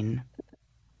routine.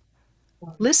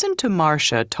 Listen to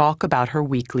Marcia talk about her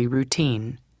weekly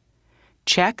routine.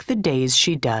 Check the days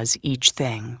she does each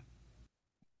thing.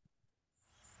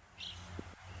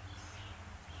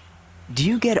 Do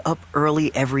you get up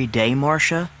early every day,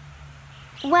 Marcia?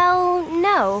 Well,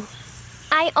 no.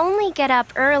 I only get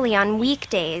up early on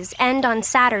weekdays and on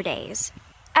Saturdays.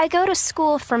 I go to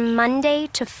school from Monday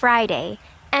to Friday,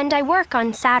 and I work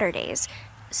on Saturdays.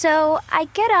 So I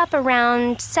get up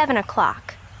around 7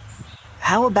 o'clock.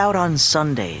 How about on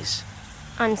Sundays?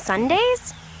 On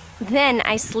Sundays? Then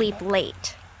I sleep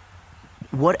late.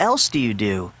 What else do you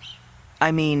do?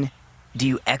 I mean, do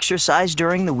you exercise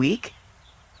during the week?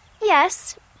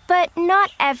 Yes, but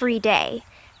not every day.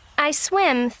 I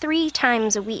swim 3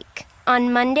 times a week,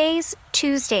 on Mondays,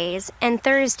 Tuesdays, and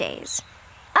Thursdays.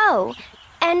 Oh,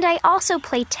 and I also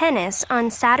play tennis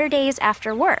on Saturdays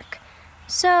after work.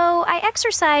 So I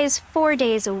exercise 4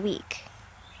 days a week.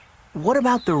 What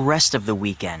about the rest of the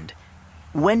weekend?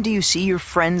 When do you see your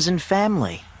friends and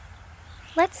family?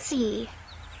 Let's see.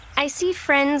 I see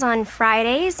friends on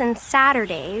Fridays and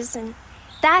Saturdays, and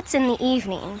that's in the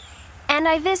evening. And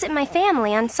I visit my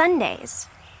family on Sundays.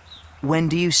 When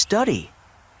do you study?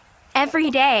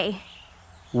 Every day.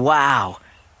 Wow,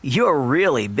 you're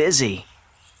really busy.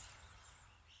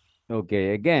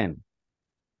 Okay, again.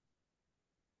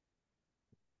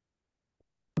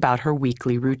 About her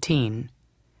weekly routine.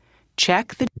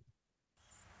 Check the...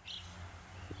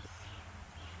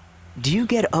 Do you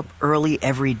get up early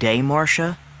every day,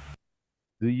 Marcia?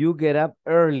 Do you get up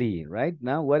early, right?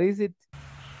 Now, what is it?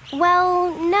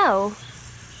 Well, no.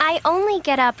 I only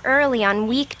get up early on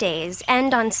weekdays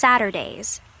and on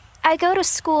Saturdays. I go to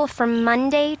school from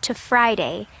Monday to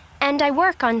Friday, and I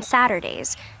work on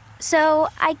Saturdays. So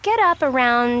I get up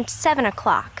around 7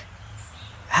 o'clock.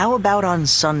 How about on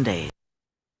Sundays?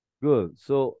 Good.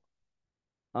 So,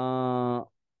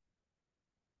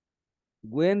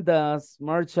 when does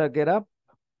Marcia get up?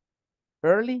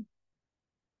 Early?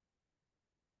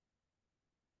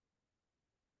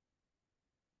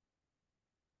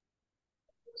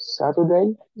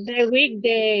 Saturday? The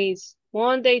weekdays.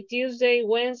 Monday, Tuesday,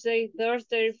 Wednesday,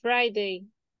 Thursday, Friday.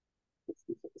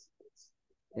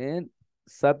 And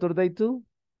Saturday too?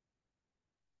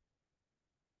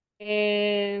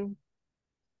 Okay,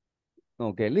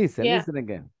 listen, yeah. listen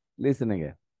again. Listen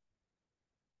again.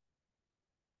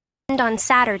 And on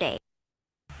Saturday.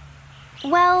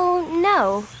 Well,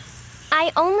 no.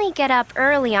 I only get up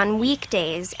early on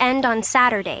weekdays and on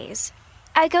Saturdays.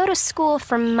 I go to school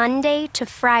from Monday to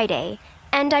Friday,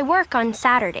 and I work on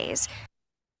Saturdays.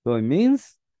 So it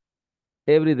means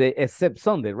every day except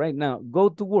Sunday. Right now, go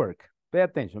to work. Pay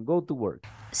attention, go to work.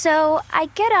 So I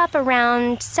get up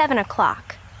around 7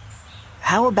 o'clock.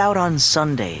 How about on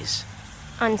Sundays?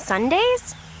 On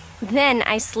Sundays? Then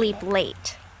I sleep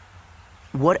late.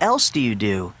 What else do you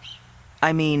do?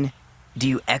 I mean, do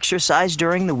you exercise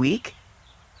during the week?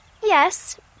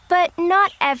 Yes, but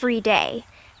not every day.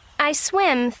 I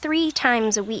swim 3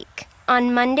 times a week,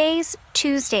 on Mondays,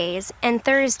 Tuesdays, and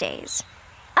Thursdays.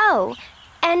 Oh,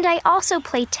 and I also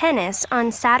play tennis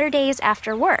on Saturdays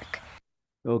after work.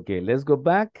 Okay, let's go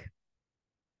back.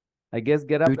 I guess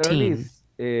get up early Routine.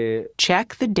 is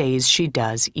Check the days she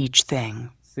does each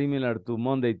thing. similar to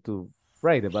Monday to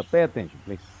Friday, but pay attention,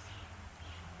 please.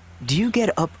 Do you get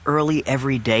up early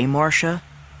every day, Marcia?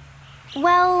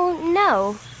 Well,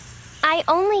 no. I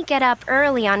only get up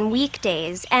early on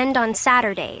weekdays and on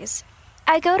Saturdays.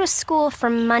 I go to school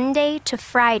from Monday to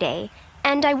Friday,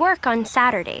 and I work on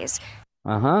Saturdays.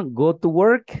 Go to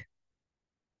work.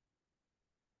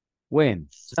 When?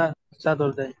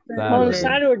 Saturday. On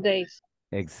Saturdays.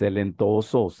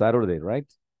 Excelentoso, Saturday, right?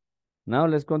 Now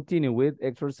let's continue with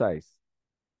exercise.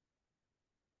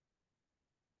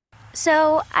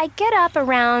 So I get up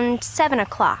around 7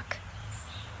 o'clock.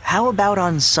 How about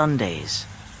on Sundays?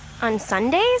 On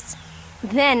Sundays?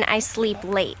 Then I sleep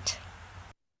late.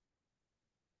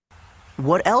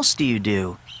 What else do you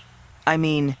do? I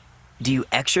mean, do you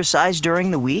exercise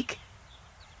during the week?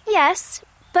 Yes,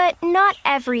 but not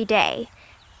every day.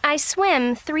 I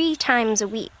swim 3 times a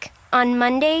week, on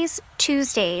Mondays,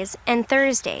 Tuesdays, and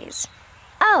Thursdays.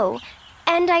 Oh,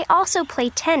 and I also play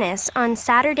tennis on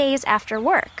Saturdays after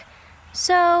work.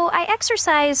 So I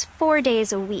exercise 4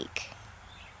 days a week.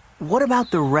 What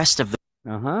about the rest of the...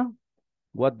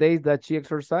 What days does she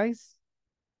exercise?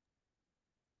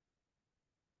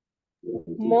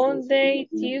 Monday,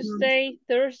 Tuesday,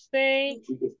 Thursday,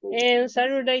 and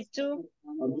Saturday too.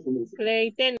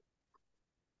 Play tennis.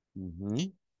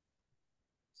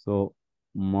 So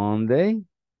Monday,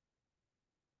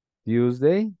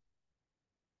 Tuesday,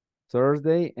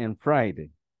 Thursday, and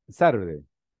Friday. Saturday.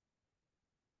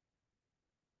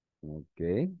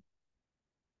 Okay.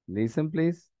 Listen,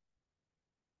 please.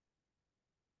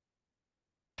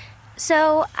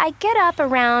 So I get up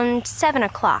around 7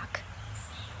 o'clock.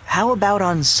 How about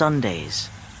on Sundays?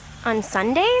 On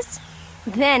Sundays?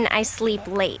 Then I sleep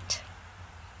late.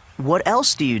 What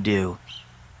else do you do?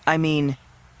 I mean,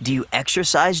 do you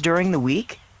exercise during the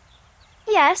week?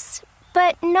 Yes,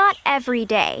 but not every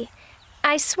day.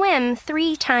 I swim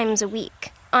 3 times a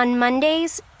week, on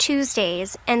Mondays,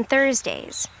 Tuesdays, and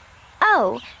Thursdays.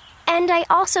 Oh, and I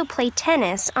also play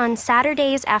tennis on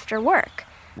Saturdays after work.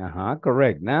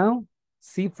 Correct. Now,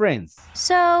 see friends.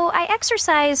 So I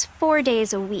exercise 4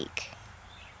 days a week.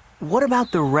 What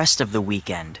about the rest of the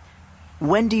weekend?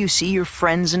 When do you see your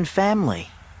friends and family?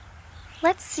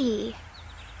 Let's see.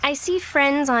 I see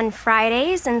friends on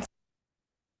Fridays and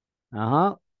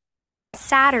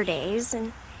Saturdays,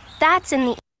 and that's in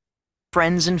the...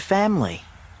 Friends and family.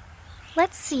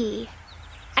 Let's see.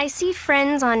 I see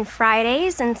friends on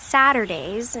Fridays and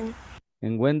Saturdays, and...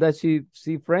 And when does she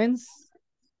see friends?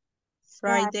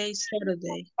 Friday,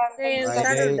 Saturday.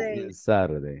 Friday and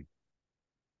Saturday.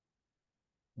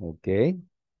 Okay.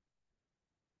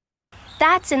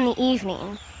 That's in the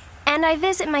evening. And I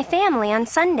visit my family on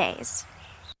Sundays.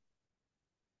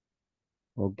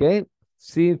 Okay.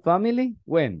 See family?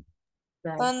 When?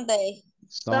 Sunday.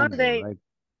 Sunday. Right?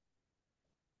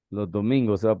 Los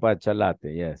domingos se va para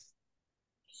Chalate, yes.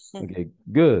 Okay,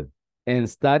 good. And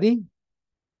study?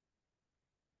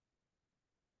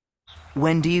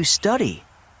 When do you study?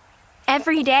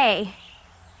 Every day.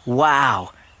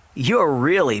 Wow, you're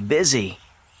really busy.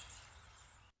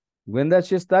 When does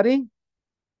she study?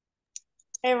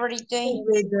 Every day.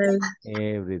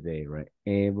 Every day, right?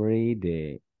 Every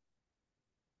day.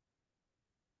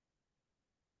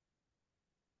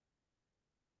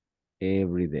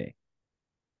 Every day.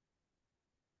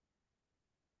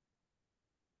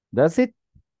 That's it.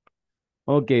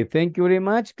 Okay, thank you very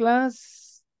much,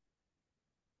 class.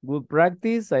 Good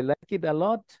practice. I like it a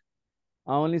lot.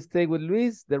 I only stay with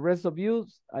Luis. The rest of you,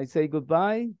 I say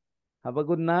goodbye. Have a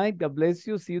good night. God bless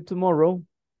you. See you tomorrow.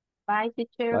 Bye,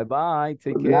 teacher. Bye-bye.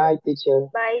 Take Good care. night, teacher.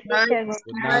 Bye, teacher.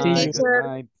 Good night. Good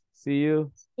night. See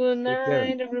you. Good Take care.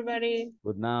 night, everybody.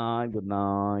 Good night. Good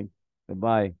night.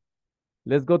 Bye-bye.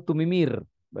 Let's go to Mimir.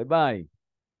 Bye-bye.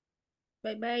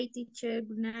 Bye-bye, teacher.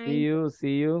 Good night. See you.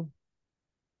 See you.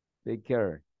 Take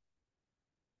care.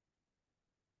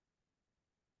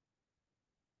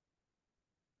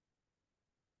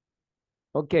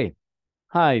 Okay.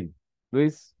 Hi,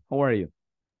 Luis. How are you?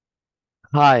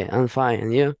 Hi, I'm fine.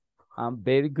 And you? I'm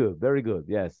very good. Very good.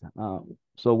 Yes.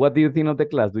 So what do you think of the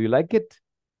class? Do you like it?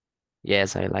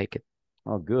 Yes, I like it.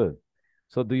 Oh, good.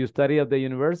 So do you study at the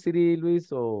university,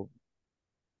 Luis, or?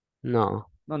 No.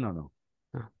 No, no, no.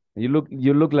 No. You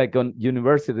look like a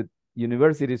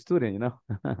university student, you know?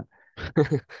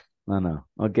 No, no.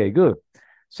 Okay, good.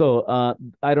 So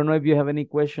I don't know if you have any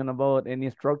question about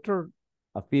any structure,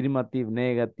 affirmative,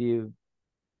 negative,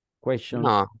 questions.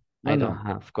 No, I No, don't no.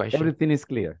 have question. Everything is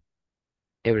clear.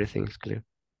 Everything is clear.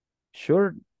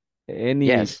 Sure. Any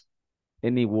Yes.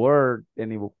 any word,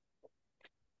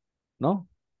 no?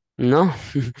 No.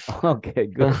 Okay,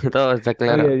 good. Todo está Oh,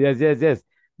 yeah, claro. yes.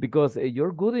 Because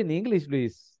you're good in English,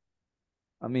 Luis.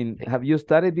 I mean, have you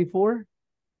studied before?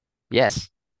 Yes.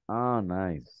 Oh,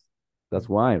 nice. That's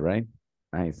why, right?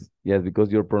 Nice. Yes,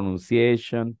 because your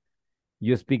pronunciation,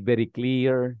 you speak very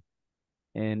clear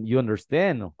and you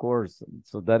understand, of course.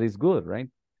 So that is good, right?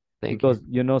 Thank you.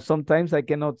 Because sometimes I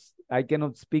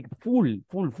cannot speak full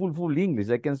English.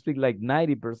 I can speak like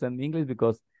 90% English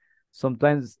because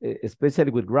sometimes, especially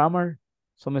with grammar,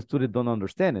 some students don't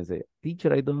understand and say,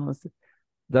 teacher, I don't understand.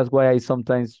 That's why I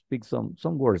sometimes speak some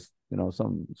words,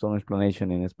 some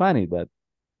explanation in Spanish,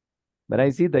 but I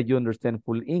see that you understand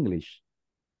full English,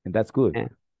 and that's good. Yeah.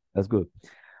 That's good.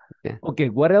 Yeah. Okay,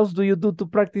 what else do you do to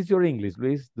practice your English,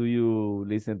 Luis? Do you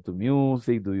listen to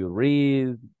music? Do you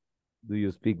read? Do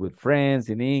you speak with friends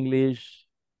in English?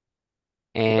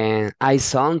 And I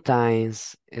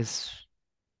sometimes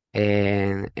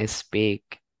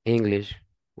speak English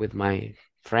with my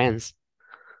friends.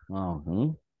 Uh-huh.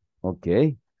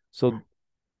 Okay. So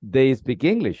they speak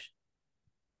English.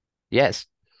 Yes.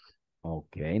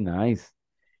 Okay, nice.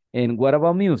 And what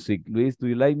about music, Luis? Do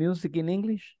you like music in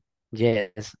English?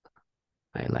 Yes.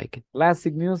 I like it.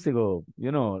 Classic music or,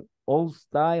 old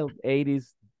style,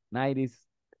 80s, 90s?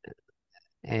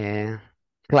 And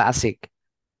classic.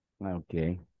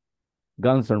 Okay.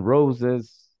 Guns N'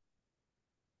 Roses,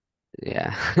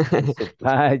 Yeah.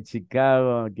 Supply,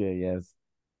 Chicago. Okay, yes.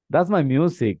 That's my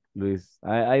music, Luis.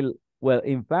 Well,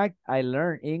 in fact, I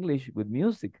learned English with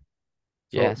music.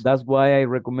 So Yes. that's why I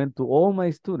recommend to all my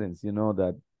students,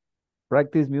 that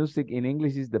practice music in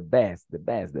English is the best,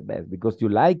 because you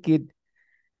like it,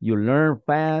 you learn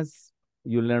fast,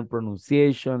 you learn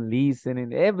pronunciation,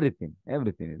 listening, everything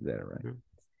is there, right? Mm.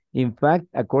 In fact,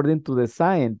 according to the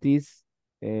scientists,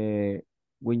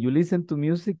 when you listen to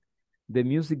music, the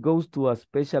music goes to a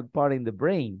special part in the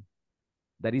brain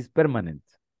that is permanent.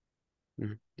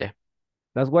 Yeah.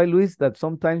 That's why, Luis, that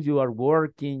sometimes you are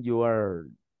working, you are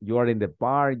in the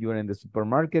park, you are in the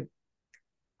supermarket.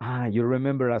 You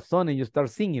remember a song and you start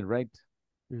singing, right?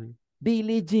 Mm.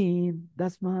 Billie Jean,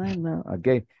 that's my love.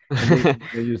 Okay. And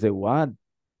then you say, what?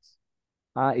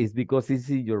 It's because it's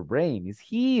in your brain. It's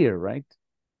here, right?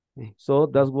 So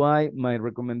that's why my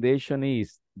recommendation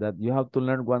is that you have to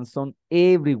learn one song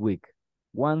every week.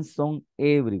 One song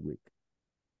every week.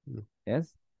 Yes?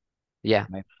 Yeah.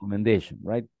 My recommendation,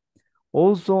 right?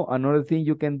 Also, another thing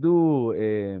you can do,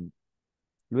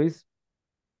 Luis.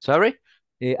 Sorry?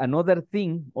 Another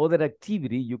thing, other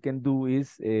activity you can do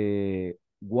is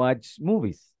watch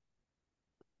movies.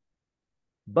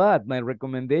 But my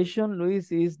recommendation,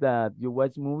 Luis, is that you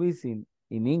watch movies in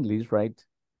English, right?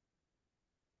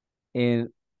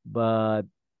 But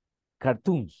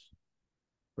cartoons.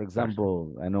 For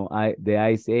example, I know the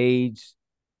Ice Age,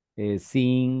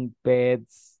 Sing,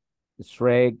 Pets,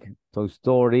 Shrek, Toy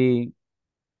Story,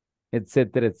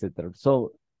 etc., etc.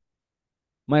 So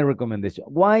my recommendation.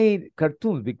 Why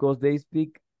cartoons? Because they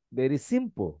speak very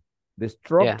simple. The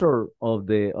structure of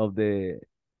the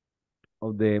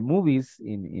movies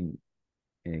in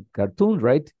cartoons,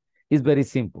 right, is very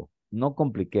simple, not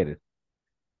complicated.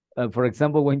 For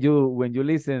example, when you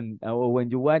listen or when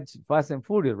you watch Fast and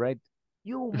Furious, right?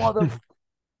 You mother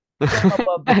son of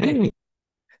a bitch.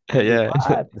 Yeah.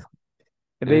 What?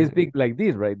 And they speak like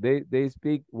this, right? They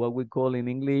speak what we call in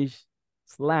English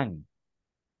slang.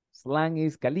 Slang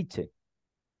is caliche.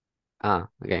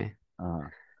 Okay.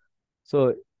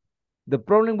 So the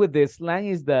problem with the slang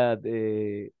is that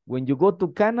when you go to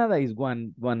Canada is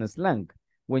one slang.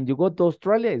 When you go to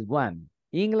Australia is one.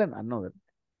 England, another.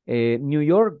 New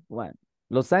York, one.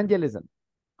 Los Angeles,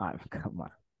 come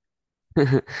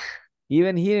on.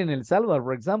 Even here in El Salvador,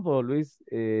 for example, Luis,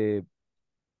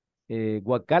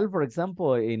 Guacal, for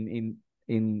example, in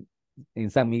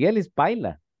San Miguel is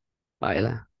paila.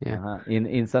 Paila, yeah.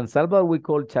 In San Salvador, we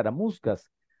call charamuscas,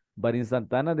 but in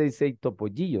Santana, they say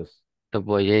topollillos.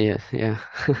 Topollillos, yeah.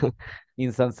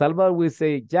 In San Salvador, we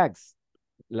say jacks.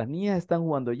 Las niñas están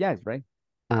jugando jacks, right?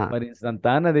 But in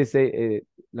Santana, they say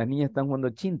las niñas están jugando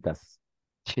chintas.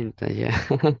 Chinta, yeah.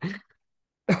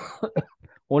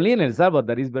 Only in El Salvador,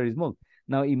 that is very small.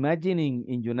 Now, imagine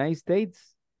in United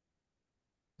States.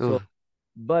 So,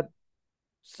 but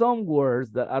some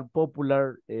words that are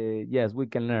popular, yes, we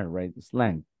can learn, right?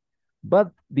 Slang.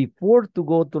 But before to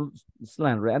go to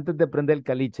slang, right? Antes de aprender el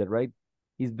caliche, right?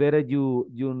 It's better you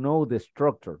know the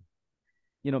structure.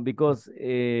 Because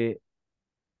to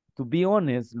be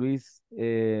honest, Luis,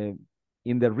 in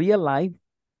the real life,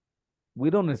 we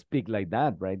don't speak like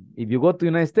that, right? If you go to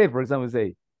United States, for example,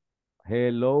 say,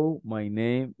 Hello, my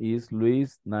name is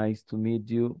Luis. Nice to meet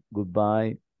you.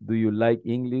 Goodbye. Do you like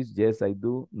English? Yes, I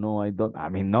do. No, I don't. I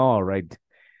mean, no, right?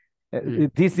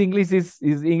 This English is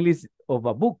English of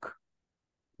a book.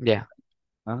 Yeah.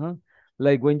 Uh-huh.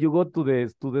 Like when you go to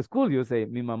the school, you say,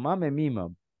 mi mamá me mima.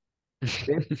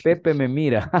 Pepe me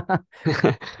mira.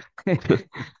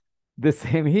 The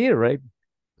same here, right?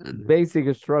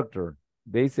 Basic structure,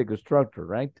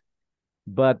 right?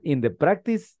 But in the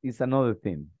practice is another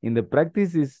thing. In the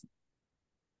practice is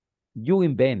you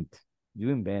invent,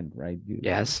 right?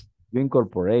 Yes. You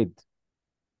incorporate.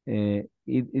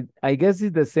 I guess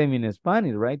it's the same in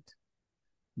Spanish, right?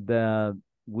 In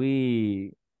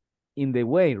the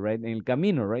way, right? In el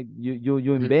camino, right?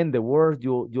 You invent the words,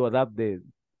 you adapt the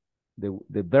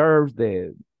verbs,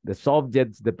 the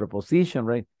subjects, the preposition,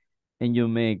 right? And you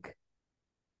make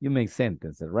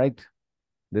sentences, right?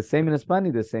 The same in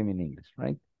Spanish, the same in English,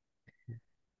 right?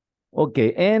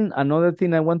 Okay, and another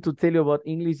thing I want to tell you about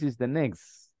English is the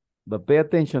next, but pay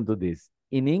attention to this.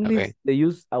 In English, they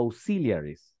use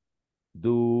auxiliaries.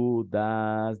 Do,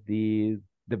 does, did.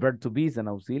 The verb to be is an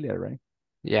auxiliary, right?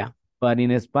 Yeah. But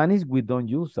in Spanish, we don't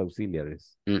use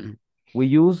auxiliaries. We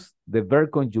use the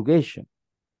verb conjugation.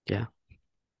 Yeah.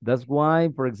 That's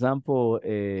why, for example,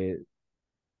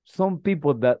 some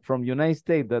people that from United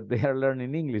States that they are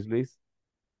learning English, Luis,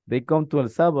 they come to El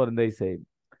Salvador and they say,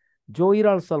 yo ir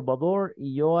a El Salvador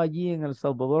y yo allí en El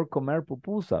Salvador comer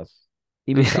pupusas.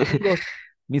 Y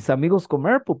mis amigos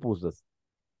comer pupusas.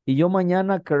 Y yo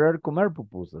mañana querer comer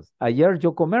pupusas. Ayer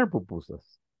yo comer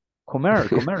pupusas. Comer.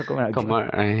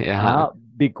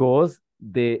 Because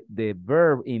the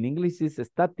verb in English is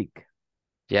static.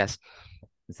 Yes.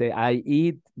 Say, I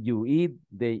eat, you eat,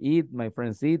 they eat, my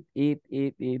friends eat.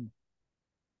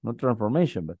 No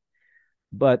transformation,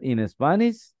 but in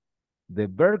Spanish, the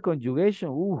verb conjugation,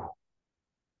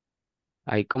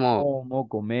 Hay como...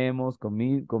 comemos,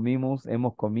 comimos,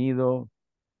 hemos comido,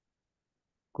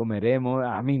 comeremos.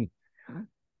 I mean,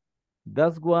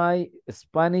 that's why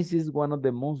Spanish is one of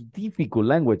the most difficult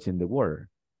language in the world.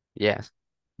 Yes.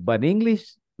 But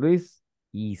English, Luis,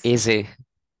 easy.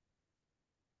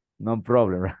 No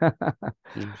problem.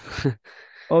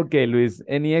 Okay, Luis,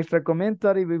 any extra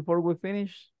commentary before we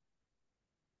finish?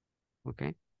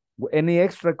 Okay. Any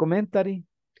extra commentary?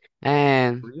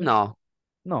 No.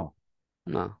 No.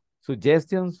 No.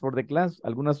 Suggestions for the class?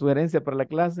 ¿Alguna sugerencia para la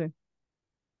clase?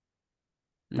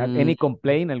 Any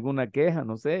complaint? ¿Alguna queja?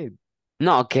 No sé.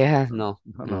 No, quejas no.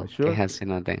 No, sure. Quejas sí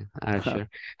no tengo. Sure.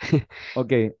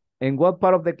 Okay. And what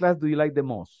part of the class do you like the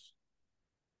most?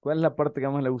 ¿Cuál es la parte que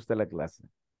más le gusta de la clase?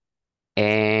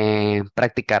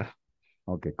 Practicar.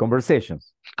 Okay.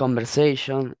 Conversations.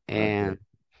 Conversation and...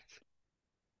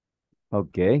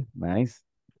 Okay, nice.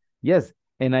 Yes.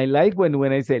 And I like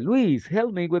when I say, Luis,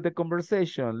 help me with the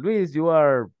conversation. Luis, you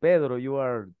are Pedro, you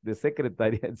are the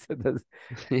secretary.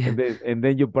 And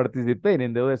then you participate,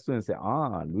 and the other students say,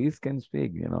 Luis can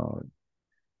speak,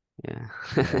 Yeah.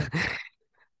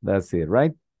 That's it,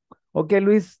 right? Okay,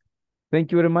 Luis,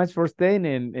 thank you very much for staying.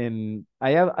 And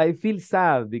I feel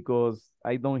sad because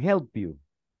I don't help you.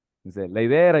 La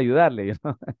idea era ayudarle,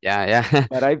 Yeah.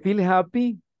 But I feel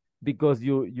happy because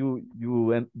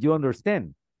you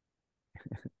understand.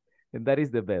 And that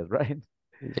is the best, right?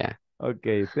 Yeah.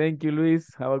 Okay, thank you,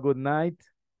 Luis. Have a good night.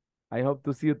 I hope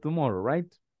to see you tomorrow, right?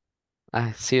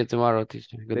 See you tomorrow,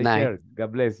 teacher. Good night. Take care.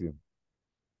 God bless you.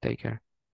 Take care.